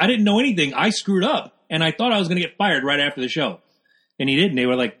interviews, I didn't know anything. I screwed up. And I thought I was going to get fired right after the show. And he didn't. They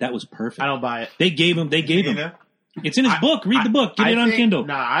were like, that was perfect. I don't buy it. They gave him. It's in his book. Read the book. Get it on Kindle.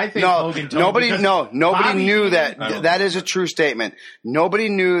 I think Hogan told nobody Bobby knew Heenan- that. That is a true statement. Nobody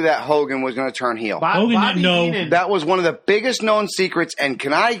knew that Hogan was going to turn heel. Hogan Bobby didn't know. Heenan- That was one of the biggest known secrets. And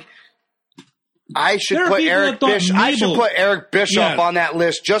I should There are put people Eric that thought Bischoff. I should Mabel- put Eric Bischoff Yeah. on that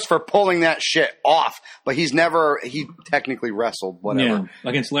list just for pulling that shit off. But he technically wrestled, whatever. Yeah,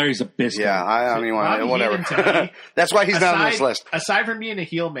 against Larry Zbyszko. Yeah, I don't even want Bobby to. Whatever. Heenan to me, That's why he's not on this list. Aside from being a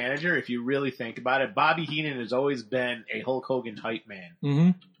heel manager, if you really think about it, Bobby Heenan has always been a Hulk Hogan hype man.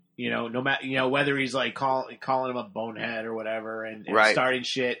 Mm-hmm. No matter whether he's like calling him a bonehead or whatever, and Right. starting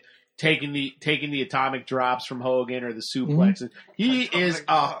shit, taking the atomic drops from Hogan or the suplexes. He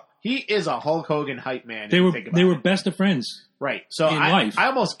is a Hulk Hogan hype man. They if you were think about they were it. best of friends. Right. So in life. I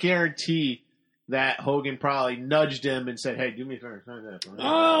almost guarantee that Hogan probably nudged him and said, "Hey, do me a favor, sign that."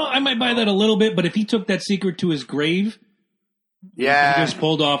 Oh, I might buy that a little bit, but if he took that secret to his grave, Yeah. he just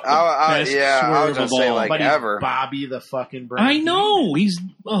pulled off the best I was swerve gonna of say, all. like, But he's ever. Bobby the fucking brain. I know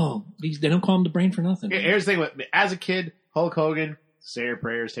they don't call him the brain for nothing. Here's the thing with me. As a kid, Hulk Hogan, say your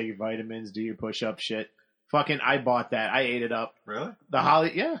prayers, take your vitamins, do your push-up shit. Fucking, I bought that. I ate it up. Really? The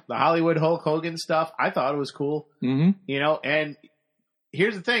Hollywood Hulk Hogan stuff. I thought it was cool. Mm-hmm. And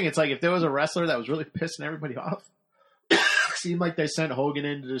here's the thing. It's like if there was a wrestler that was really pissing everybody off, seemed like they sent Hogan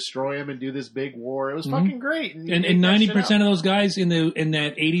in to destroy him and do this big war. It was fucking great. And 90% of those guys in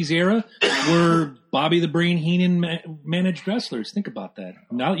that 80s era were Bobby the Brain Heenan managed wrestlers. Think about that.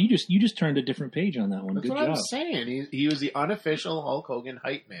 Now you just turned a different page on that one. That's Good what job. I'm saying. He was the unofficial Hulk Hogan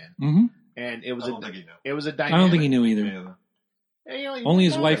hype man. Mm-hmm. And it was I don't think he knew. it was a I dynamic. don't think he knew either. Yeah. Only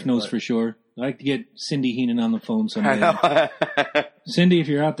his wife knows for sure. I'd like to get Cindy Heenan on the phone I someday. know. Cindy, if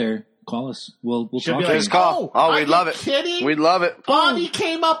you're out there, call us. We'll She'll talk be to Just you. call. are We'd you love it. kidding? We'd love it. Bobby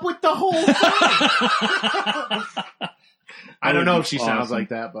came up with the whole thing. I don't know if she sounds Awesome. like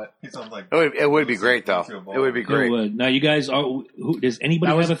that, but He sounds like It would be great, though. It would be It great. would. Now, you guys, does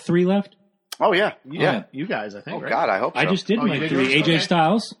anybody That was- have a 3 left? Oh, yeah. yeah, you guys, I think. Oh, right? God, I hope so. I just did Oh, my you did 3. yours? AJ Okay.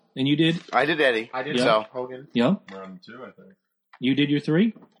 Styles, and you did? I did Eddie. I did So, Hogan. Yeah. round 2, I think. You did your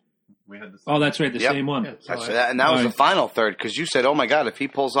 3? We had the same. Oh, that's right, the Yep. same one. Yeah, so that's, and that was All the right. final third, because you said, oh, my God, if he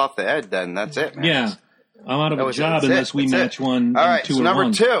pulls off the Ed, then that's it, man. Yeah. I'm out of That a was it. job That's unless it. we That's match it. one All right, 2 so or number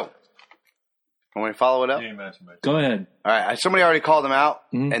 1. 2. Want me to follow it up? You ain't matching my Go ahead. All right, somebody already called him out,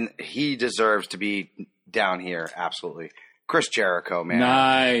 Mhm. and he deserves to be down here, absolutely. Chris Jericho, man.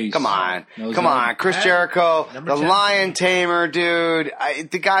 Nice. Come on. That was Come good. on. Chris Yeah. Jericho, Number the 10. Lion Tamer, dude.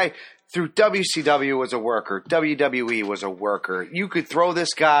 The guy, through WCW was a worker. WWE was a worker. You could throw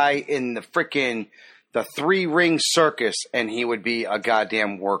this guy in the 3-ring circus and he would be a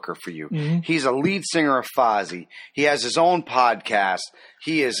goddamn worker for you. Mm-hmm. He's a lead singer of Fozzy. He has his own podcast.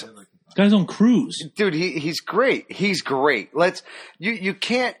 He is... This guy's on cruise. Dude, he's great. He's great. You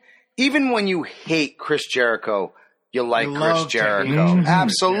can't... Even when you hate Chris Jericho, you like Chris Jericho. Mm-hmm.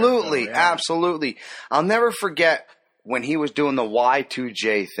 Absolutely. Jericho, yeah. Absolutely. I'll never forget when he was doing the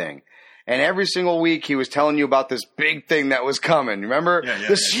Y2J thing. And every single week he was telling you about this big thing that was coming. Remember?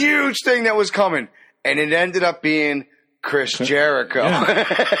 This huge thing that was coming. And it ended up being Chris Jericho. Yeah.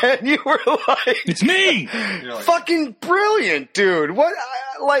 And you were like... It's me! Fucking brilliant, dude.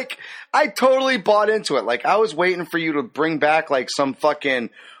 I totally bought into it. Like, I was waiting for you to bring back, like, some fucking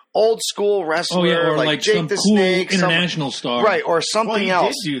old school wrestler. Or like Jake some the cool Snake. international star. Right, or something Well, he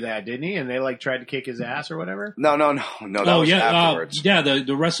else. did do that, didn't he? And they tried to kick his ass or whatever. No. That was afterwards. The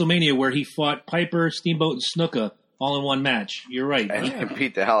WrestleMania where he fought Piper, Steamboat, and Snuka all in one match. You're right. And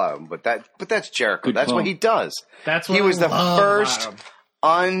beat the hell out of him. But that's Jericho. Good That's call. what he does. That's what he was I the love first about him.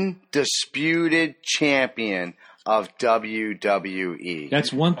 undisputed champion of WWE.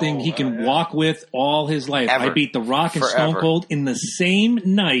 That's one thing he can walk with all his life. Ever. I beat The Rock and Forever. Stone Cold in the same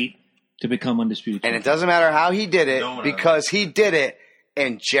night to become undisputed. And it doesn't matter how he did it, because he did it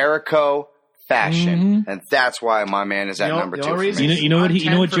in Jericho fashion. And that's why my man is at number 2 for me. You know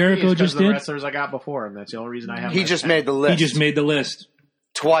what Jericho just The did? wrestlers I got before him. That's the only reason I have. He just made the list. He just made the list.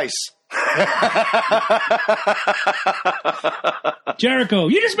 Twice. Jericho,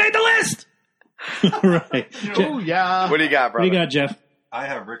 you just made the list! Right. Oh yeah. What do you got, What brother? do you got, Jeff? I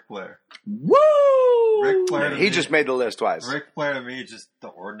have Ric Flair. Woo! Ric Flair. To He me- just made the list twice. Ric Flair to me, just the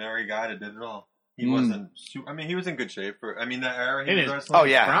ordinary guy that did it all. He wasn't. I mean, he was in good shape for. I mean, that era he In was his wrestling. Oh,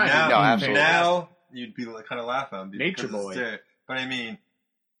 yeah. prime, Now, No, absolutely. now you'd be kind of laugh at him. Nature because boy. it's- But I mean,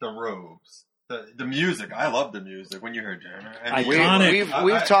 the robes, the music. I love the music when you heard Jeremy. I mean, Iconic.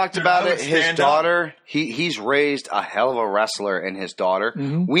 We've talked dude, about I it. would His stand daughter, he's raised a hell of a wrestler in his daughter.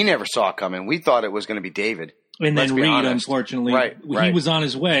 We never saw it coming. We thought it was going to be David. And Let's then be Reed, honest. unfortunately, Right. he was on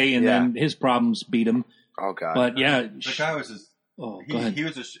his way, and then his problems beat him. Oh, God. But yeah, The guy was just. go ahead.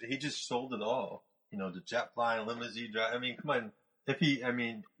 He just sold it all. You know, the jet flying, limousine drive. I mean, come on. He had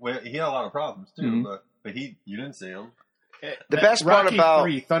a lot of problems too, but you didn't see him. The best part Rocky about-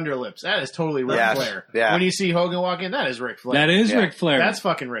 3, Thunder Lips. That is totally Ric Yes, Flair. yeah. When you see Hogan walk in, that is Ric Flair. That is Ric Flair. That's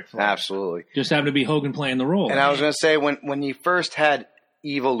fucking Ric Flair. Absolutely. Just happened to be Hogan playing the role. And I was going to say, when you first had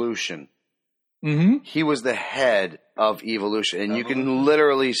Evolution, he was the head of Evolution. And you can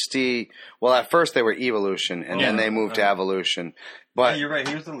literally see, well, at first they were Evolution, and then they moved to Evolution. But You're right.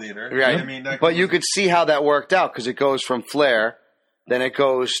 He was the leader. Right. I mean, but you could see how that worked out, because it goes from Flair, then it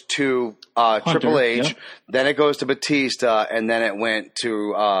goes to Triple H, then it goes to Batista, and then it went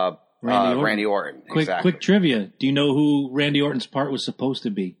to Randy Orton. Quick trivia. Do you know who Randy Orton's part was supposed to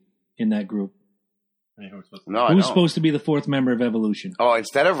be in that group? No, I Who was don't. supposed to be the fourth member of Evolution? Oh,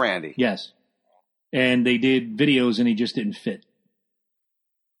 instead of Randy. Yes. And they did videos, and he just didn't fit.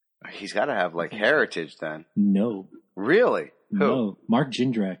 He's got to have, like, heritage then. No. Really? Who? No. Mark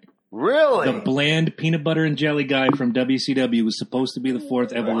Jindrak. Really? The bland peanut butter and jelly guy from WCW was supposed to be the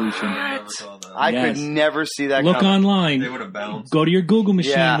fourth Evolution. I Yes. could never see that Look coming. online. They would have bounced. Go to your Google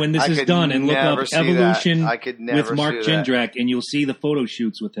machine Yeah, when this I is could done and look never up see that. Evolution I could never with Mark see that. Jindrak, and you'll see the photo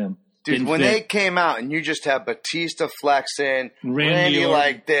shoots with him. Dude, Didn't when fit. they came out and you just have Batista flexing, Randy Orton.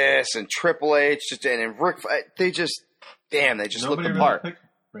 like this, and Triple H, and Rick, they just look Nobody the part. really picked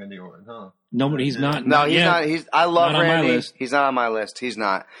Randy Orton, huh? Nobody, he's not. No, he's yet. not. I love Not on my Randy. list. He's not on my list. He's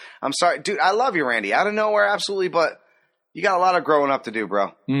not. I'm sorry, dude. I love you, Randy. Out of nowhere, absolutely. But you got a lot of growing up to do,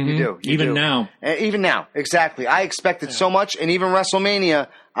 bro. You do. You Even do. now. And even now, exactly. I expected so much, and even WrestleMania,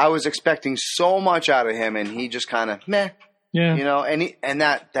 I was expecting so much out of him, and he just kind of meh. Yeah. You know, and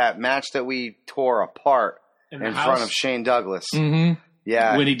that match that we tore apart In in the front house? of Shane Douglas. Mm-hmm.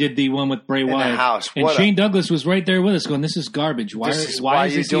 Yeah. When he did the one with Bray the Wyatt. house. And What a- Shane Douglas was right there with us going, this is garbage. Why is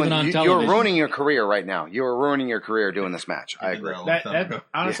this even on television? You're ruining your career right now. You're ruining your career doing this match. I agree.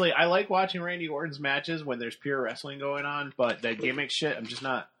 Honestly, I like watching Randy Orton's matches when there's pure wrestling going on, but that gimmick shit, I'm just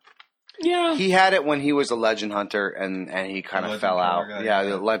not. Yeah. He had it when he was a Legend Hunter, and he kind of Legend fell out. Killer guy, Yeah, yeah.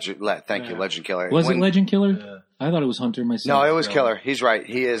 the Legend. Thank you, Legend Killer. Was it Legend Killer? Yeah. I thought it was Hunter myself. No, it was Yeah. Killer. He's right.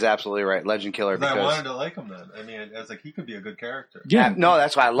 He is absolutely right. Legend Killer. I Because wanted to like him then. I mean, I was like, he could be a good character. Yeah. no,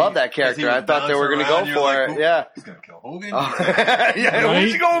 that's why I love that character. I thought they were going to go for it. Yeah. He's gonna kill Hogan. Yeah. Right?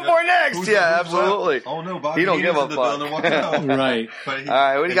 Who's he going for next? Who's Yeah, left? absolutely. Oh no, Bobby He don't Heenan's give a in the fuck. building, watch out. Right. But All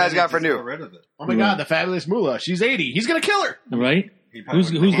right, what do you guys got for new? Got rid of it. Oh my god, the fabulous Moolah. She's 80. He's gonna kill her. Right? He probably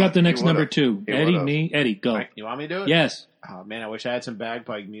Who's would've got the He next would've. number 2? He Eddie, would've. me? Eddie, go. Right, you want me to do it? Yes. Oh man, I wish I had some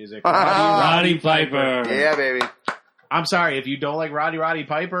bagpipe music. Roddy Piper. Yeah, baby. I'm sorry if you don't like Roddy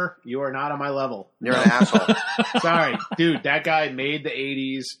Piper. You are not on my level. You're an asshole. Sorry, dude. That guy made the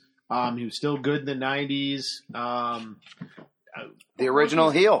 '80s. He was still good in the '90s. The original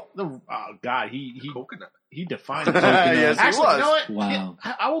heel. Oh God, he Coconut. he defined it. Yes, he Actually, was. you know what? Wow.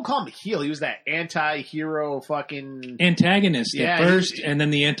 I won't call him a heel. He was that anti-hero fucking Antagonist Yeah, at first, and then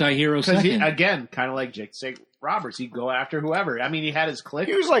the anti-hero because second. again, kind of like Jake Snake Roberts, he'd go after whoever. I mean, he had his clique.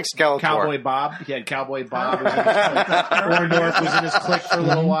 He was like Skeletor. Cowboy Bob. He had Cowboy Bob. Was in his clique. Orndorff was in his clique for a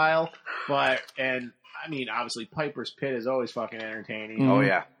little while, and I mean, obviously, Piper's Pit is always fucking entertaining. Oh,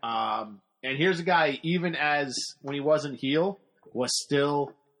 yeah. And here's a guy, even as when he wasn't heel, was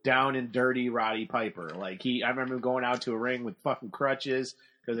still down and dirty Roddy Piper. Like I remember him going out to a ring with fucking crutches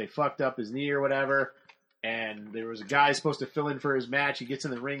because they fucked up his knee or whatever. And there was a guy supposed to fill in for his match. He gets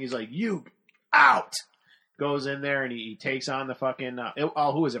in the ring. He's like, "You out." Goes in there and he takes on the fucking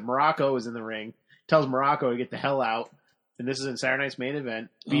who is it? Morocco is in the ring. Tells Morocco to get the hell out. And this is in Saturday Night's Main Event.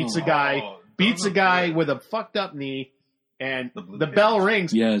 Beats a guy with a fucked up knee. And the bell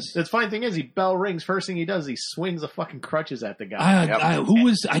rings. Yes. The funny thing is, bell rings. First thing he does, he swings the fucking crutches at the guy.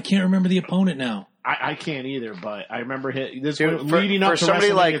 I can't remember the opponent now. I can't either, but I remember this Dude, leading up for to somebody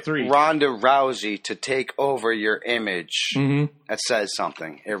WrestleMania like 3. Ronda Rousey to take over your image, Mm-hmm. that says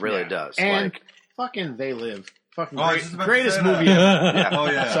something. It really does. And Like, fucking They Live. Fucking Oh, I was just about to greatest say movie that. ever. Oh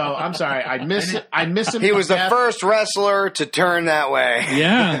yeah. So I'm sorry, I miss him. he was to the death. first wrestler to turn that way.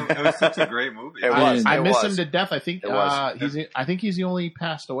 Yeah. It was such a great movie. It was. I It miss was. him to death. I think It was. he's the only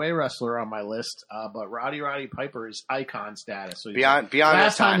passed away wrestler on my list. But Roddy Piper is icon status. So he's Beyond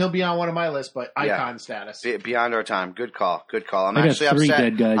last our time time. he'll be on one of my lists, but icon status. Beyond our time. Good call. Good call. I'm I got actually 3 upset.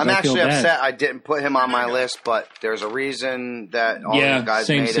 dead guys. I'm I actually feel bad. upset I didn't put him on my list, but there's a reason that all these guys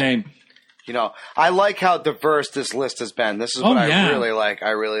made it. same. You know, I like how diverse this list has been. This is what I really like.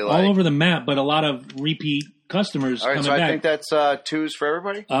 I really like. All over the map, but a lot of repeat customers All right, coming so I back. think that's twos for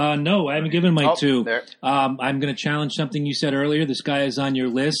everybody. No, I haven't given my 2. There. I'm going to challenge something you said earlier. This guy is on your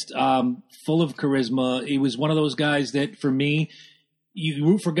list, full of charisma. He was one of those guys that, for me, you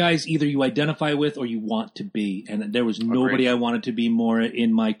root for guys either you identify with or you want to be. And there was nobody I wanted to be more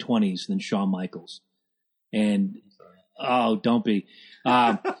in my 20s than Shawn Michaels. And, don't be.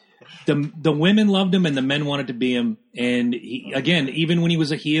 The women loved him and the men wanted to be him. And he, again, even when he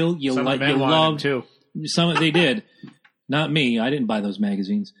was a heel, you loved him too. some. They did, not me. I didn't buy those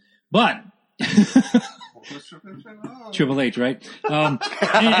magazines, but Triple H, right?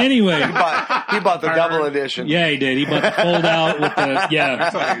 Anyway, He bought the double edition. yeah, he did. He bought the fold out with the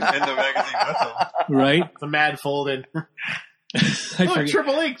That's why he was in the magazine with him. right. The mad folded. I Look, forget.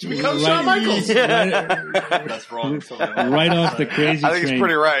 Triple H becomes Right. Shawn Michaels. That's wrong. Right off the crazy I think train. it's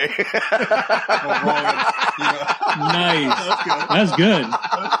pretty right. Nice. That's good.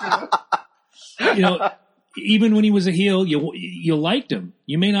 You know, even when he was a heel, you liked him.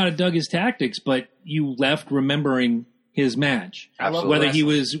 You may not have dug his tactics, but you left remembering his match. Absolutely. Whether he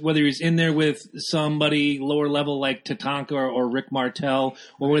was in there with somebody lower level like Tatanka or Rick Martel,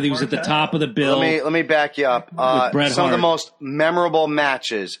 or whether he was at the top of the bill. Let me back you up. Bret Some of the Hart. most memorable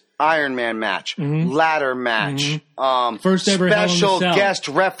matches: Iron Man match, ladder match, First ever Hell in a special Cell. guest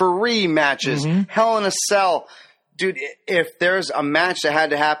referee matches, Hell in a Cell. Dude, if there's a match that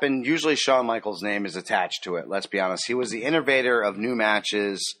had to happen, usually Shawn Michaels' name is attached to it. Let's be honest. He was the innovator of new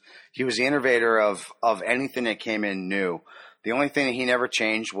matches. He was the innovator of anything that came in new. The only thing that he never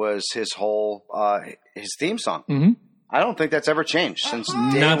changed was his whole his theme song. Mm-hmm. I don't think that's ever changed since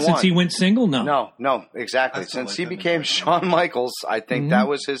day Not one. since he went single, no. No, exactly. I still Since like he that became music. Shawn Michaels, I think that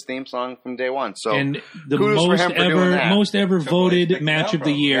was his theme song from day one. So And the kudos for him for doing that. most ever voted picked match it of out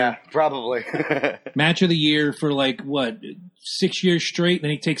the from. year. Yeah, probably. Match of the year for 6 years straight.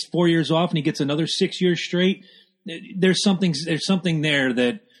 Then he takes 4 years off and he gets another 6 years straight. There's something there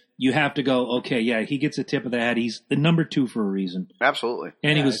that you have to go, okay, yeah, he gets a tip of the hat. He's the number 2 for a reason. Absolutely.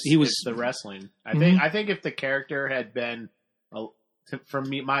 And It's he was the wrestling. I Mhm. think if the character had been, from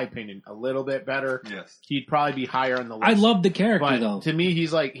my opinion, a little bit better, Yes. he'd probably be higher on the list. I love the character But though. to me,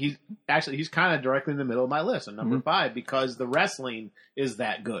 he's kind of directly in the middle of my list, at number 5, because the wrestling is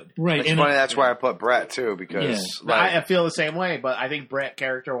that good. Right. It's And funny. That's why I put Brett too, because I feel the same way, but I think Brett,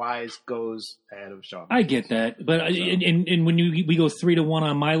 character-wise, goes ahead of Shawn. I get that. But and when we go 3-1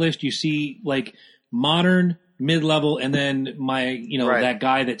 on my list, you see modern, mid-level, and then Right. that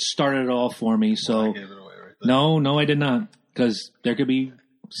guy that started it all for me. I So gave it away right there. no, I did not, because there could be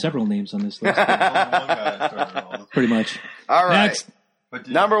several names on this list. One guy started all the- Pretty much. all right. Next. But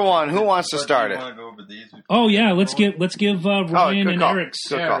do you- Number 1. Who wants to but do start you it? wanna go over these? Oh yeah, let's give Ryan good and call. Eric's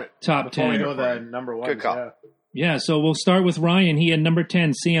Good call. top Before we 10. go the number 1. Good call. Yeah, so we'll start with Ryan. He had number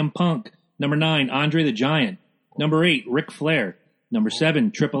 10, CM Punk. Number 9, Andre the Giant. Number 8, Ric Flair. Number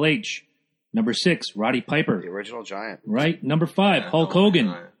 7, Triple H. Number 6, Roddy The Piper. original Giant. Right? Number 5, Hulk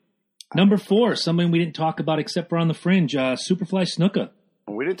Hogan. Number 4, someone we didn't talk about except for on the fringe, Superfly Snuka.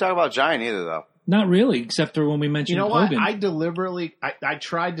 We didn't talk about Giant either, though. Not really, except for when we mentioned You know what? Hogan. I deliberately, I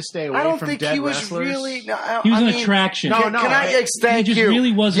tried to stay away I don't from think dead he was wrestlers. really. No, He was I an mean, attraction. No, Can I? Thank He just you.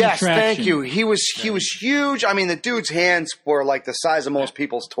 really was an yes, attraction. thank you. He was huge. I mean, the dude's hands were like the size of most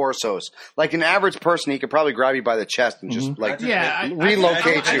people's torsos. Like an average person, he could probably grab you by the chest and just like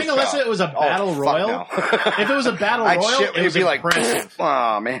relocate I you. think unless it was a battle royal, no. if it was a battle I'd royal, shit, it was he'd be like, impressive.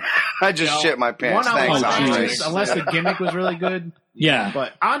 oh man, I just shit my pants. One-on-one Thanks, Oh, Andre. matches, unless the gimmick was really good. Yeah.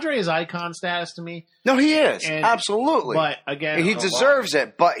 But Andre is icon status to me. No, he is And- absolutely. But again, he deserves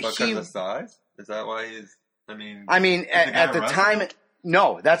it. But Because he, of size? Is that why he's? I mean, at the time,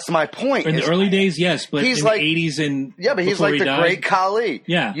 no. That's my point. In the is- early days, yes, but He's in like- the 80s and Yeah, but he's before like he the died, great Khali.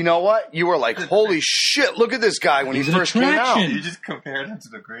 Yeah. You know what? You were like, holy shit, look at this guy when He's he an first came attraction. out. you just compared him to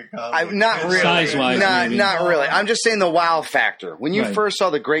the great Khali. Not really. Size-wise, maybe. Not really. I'm just saying the wow factor. When you Right. first saw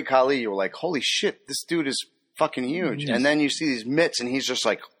the great Khali, you were like, holy shit, this dude is fucking huge. Yes. And then you see these mitts and he's just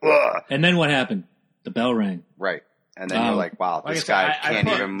like, ugh. And then what happened? The bell rang. Right. And then Wow. you're like, wow, like this I guy said, can't I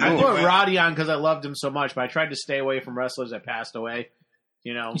put, even I move. put Roddy on because I loved him so much, but I tried to stay away from wrestlers that passed away.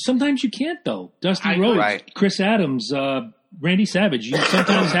 You know, Sometimes you can't, though. Dusty I- Rhodes, Right. Chris Adams, Randy Savage. You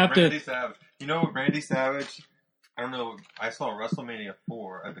sometimes have Randy to. Savage. You know, Randy Savage. I don't know. I saw WrestleMania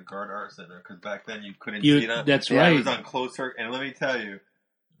 4 at the Guard Art Center because back then you couldn't see that. That's It right. was on closed circuit, and let me tell you,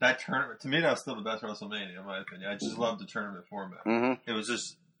 that tournament to me that was still the best WrestleMania in my opinion. I just loved the tournament format. Mm-hmm. It was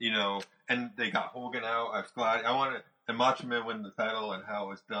just and they got Hogan out. I was glad. I wanted and Macho Man win the title and how it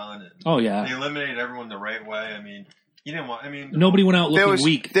was done. And Oh they yeah. eliminated everyone the right way. I mean, you didn't want. I mean, Nobody went out looking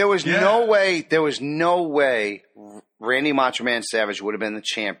weak. There was Yeah. no way. There was no way Randy Macho Man Savage would have been the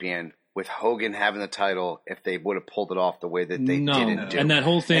champion with Hogan having the title if they would have pulled it off the way that they No. didn't do. And that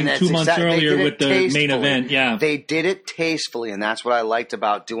whole thing And that's 2 months they earlier did it with the main tastefully. event. Yeah. They did it tastefully, and that's what I liked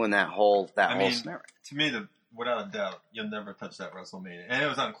about doing that whole I mean, scenario. to me, without a doubt, you'll never touch that WrestleMania. And it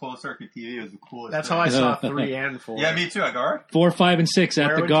was on closed circuit TV. It was the coolest. that's thing. how I saw 3 and 4. Yeah, me too. At Guard. 4, 5, and 6 at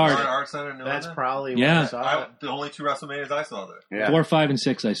Where the would you Guard. Guard Art Center. In New That's London. probably Yeah. where I saw it. The only 2 WrestleManias I saw there. Yeah. 4, 5, and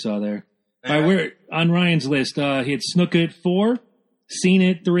 6 I saw there. And All right, we're on Ryan's list. He had Snuka at 4, Cena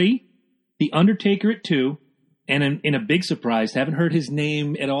at 3, The Undertaker at 2, and in a big surprise, haven't heard his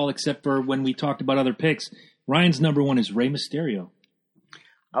name at all except for when we talked about other picks. Ryan's number 1 is Rey Mysterio.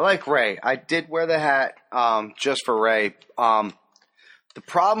 I like Ray. I did wear the hat just for Ray. The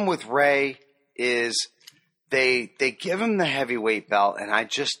problem with Ray is they give him the heavyweight belt, and I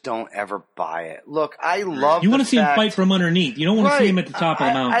just don't ever buy it. Look, I love. You want the to see him fact- fight from underneath. You don't want to see him at the top of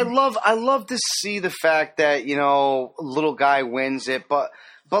the mountain. I love to see the fact that little guy wins it, but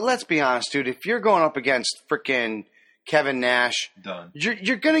let's be honest, dude. If you're going up against freaking Kevin Nash, Done.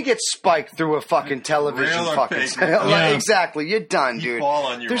 you're gonna get spiked through a fucking television Real or fucking. fake. Yeah. Exactly, you're done, You dude. fall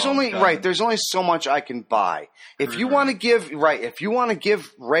on your There's own, only done. There's only so much I can buy. If you Cruiser. want to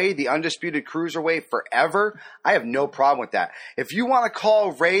give Ray the undisputed cruiserweight forever, I have no problem with that. If you want to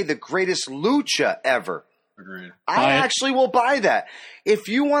call Ray the greatest lucha ever, Agreed. Buy I it. actually will buy that. If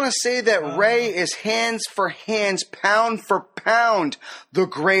you want to say that Ray is hands for hands, pound for pound, the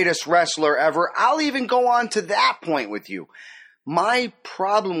greatest wrestler ever, I'll even go on to that point with you. My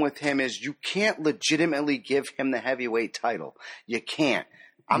problem with him is you can't legitimately give him the heavyweight title. You can't.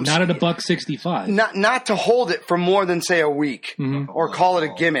 Not at a $165. Not to hold it for more than, say, a week. Or call it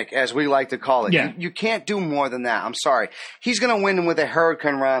a gimmick, as we like to call it. Yeah. You can't do more than that. I'm sorry. He's going to win with a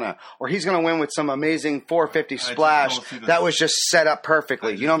Hurricane Rana, or he's going to win with some amazing 450 just splash don't see the- that was just set up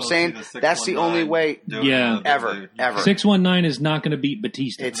perfectly. You know what I'm saying? That's the only way Yeah. ever. 619 is not going to beat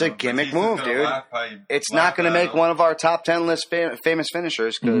Batista. It's a gimmick Batista's move, gonna dude. laugh how you It's laugh not going to that make out. one of our top 10 list famous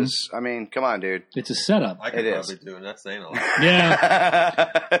finishers because, I mean, come on, dude. It's a setup. I could It is. probably do it. That's saying a lot. Yeah.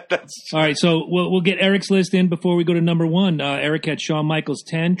 All right, so we'll get Eric's list in before we go to number 1. Eric had Shawn Michaels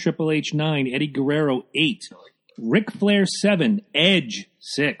 10, Triple H 9, Eddie Guerrero 8, Ric Flair 7, Edge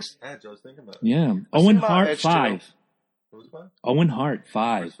 6. Yeah, Joe, I was thinking about it. Yeah, Owen about Hart Edge, 5. What was that? Owen Hart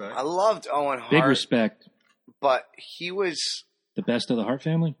 5. Respect. I loved Owen Hart, Big respect. but he was, The best of the Hart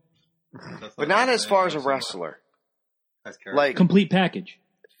family. That's but like not the as same far as a person. wrestler. As character. Like, Complete package.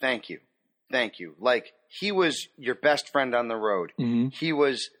 thank you. Like, he was your best friend on the road. hmm He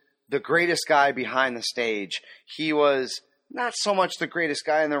was the greatest guy behind the stage. He was not so much the greatest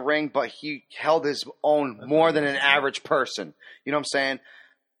guy in the ring, but he held his own more than an average person. You know what I'm saying?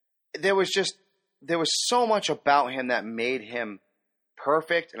 There was so much about him that made him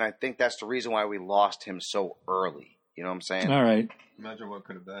perfect, and I think that's the reason why we lost him so early. You know what I'm saying? All right. Imagine what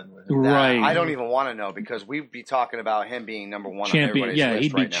could have been with him. Right. I don't even want to know because we'd be talking about him being number one on Champion. everybody's Yeah, list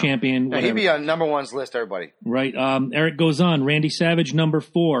he'd be right now. champion. No, he'd be on number one's list, everybody. Right. Eric goes on. Randy Savage, number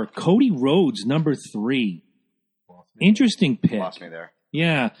 4. Cody Rhodes, number 3. Interesting pick. Lost me there.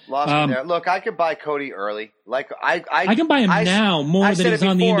 Yeah. Lost me there. Look, I could buy Cody early. Like I can buy him now more than said he's it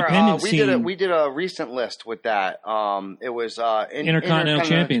on the before, independent scene. We did a recent list with that. It was Intercontinental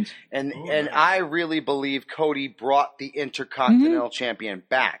champions. And I really believe Cody brought the Intercontinental champion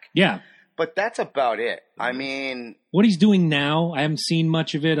back. Yeah. But that's about it. I mean, what he's doing now, I haven't seen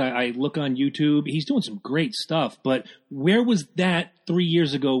much of it. I look on YouTube. He's doing some great stuff. But where was that 3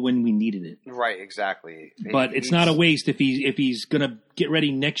 years ago when we needed it? Right, exactly. But it's not a waste if he's going to get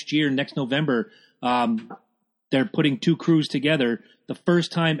ready next year, next November. They're putting 2 crews together. The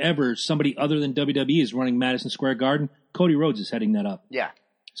first time ever somebody other than WWE is running Madison Square Garden. Cody Rhodes is heading that up. Yeah.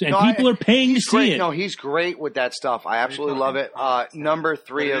 So, and people are paying to see it. No, he's great with that stuff. I absolutely love it. Number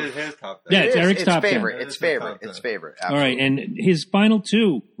 3 of his top 10. Yeah, it's Eric's top 10. It's favorite. It's favorite. All right, and his final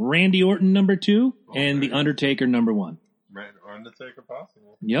 2: Randy Orton, number 2, and The Undertaker, number 1. Undertaker,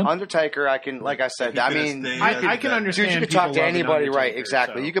 possible. Yep. Undertaker, I can, like I said, I mean, I can understand. Dude, you could people talk to loving anybody, right? Undertaker,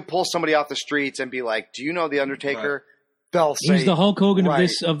 Exactly. so. You could pull somebody off the streets and be like, "Do you know the Undertaker?" They'll say He's the Hulk Hogan right.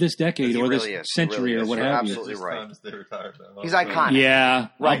 of this decade He or really this is. century He really or what is. You're have you. absolutely right. He's He's iconic. Yeah,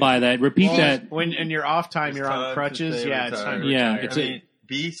 Right. I'll buy that. Repeat that. When in your off time, you're on crutches. Yeah, it's time to Yeah, retire. it's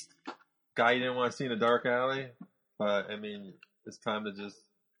Beast guy you didn't want to see in a dark alley, but I mean, it's time to just.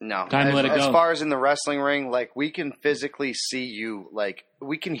 No. Time to let it go. As far as in the wrestling ring, like, we can physically see you, like,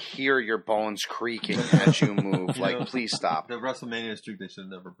 we can hear your bones creaking as you move. Like, please stop. The WrestleMania streak they should have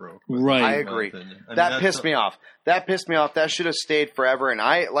never broke. Right. I agree. That pissed me off. That should have stayed forever. And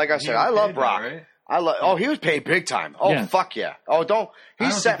like I said, I love Brock. Right? Oh, he was paid big time. Oh, Yeah. Fuck yeah. Oh,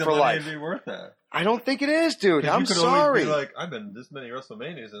 he's set for life. Be worth that. I don't think it is, dude. I'm You could sorry. always be like, I've been this many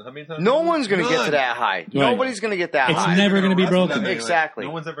WrestleManias, and how many times? No one's going to get to that high. Right. Nobody's going to get that It's high. never going to be broken. Exactly.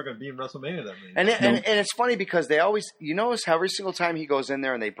 No one's ever going to be in WrestleMania that many. And it's funny because they always, you notice how every single time he goes in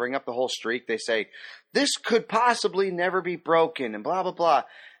there and they bring up the whole streak, they say, this could possibly never be broken and blah, blah, blah.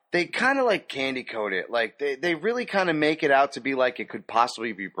 They kind of like candy coat it. Like they really kind of make it out to be like it could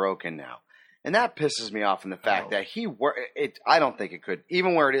possibly be broken now. And that pisses me off in the fact that I don't think it could,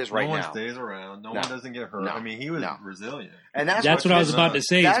 even where it is right now. No one stays around. No one doesn't get hurt. No. I mean, he was resilient. And that's what I was about to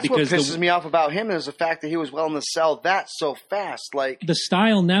say. That's is what because pisses me off about him is the fact that he was willing to sell that so fast. Like the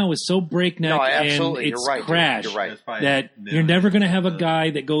style now is so breakneck No, and absolutely. it's You're right, dude. crash You're right. that you're never going to have a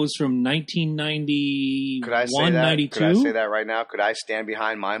guy that goes from 1991, Could I say that? 92. Could I say that right now? Could I stand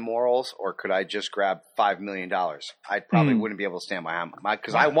behind my morals, or could I just grab $5 million? I probably wouldn't be able to stand behind my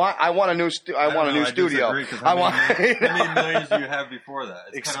because I want a new studio. How many millions do you have before that?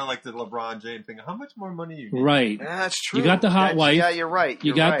 It's kind of like the LeBron James thing. How much more money you need? Right. That's true. You got the hot wife. Yeah, you're right.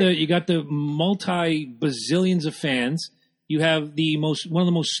 You got the multi bazillions of fans. You have one of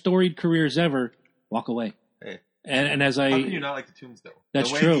the most storied careers ever. Walk away. Hey. And as How can you not like the Tombstone? That's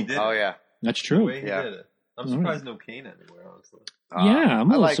the way true. He did Oh it. yeah. That's The true. way he did it. I'm surprised no Kane anywhere, honestly. Yeah, I'm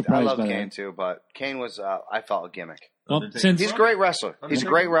a little surprised I love by Kane that. too, but Kane was I felt a gimmick. Well, He's a great wrestler. He's a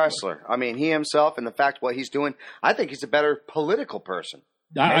great wrestler. I mean, he himself and the fact what he's doing, I think he's a better political person.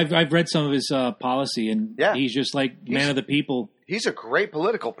 I've read some of his policy, and he's just like man of the people. He's a great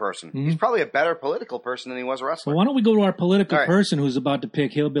political person. He's probably a better political person than he was a wrestler. Well, why don't we go to our political person who's about to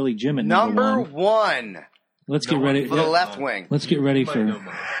pick Hillbilly Jim at number one? Let's get ready for the left wing. Let's get ready for.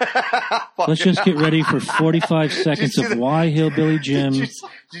 Let's just get ready for 45 seconds of why Hillbilly Jim. Did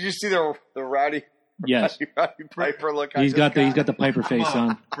you see the rowdy? Yes. Rowdy Piper look. He's got the Piper face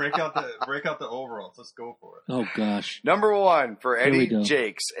on. Break out the overalls. Let's go for it. Oh gosh. Number one for Eddie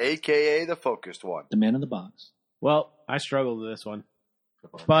Jakes, aka the focused one, the man in the box. Well, I struggled with this one,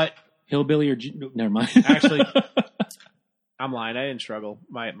 but Hillbilly or never mind. Actually, I'm lying. I didn't struggle.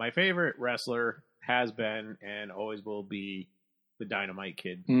 My favorite wrestler has been and always will be the Dynamite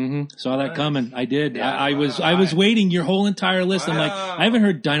Kid. Saw that coming. I did. Yeah, I was waiting your whole entire list. I'm like, I haven't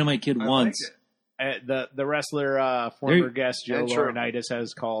heard Dynamite Kid once. The wrestler, former guest Joe Laurinaitis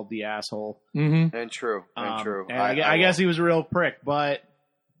has called the asshole. And true. And I guess he was a real prick, but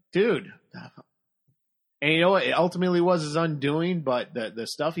dude, and you know what? It ultimately was his undoing. But the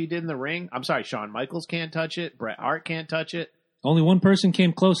stuff he did in the ring, I'm sorry, Shawn Michaels can't touch it. Bret Hart can't touch it. Only one person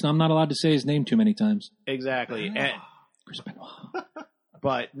came close, and I'm not allowed to say his name too many times. Exactly. And,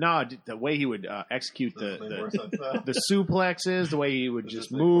 but no, the way he would execute the suplexes, the way he would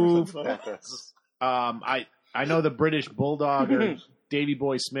just move. I know the British Bulldog or Davey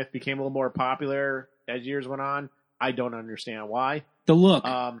Boy Smith became a little more popular as years went on. I don't understand why. The look.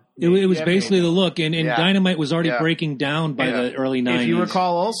 It was basically the look, and Yeah. Dynamite was already Yeah. breaking down by the early 90s. If you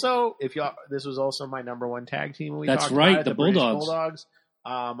recall, also, this was also my number one tag team. We That's talked right, about it, the British Bulldogs.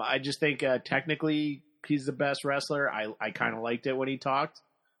 I just think technically he's the best wrestler. I kind of liked it when he talked.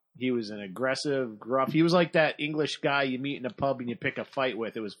 He was an aggressive, gruff. He was like that English guy you meet in a pub and you pick a fight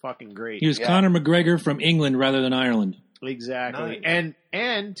with. It was fucking great. He was Conor McGregor from England rather than Ireland. Exactly. Nice.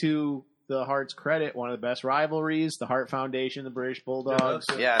 And to the Hart's credit, one of the best rivalries, the Hart Foundation, the British Bulldogs.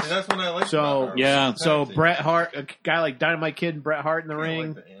 Yes. That's what I like. So, about yeah. So Bret Hart, a guy like Dynamite Kid and Bret Hart in the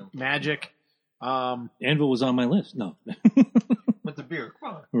ring, magic. Anvil was on my list. No. With the beer,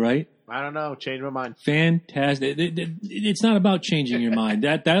 come on. Right? I don't know. Change my mind. Fantastic. It's not about changing your mind.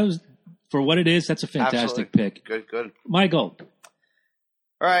 That was, for what it is, that's a fantastic pick. Good. Michael.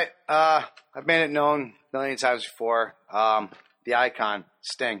 All right. I've made it known a million times before. The icon,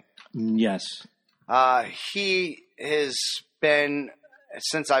 Sting. Yes. He has been,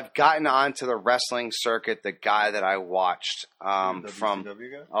 since I've gotten onto the wrestling circuit, the guy that I watched from.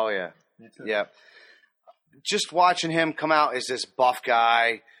 WCW guy? Oh, yeah. Me too. Yeah. Just watching him come out as this buff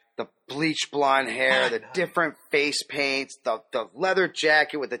guy, the bleach blonde hair, the different face paints, the leather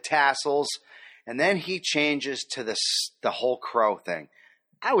jacket with the tassels, and then he changes to the whole Crow thing.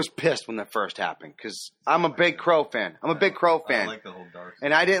 I was pissed when that first happened because I'm a big Crow fan. I like the whole dark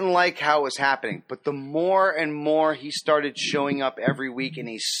And I didn't like how it was happening. But the more and more he started showing up every week and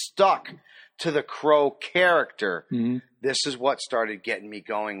he stuck to the Crow character, this is what started getting me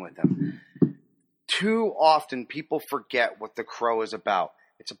going with him. Too often people forget what the Crow is about.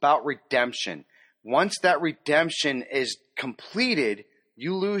 It's about redemption. Once that redemption is completed,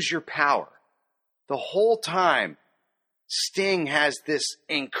 you lose your power. The whole time, Sting has this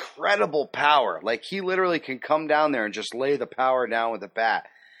incredible power. Like, he literally can come down there and just lay the power down with a bat.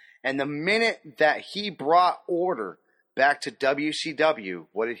 And the minute that he brought order back to WCW,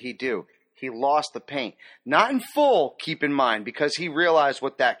 what did he do? He lost the paint. Not in full, keep in mind, because he realized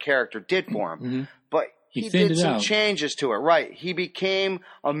what that character did for him. But he did some changes to it. Right. He became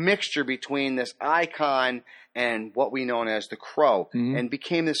a mixture between this icon and what we know as the Crow, and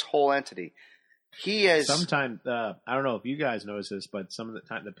became this whole entity. He is sometimes I don't know if you guys notice this, but some of the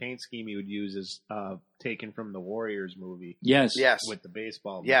time the paint scheme he would use is taken from the Warriors movie. Yes. With the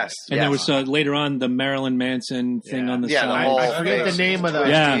baseball. Yes. And there was later on the Marilyn Manson thing on the side. I forget the name of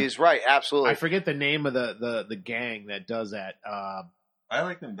the. He's right. Absolutely. I forget the name of the gang that does that. I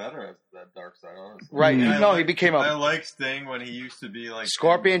liked him better as that dark side, honestly. Right. No, he became I like Sting when he used to be like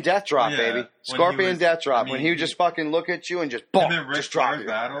Scorpion Death Drop, baby. Scorpion Death Drop. When he would just fucking look at you and just boom, just drop you.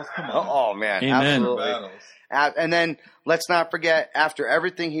 Battles, come on. Oh man, Amen. absolutely. And then let's not forget, after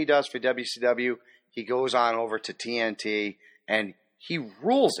everything he does for WCW, he goes on over to TNT and he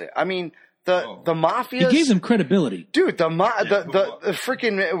rules it. I mean, the Mafia. He gave them credibility, dude. The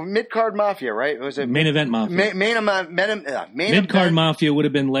freaking mid card Mafia, right? Was it main event Mafia? Mid card Mafia would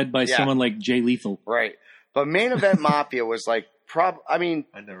have been led by someone like Jay Lethal, right? But main event Mafia was like I mean,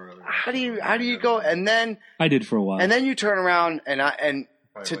 I never really. How do you go? And then I did for a while. And then you turn around and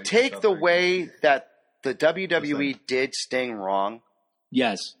to take the way that the WWE did Sting wrong.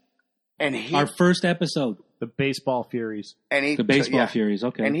 Yes. And our first episode. The Baseball Furies. And the Baseball Furies,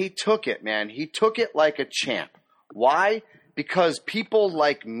 okay. And he took it, man. He took it like a champ. Why? Because people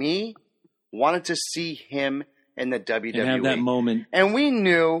like me wanted to see him in the WWE. And have that moment. And we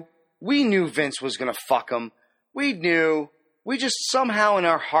knew Vince was going to fuck him. We just somehow in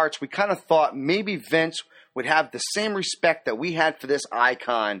our hearts, we kind of thought maybe Vince would have the same respect that we had for this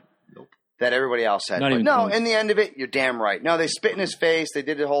icon that everybody else had. But no, in the end of it, you're damn right. No, they spit in his face. They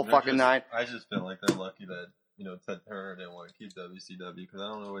did the whole fucking nine. I just feel like they're lucky that, Ted Turner didn't want to keep WCW because I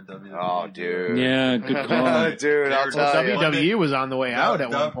don't know what WWE Oh, dude. Yeah, good call. Dude, I'll tell you. WWE was on the way out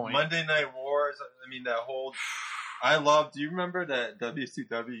at one point. Monday Night Wars, I mean, that whole... do you remember that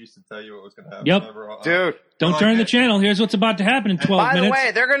WCW used to tell you what was going to happen? Yep. Dude. Don't turn the channel. Here's what's about to happen in 12 minutes. By the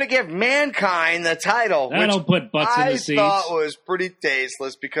way, they're going to give Mankind the title. That'll put butts in the seats. I thought was pretty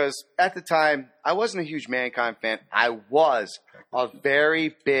tasteless because at the time, I wasn't a huge Mankind fan. I was a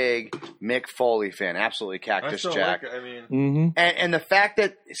very big Mick Foley fan. Absolutely, Cactus Jack. Like it. I mean, and the fact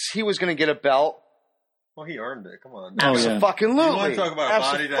that he was going to get a belt. Well, he earned it. Come on. Absolutely. You want to talk about a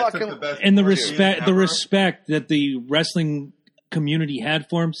body that took the best. And the respect that the wrestling community had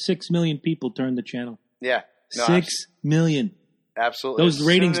for him. 6 million people turned the channel. Yeah. No, 6 million. Absolutely. Those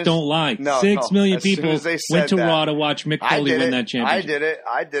ratings don't lie. 6 million people went to Raw to watch Mick Foley win that championship.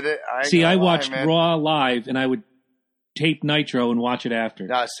 I did it. See, I watched Raw live, and I would tape Nitro and watch it after.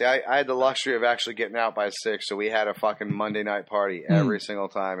 No, see, I had the luxury of actually getting out by 6, so we had a fucking Monday night party every single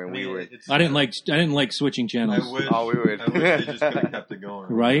time, and we were. I didn't like switching channels. We would. I wish they just could have kept it going.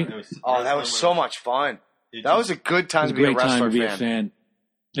 Right? That was so much fun. That was a good time to be a wrestler fan.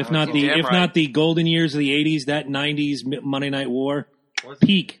 If not the golden years of the '80s, that '90s Monday Night War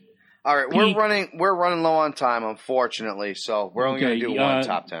peak. All right, we're running low on time, unfortunately, so we're only going to do one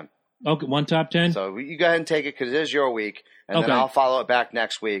top 10. Okay, one top 10. So you go ahead and take it because it is your week, and then I'll follow it back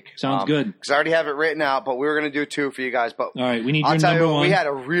next week. Sounds good. Because I already have it written out, but we were going to do 2 for you guys. But all right, we need. I'll tell you, one. We had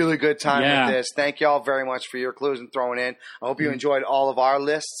a really good time with this. Thank you all very much for your clues and throwing in. I hope you enjoyed all of our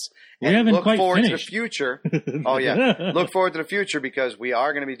lists. We haven't look quite forward finished. to the future. Oh yeah, look forward to the future because we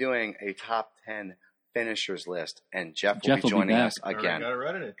are going to be doing a top 10 finishers list, and Jeff will be joining us again. Got it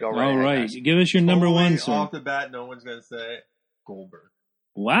ready. Go right. All right, give us your number one. Sir. Off the bat, no one's going to say Goldberg.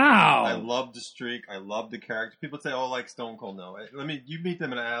 Wow. I love the streak. I love the character. People say, "Oh, like Stone Cold." No, you meet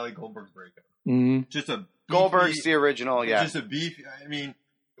them in an alley. Goldberg's breakup. Mm-hmm. Just a Goldberg's the original. Yeah, just a beef. I mean,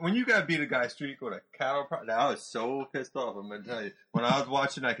 when you got to beat a guy streak with a cattle prod, I was so pissed off. I'm gonna tell you. When I was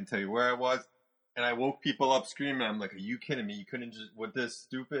watching, I can tell you where I was, and I woke people up screaming. I'm like, "Are you kidding me? You couldn't just with this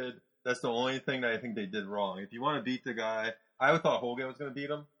stupid." That's the only thing that I think they did wrong. If you want to beat the guy, I thought Hogan was going to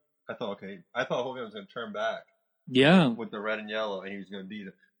beat him. I thought Hogan was going to turn back. Yeah. With the red and yellow, and he was going to beat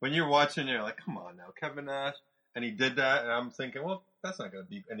him. When you're watching, you're like, come on now, Kevin Nash. And he did that, and I'm thinking, well, that's not going to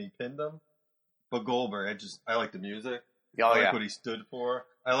beat. And he pinned him. But Goldberg, I like the music. I like what he stood for.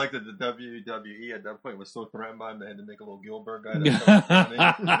 I like that the WWE at that point was so threatened by him they had to make a little Gilbert guy.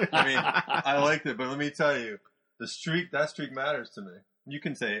 I mean, I liked it, but let me tell you, that streak matters to me. You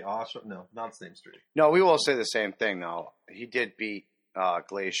can say Oscar. No, not the same streak. No, we will say the same thing, though. He did beat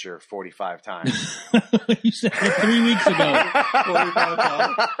Glacier 45 times. You said it 3 weeks ago. 45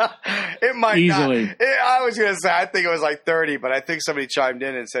 times? It might easily. I was going to say, I think it was like 30, but I think somebody chimed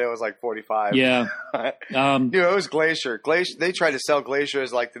in and said it was like 45. Yeah. Dude, it was Glacier. They tried to sell Glacier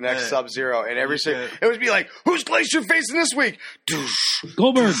as like the next Sub-Zero, and it would be like, who's Glacier facing this week?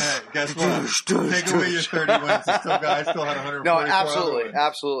 Goldberg. Hey, guess what? Take away your 30 wins. The guy still had 144. No,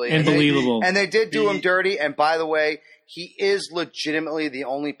 absolutely. Unbelievable. And they did do him dirty, and by the way, he is legitimately the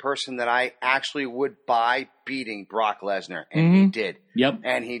only person that I actually would buy beating Brock Lesnar. And he did. Yep.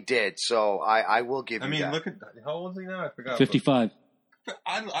 And he did. So I will give you that. I mean, look at that. How old is he now? I forgot. 55.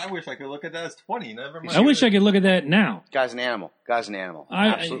 I wish I could look at that as 20. Never mind. I wish I could look at that now. Guy's an animal.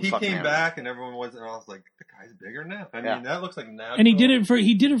 He came back and everyone was, and I was like, the guy's bigger now. I mean, that looks like natural. And he did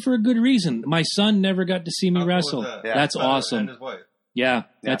it for a good reason. My son never got to see me wrestle. That? Yeah. That's awesome. And his wife. Yeah,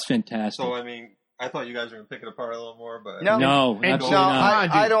 that's fantastic. So, I mean, I thought you guys were going to pick it apart a little more, but... No, absolutely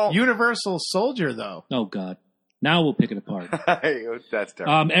not. I don't... Universal Soldier, though. Oh, God. Now we'll pick it apart. That's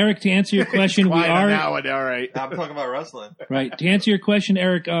terrible. Eric, to answer your question, we are... Now, all right. I'm talking about wrestling. Right. To answer your question,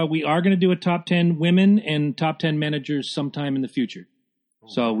 Eric, we are going to do a top 10 women and top 10 managers sometime in the future.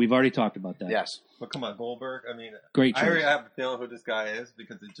 So we've already talked about that. Yes. But come on, Goldberg. I mean, great choice. I already have a feeling who this guy is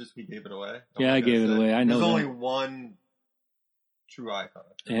because he gave it away. I gave it away. I know There's that. only one true icon.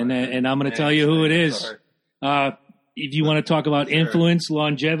 And I'm going to tell you who it is. If you want to talk about influence,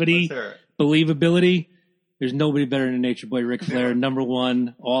 longevity, believability, there's nobody better than Nature Boy Ric Flair, number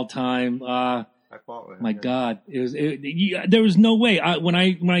one all time. I fought with him. My God, there was no way. When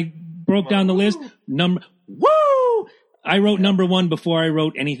I broke down the list, I wrote number one before I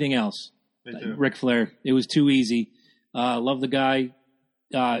wrote anything else. Me too. Ric Flair. It was too easy. Love the guy.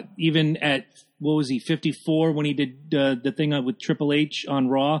 Even at, 54 when he did the thing with Triple H on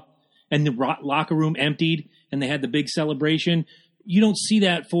Raw and the locker room emptied and they had the big celebration. You don't see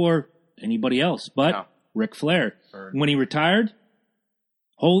that for anybody else but Ric Flair. When he retired,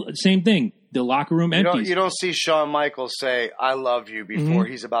 same thing. The locker room empties. You don't see Shawn Michaels say, I love you before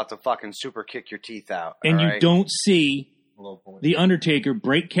he's about to fucking super kick your teeth out. And you don't see The Undertaker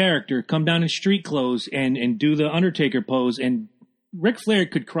break character, come down in street clothes and do the Undertaker pose. And Ric Flair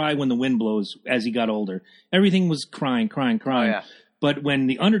could cry when the wind blows as he got older. Everything was crying. Oh, yeah. But when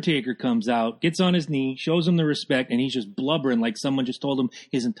the Undertaker comes out, gets on his knee, shows him the respect, and he's just blubbering like someone just told him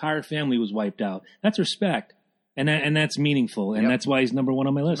his entire family was wiped out. That's respect. And that's meaningful, and that's why he's number one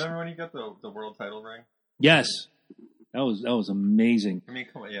on my list. Remember when he got the world title ring? Yes. That was amazing. I mean,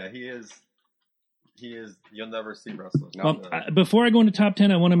 come on. Yeah, he is. You'll never see wrestling. Before I go into top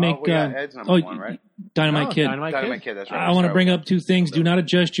 10, I want to make... Ed's number one, right? Dynamite Kid. Dynamite Kid, that's right. I want to bring up two things. Do not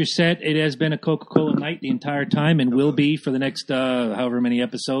adjust your set. It has been a Coca-Cola night the entire time and will be for the next however many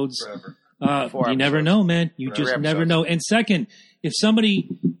episodes. Forever. You never know, man. You just never know. And second, if somebody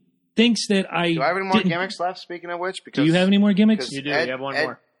thinks that Do I have any more gimmicks left, speaking of which? Do you have any more gimmicks? You do. You have one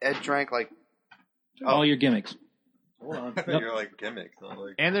more. Ed drank like... All your gimmicks. Hold on. You're like gimmicks.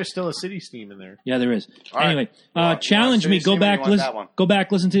 Like... And there's still a city steam in there. Yeah, there is. All Anyway, right. challenge me. Go back,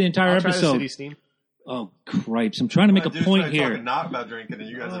 listen to the entire I'll try the episode. city steam. Oh, cripes. I'm trying to make a point here. Not about drinking, and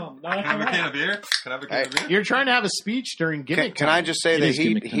you guys can I have a can of beer? Can I have a can of beer? You're trying to have a speech during gimmick Can time. I just say It that is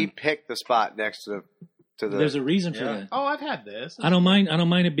gimmick he time. picked the spot next to the... There's a reason for that. Oh, I've had this. I don't mind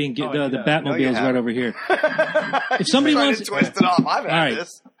it being the Batmobile's right over here. If somebody Trying wants to twist it off. I've had All right.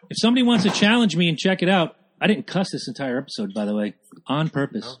 this. If somebody wants to challenge me and check it out, I didn't cuss this entire episode, by the way, on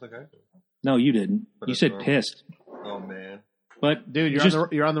purpose. I don't think I did. No, you didn't. But You it's said wrong. pissed. Oh, man. But Dude, just-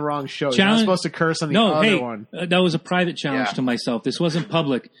 you're on the wrong show. You're not Challenge- supposed to curse on the other one. that was a private challenge Yeah. to myself. This wasn't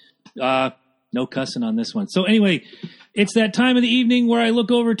public. No cussing on this one. So anyway, it's that time of the evening where I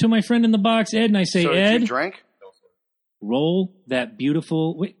look over to my friend in the box, Ed, and I say, So did Ed, you drink? roll that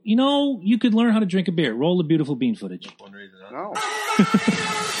beautiful... Wait, you could learn how to drink a beer. Roll the beautiful bean footage. One reason. No.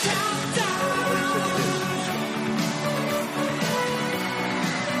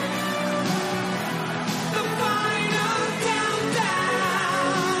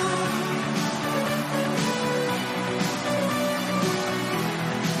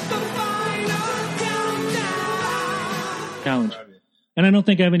 Challenge. And I don't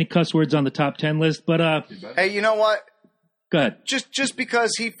think I have any cuss words on the top 10 list, but Hey, you know what? go ahead. Just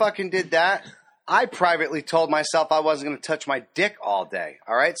because he fucking did that, I privately told myself I wasn't going to touch my dick all day.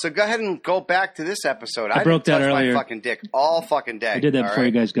 All right, so go ahead and go back to this episode. I broke didn't that touch earlier. my fucking dick all fucking day. I did that all before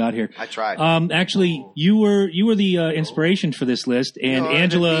right? you guys got here. I tried. Actually, you were the inspiration for this list, and You're the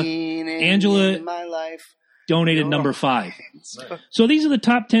Angela meaning Angela- in my life. donated number 5. So these are the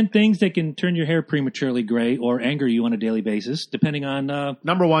top 10 things that can turn your hair prematurely gray or anger you on a daily basis, depending on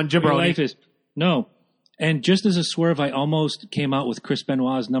Number one, what your life jabroni. is. No. And just as a swerve, I almost came out with Chris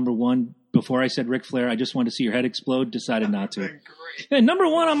Benoit's number 1 before I said Ric Flair. I just wanted to see your head explode. Decided not to. And number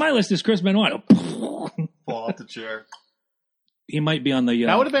 1 on my list is Chris Benoit. Fall off the chair. He might be on the.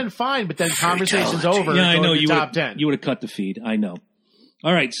 That would have been fine, but then conversation's over. Yeah, I Go know to you top would. 10. You would have cut the feed. I know.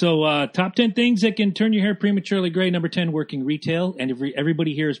 All right, so top 10 things that can turn your hair prematurely gray. Number 10, working retail, and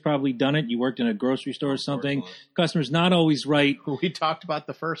everybody here has probably done it. You worked in a grocery store or something. Customer's not always right. We talked about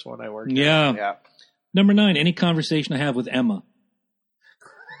the first one I worked at. Yeah. Yeah. Number 9, any conversation I have with Emma.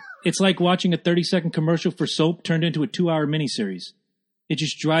 It's like watching a 30-second commercial for soap turned into a 2-hour miniseries. It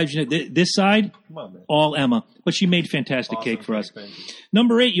just drives you. This side, Come on, man. all Emma, but she made fantastic Awesome. cake for us. Thank you.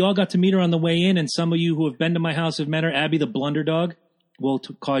 Number 8, you all got to meet her on the way in, and some of you who have been to my house have met her. Abby, the blunder dog, will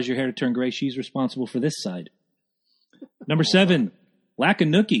cause your hair to turn gray. She's responsible for this side. Number 7,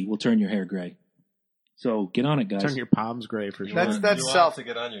 Lackanucky will turn your hair gray. So get on it, guys. Turn your palms gray for sure. That's You want self. to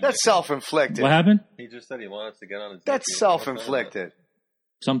get on your That's dick. self-inflicted. What happened? He just said he wants to get on his That's dick. self-inflicted.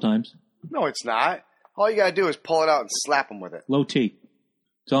 Sometimes. No, it's not. All you gotta do is pull it out and slap him with it. Low T.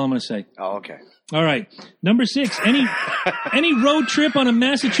 That's all I'm going to say. Oh, okay. All right. Number 6, any road trip on a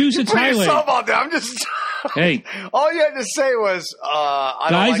Massachusetts Put highway. yourself out there. I'm just. Hey, All you had to say was, I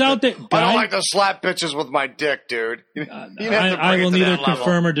don't Guys like out to, there- I don't guys- like to slap bitches with my dick, dude. You didn't have to bring I it will to neither that level.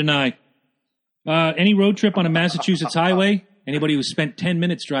 confirm or deny. Any road trip on a Massachusetts highway, anybody who spent 10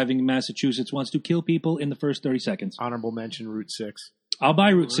 minutes driving in Massachusetts wants to kill people in the first 30 seconds. Honorable mention, Route 6. I'll buy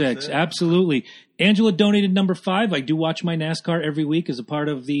Route 6. Absolutely. Angela donated number 5. I do watch my NASCAR every week as a part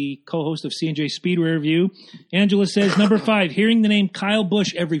of the co-host of C&J Speedway Review. Angela says, number 5, hearing the name Kyle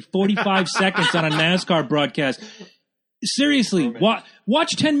Busch every 45 seconds on a NASCAR broadcast. Seriously,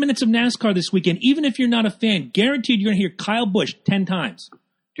 watch 10 minutes of NASCAR this weekend. Even if you're not a fan, guaranteed you're going to hear Kyle Busch 10 times.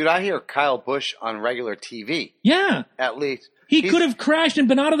 Dude, I hear Kyle Busch on regular TV, Yeah. at least. He He's- could have crashed and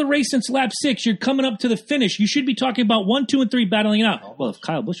been out of the race since lap 6. You're coming up to the finish. You should be talking about 1, 2, and 3 battling it out. Well, if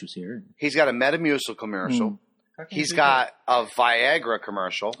Kyle Busch was here. He's got a Metamucil commercial. How can He's you do got a Viagra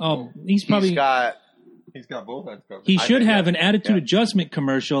commercial. Oh, he's probably. He's got. He's got both ends covered. He I should think have that- an attitude yeah. adjustment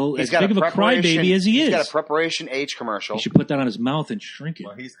commercial He's as got big of a crybaby as he He's is. got a Preparation H commercial. He should put that on his mouth and shrink it.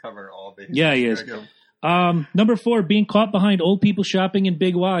 Well, he's covering all bases. Yeah, he is. There you go. Number 4, being caught behind old people shopping in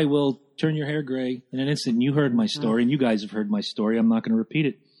Big Y will turn your hair gray in an instant. You heard my story, and you guys have heard my story. I'm not going to repeat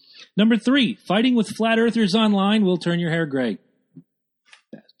it. Number 3, fighting with flat earthers online will turn your hair gray.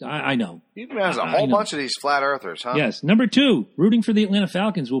 I know. He has a I whole know. bunch of these flat earthers, huh? Yes. Number 2, rooting for the Atlanta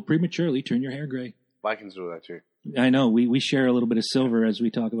Falcons will prematurely turn your hair gray. Vikings do that too. I know. We share a little bit of silver as we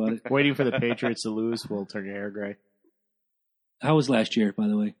talk about it. Waiting for the Patriots to lose will turn your hair gray. How was last year, by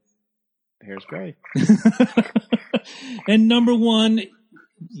the way? Hair's gray. And number 1,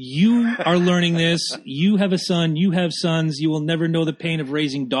 you are learning this. You have a son. You have sons. You will never know the pain of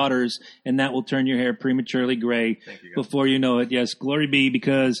raising daughters, and that will turn your hair prematurely gray Thank you, guys. before you know it. Yes, glory be,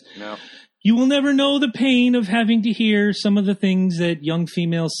 because No. you will never know the pain of having to hear some of the things that young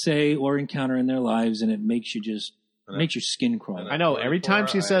females say or encounter in their lives, and it makes you just Makes your skin crawl. I know. Every time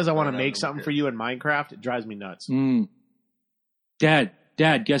she says, I want to don't make have something no for you in Minecraft, it drives me nuts. Dad,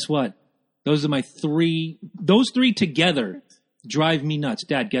 guess what? Those are my three. Those three together drive me nuts.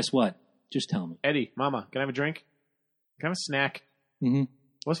 Dad, guess what? Just tell me. Eddie, Mama, can I have a drink? Can I have a snack? Mm-hmm.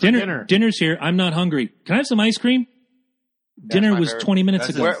 What's for dinner? Dinner's here. I'm not hungry. Can I have some ice cream? Dinner was 20 minutes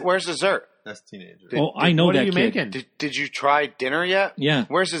ago. Where's dessert? That's teenager. I know what that are you kid. making? Did you try dinner yet? Yeah.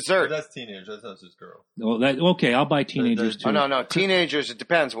 Where's dessert? But that's teenage. That's not just girl. Okay, I'll buy teenagers too. Oh, no. Teenagers, it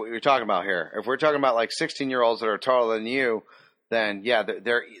depends what you're talking about here. If we're talking about like 16-year-olds that are taller than you, then yeah,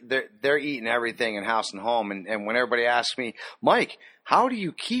 they're eating everything in house and home. And when everybody asks me, Mike, how do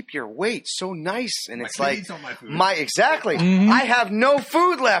you keep your weight so nice? And it's like exactly. Mm-hmm. I have no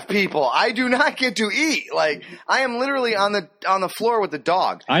food left, people. I do not get to eat. Like I am literally on the floor with the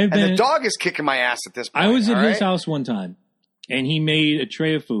dog, and the dog is kicking my ass at this point. I was at his right? house one time, and he made a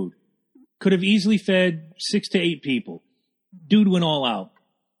tray of food. Could have easily fed 6 to 8 people. Dude went all out.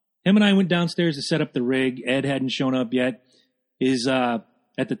 Him and I went downstairs to set up the rig. Ed hadn't shown up yet. Is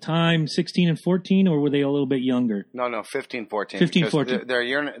at the time 16 and 14, or were they a little bit younger? No, 15, 14. 15, 14.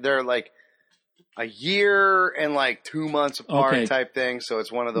 They're like a year and like 2 months apart type thing. So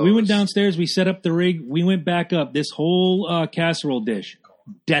it's one of those. We went downstairs. We set up the rig. We went back up. This whole casserole dish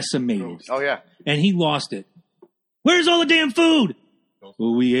decimated. Oh yeah. And he lost it. Where's all the damn food?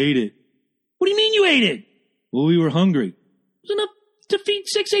 Well, we ate it. What do you mean you ate it? Well, we were hungry. There's enough to feed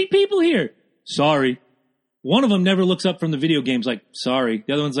 6, 8 people here. Sorry. One of them never looks up from the video games like, sorry.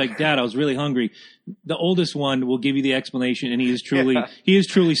 The other one's like, Dad, I was really hungry. The oldest one will give you the explanation, and he is truly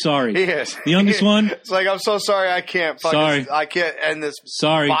sorry. He is. The youngest one? It's like, I'm so sorry I can't I can't end this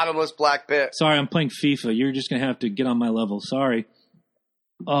bottomless black pit. Sorry, I'm playing FIFA. You're just going to have to get on my level. Sorry.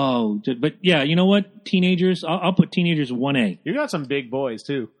 Oh, but yeah, you know what? Teenagers, I'll put teenagers 1A. You got some big boys,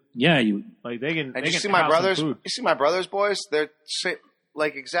 too. Yeah, you. Like, they can. And you see my brothers? You see my brothers' boys? They're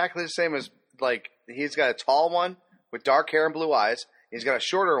like exactly the same as, like, he's got a tall one with dark hair and blue eyes. He's got a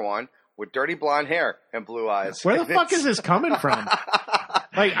shorter one with dirty blonde hair and blue eyes. Where the fuck is this coming from?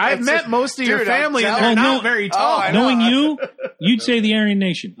 Like, I've met most of your family, and they're not very tall. Knowing you, you'd say the Aryan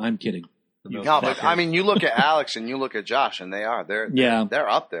Nation. I'm kidding. No, but I mean, you look at Alex and you look at Josh, and they're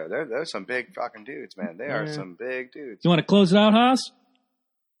up there. They're some big fucking dudes, man. They are some big dudes. You want to close it out, Haas?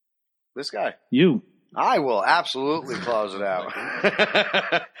 This guy. You. I will absolutely close it out.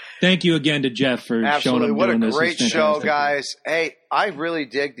 Thank you again to Jeff for showing up. What a great show, guys. Hey, I really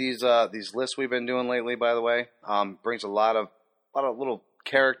dig these lists we've been doing lately, by the way. Brings a lot of little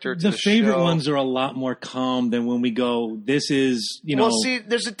character to the show. The favorite ones are a lot more calm than when we go, this is, Well, see,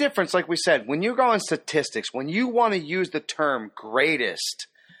 there's a difference, like we said. When you go in statistics, when you want to use the term greatest,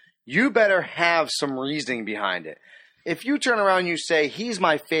 you better have some reasoning behind it. If you turn around and you say, he's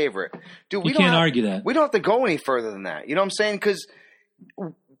my favorite, dude, we can't argue that. We don't have to go any further than that. You know what I'm saying? Because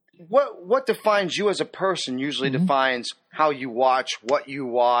what defines you as a person usually defines how you watch, what you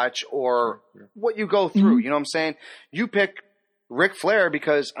watch, or what you go through. You know what I'm saying? You pick Ric Flair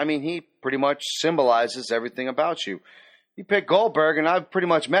because, I mean, he pretty much symbolizes everything about you. You pick Goldberg, and I've pretty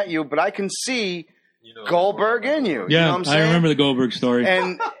much met you, but I can see Goldberg in you. Yeah, you know what I'm saying? I remember the Goldberg story.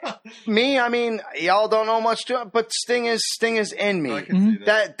 And me, I mean, y'all don't know much to it, but Sting is in me. I can see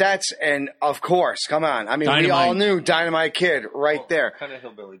that. That's and of course, come on. I mean, Dynamite. we all knew Dynamite Kid right there. Kind of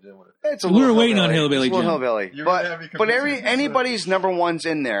hillbilly Jim with it. It's a We little were waiting on hillbilly. Hillbilly It's a little Jim. hillbilly. But anybody's number one's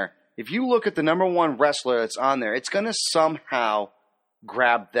in there. If you look at the number one wrestler that's on there, it's going to somehow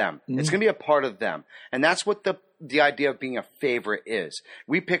grab them. It's going to be a part of them, and that's what the idea of being a favorite is.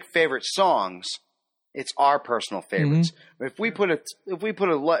 We pick favorite songs. It's our personal favorites. If we put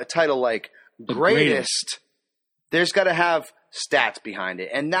a title like greatest, there's got to have stats behind it,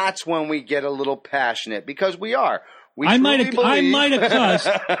 and that's when we get a little passionate because we are. I might have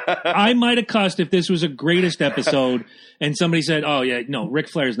cussed if this was a greatest episode and somebody said, "Oh yeah, no, Ric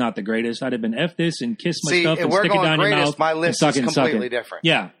Flair is not the greatest." I'd have been F this and kiss my stuff and stick it down your mouth. My list is completely different.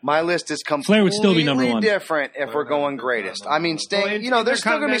 Yeah, my list is completely Flair would still be number one. Different if we're going greatest. I mean, Sting. There's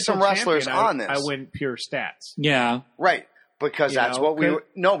still going to be some wrestlers on this. I went pure stats. Yeah, right. Because that's what we were.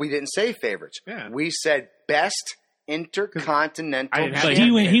 No, we didn't say favorites. Yeah. We said best intercontinental. But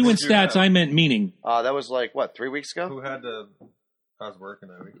he went stats. I meant meaning. That was like what, 3 weeks ago? Who had I was working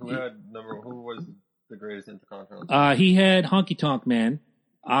that week. Who was the greatest intercontinental? He had Honky Tonk Man.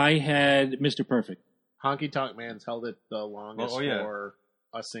 I had Mr. Perfect. Honky Tonk Man's held it the longest for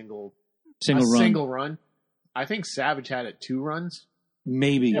a single run. I think Savage had it 2 runs.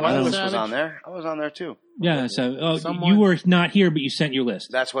 Maybe. Yeah, my list was on there. I was on there too. Yeah, so you were not here, but you sent your list.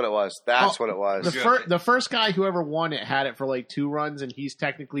 That's what it was. What it was. The first guy who ever won it had it for like 2 runs, and he's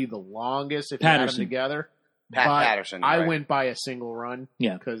technically the longest if you had them together. Pat but Patterson. I right. went by a single run.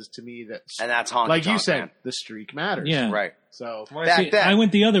 Yeah. Because to me, And that's honky like you tonk, said, man. the streak matters. Yeah. Right. So Back See, then. I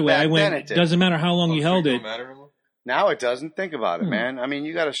went the other way. Back I then went, it did. doesn't matter how long you held it. Now it doesn't. Think about it, man. I mean,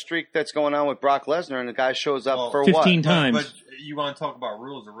 you got a streak that's going on with Brock Lesnar, and the guy shows up for 15 what? times. But you want to talk about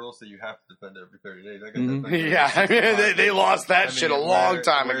rules? The rules say you have to defend it every 30 days. I guess Mhm. Yeah, I mean, they lost that shit a long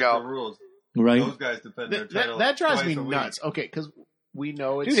time ago. The rules? Right. Those guys defend their title. that drives twice me a week. nuts. Okay, because we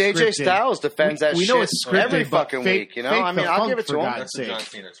know it's Dude, AJ scripted. Styles defends that we shit know it's scripted, every but fucking fake- week, you know? fake I mean, the I'll funk, give it to for him. God's That's the sake. John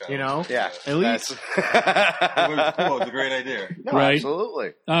Cena challenge. You know? Yeah. At least- It was cool. It was a great idea. No, Right.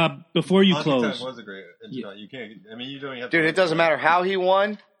 absolutely. Before you Honky close. Tonk was a great. You can't. I mean, you don't even have. Dude, to it doesn't matter how he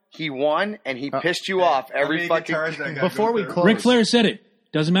won, and he pissed you off every fucking... Before we close, Ric Flair said it.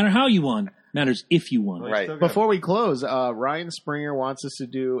 Doesn't matter how you won. Matters if you won. Right. Before we close, Ryan Springer wants us to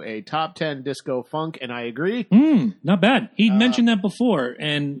do a top 10 disco funk, and I agree. Not bad. He mentioned that before,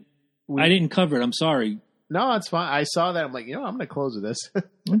 and I didn't cover it. I'm sorry. No, it's fine. I saw that. I'm like, I'm going to close with this.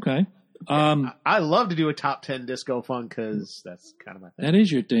 Okay. I love to do a top 10 disco funk because that's kind of my thing. That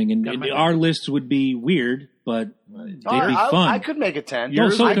is your thing. And Got my- our lists would be weird, but they'd be I fun. could make a 10.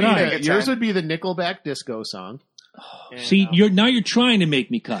 Yours- so could I. make a Yours 10. would be the Nickelback disco song. And, See, you're trying to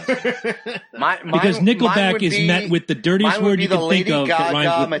make me cut. Because Nickelback is met with the dirtiest mine would word be you the can think Lady of that rhymes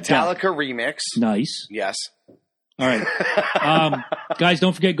Gaga with Metallica duck. remix. Nice. Yes. All right. Guys,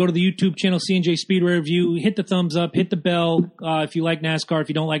 don't forget, go to the YouTube channel, C&J Speedway Review. Hit the thumbs up. Hit the bell. If you like NASCAR. If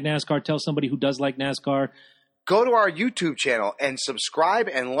you don't like NASCAR, tell somebody who does like NASCAR. Go to our YouTube channel and subscribe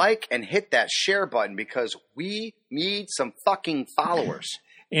and like and hit that share button because we need some fucking followers.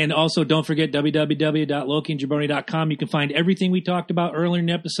 And also, don't forget www.lokiandjabroni.com. You can find everything we talked about earlier in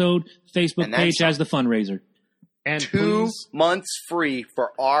the episode. Facebook And then page some. has the fundraiser. And 2 please months free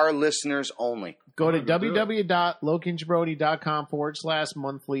for our listeners only. go to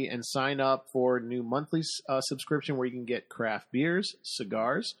www.lokiandjabroni.com/monthly and sign up for a new monthly subscription where you can get craft beers,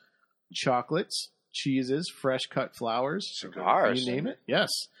 cigars, chocolates, cheeses, fresh cut flowers. Cigars. You name it. Yes.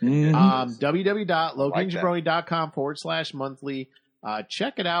 Mhm. www.lokiandjabroni.com/monthly.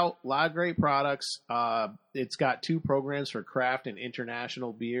 Check it out. A lot of great products. It's got 2 programs for craft and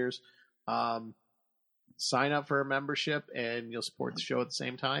international beers. Sign up for a membership and you'll support the show at the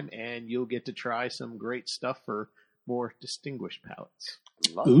same time, and you'll get to try some great stuff for more distinguished palates.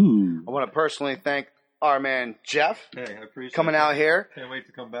 Love it. Ooh. I want to personally thank our man Jeff Hey, I appreciate coming it. out here. Can't wait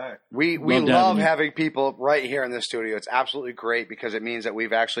to come back. We Love love having you. having people right here in the studio. It's absolutely great because it means that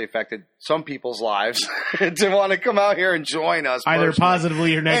we've actually affected some people's lives to want to come out here and join us, Either personally.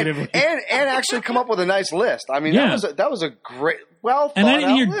 positively or negatively. and actually come up with a nice list. I mean, Yeah. that was a great, well And I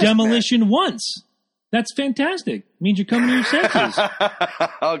didn't hear list, demolition once. That's fantastic. Means you're coming to your senses. man.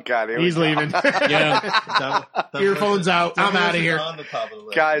 Oh God, here we He's go. leaving. Yeah. Earphones out. I'm outta here. On the top of the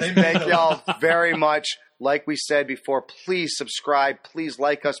list. Guys, thank y'all very much. Like we said before, please subscribe, please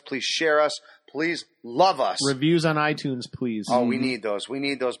like us, please share us, please love us. Reviews on iTunes, please. Oh, we need those. We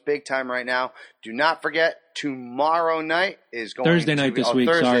need those big time right now. Do not forget, tomorrow night is going Thursday to night be, this week,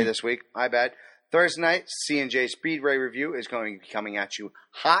 Thursday sorry. this week. My bad. Thursday night, C&J Speedway Review is going to be coming at you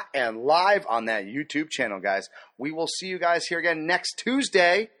hot and live on that YouTube channel, guys. We will see you guys here again next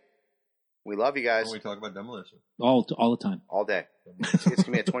Tuesday. We love you guys When we talk about demolition. all the time. all day. It's going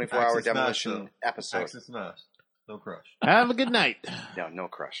to be a 24-hour Axis Smash, demolition though. episode. Axis Smash. No crush. Have a good night. No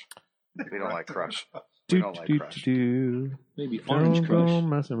crush. We don't like crush. We don't like crush. Maybe Orange Crush.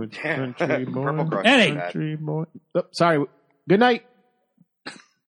 Messing with Yeah. country boy. Purple Crush. Eddie. Country boy. Oh, sorry. Good night.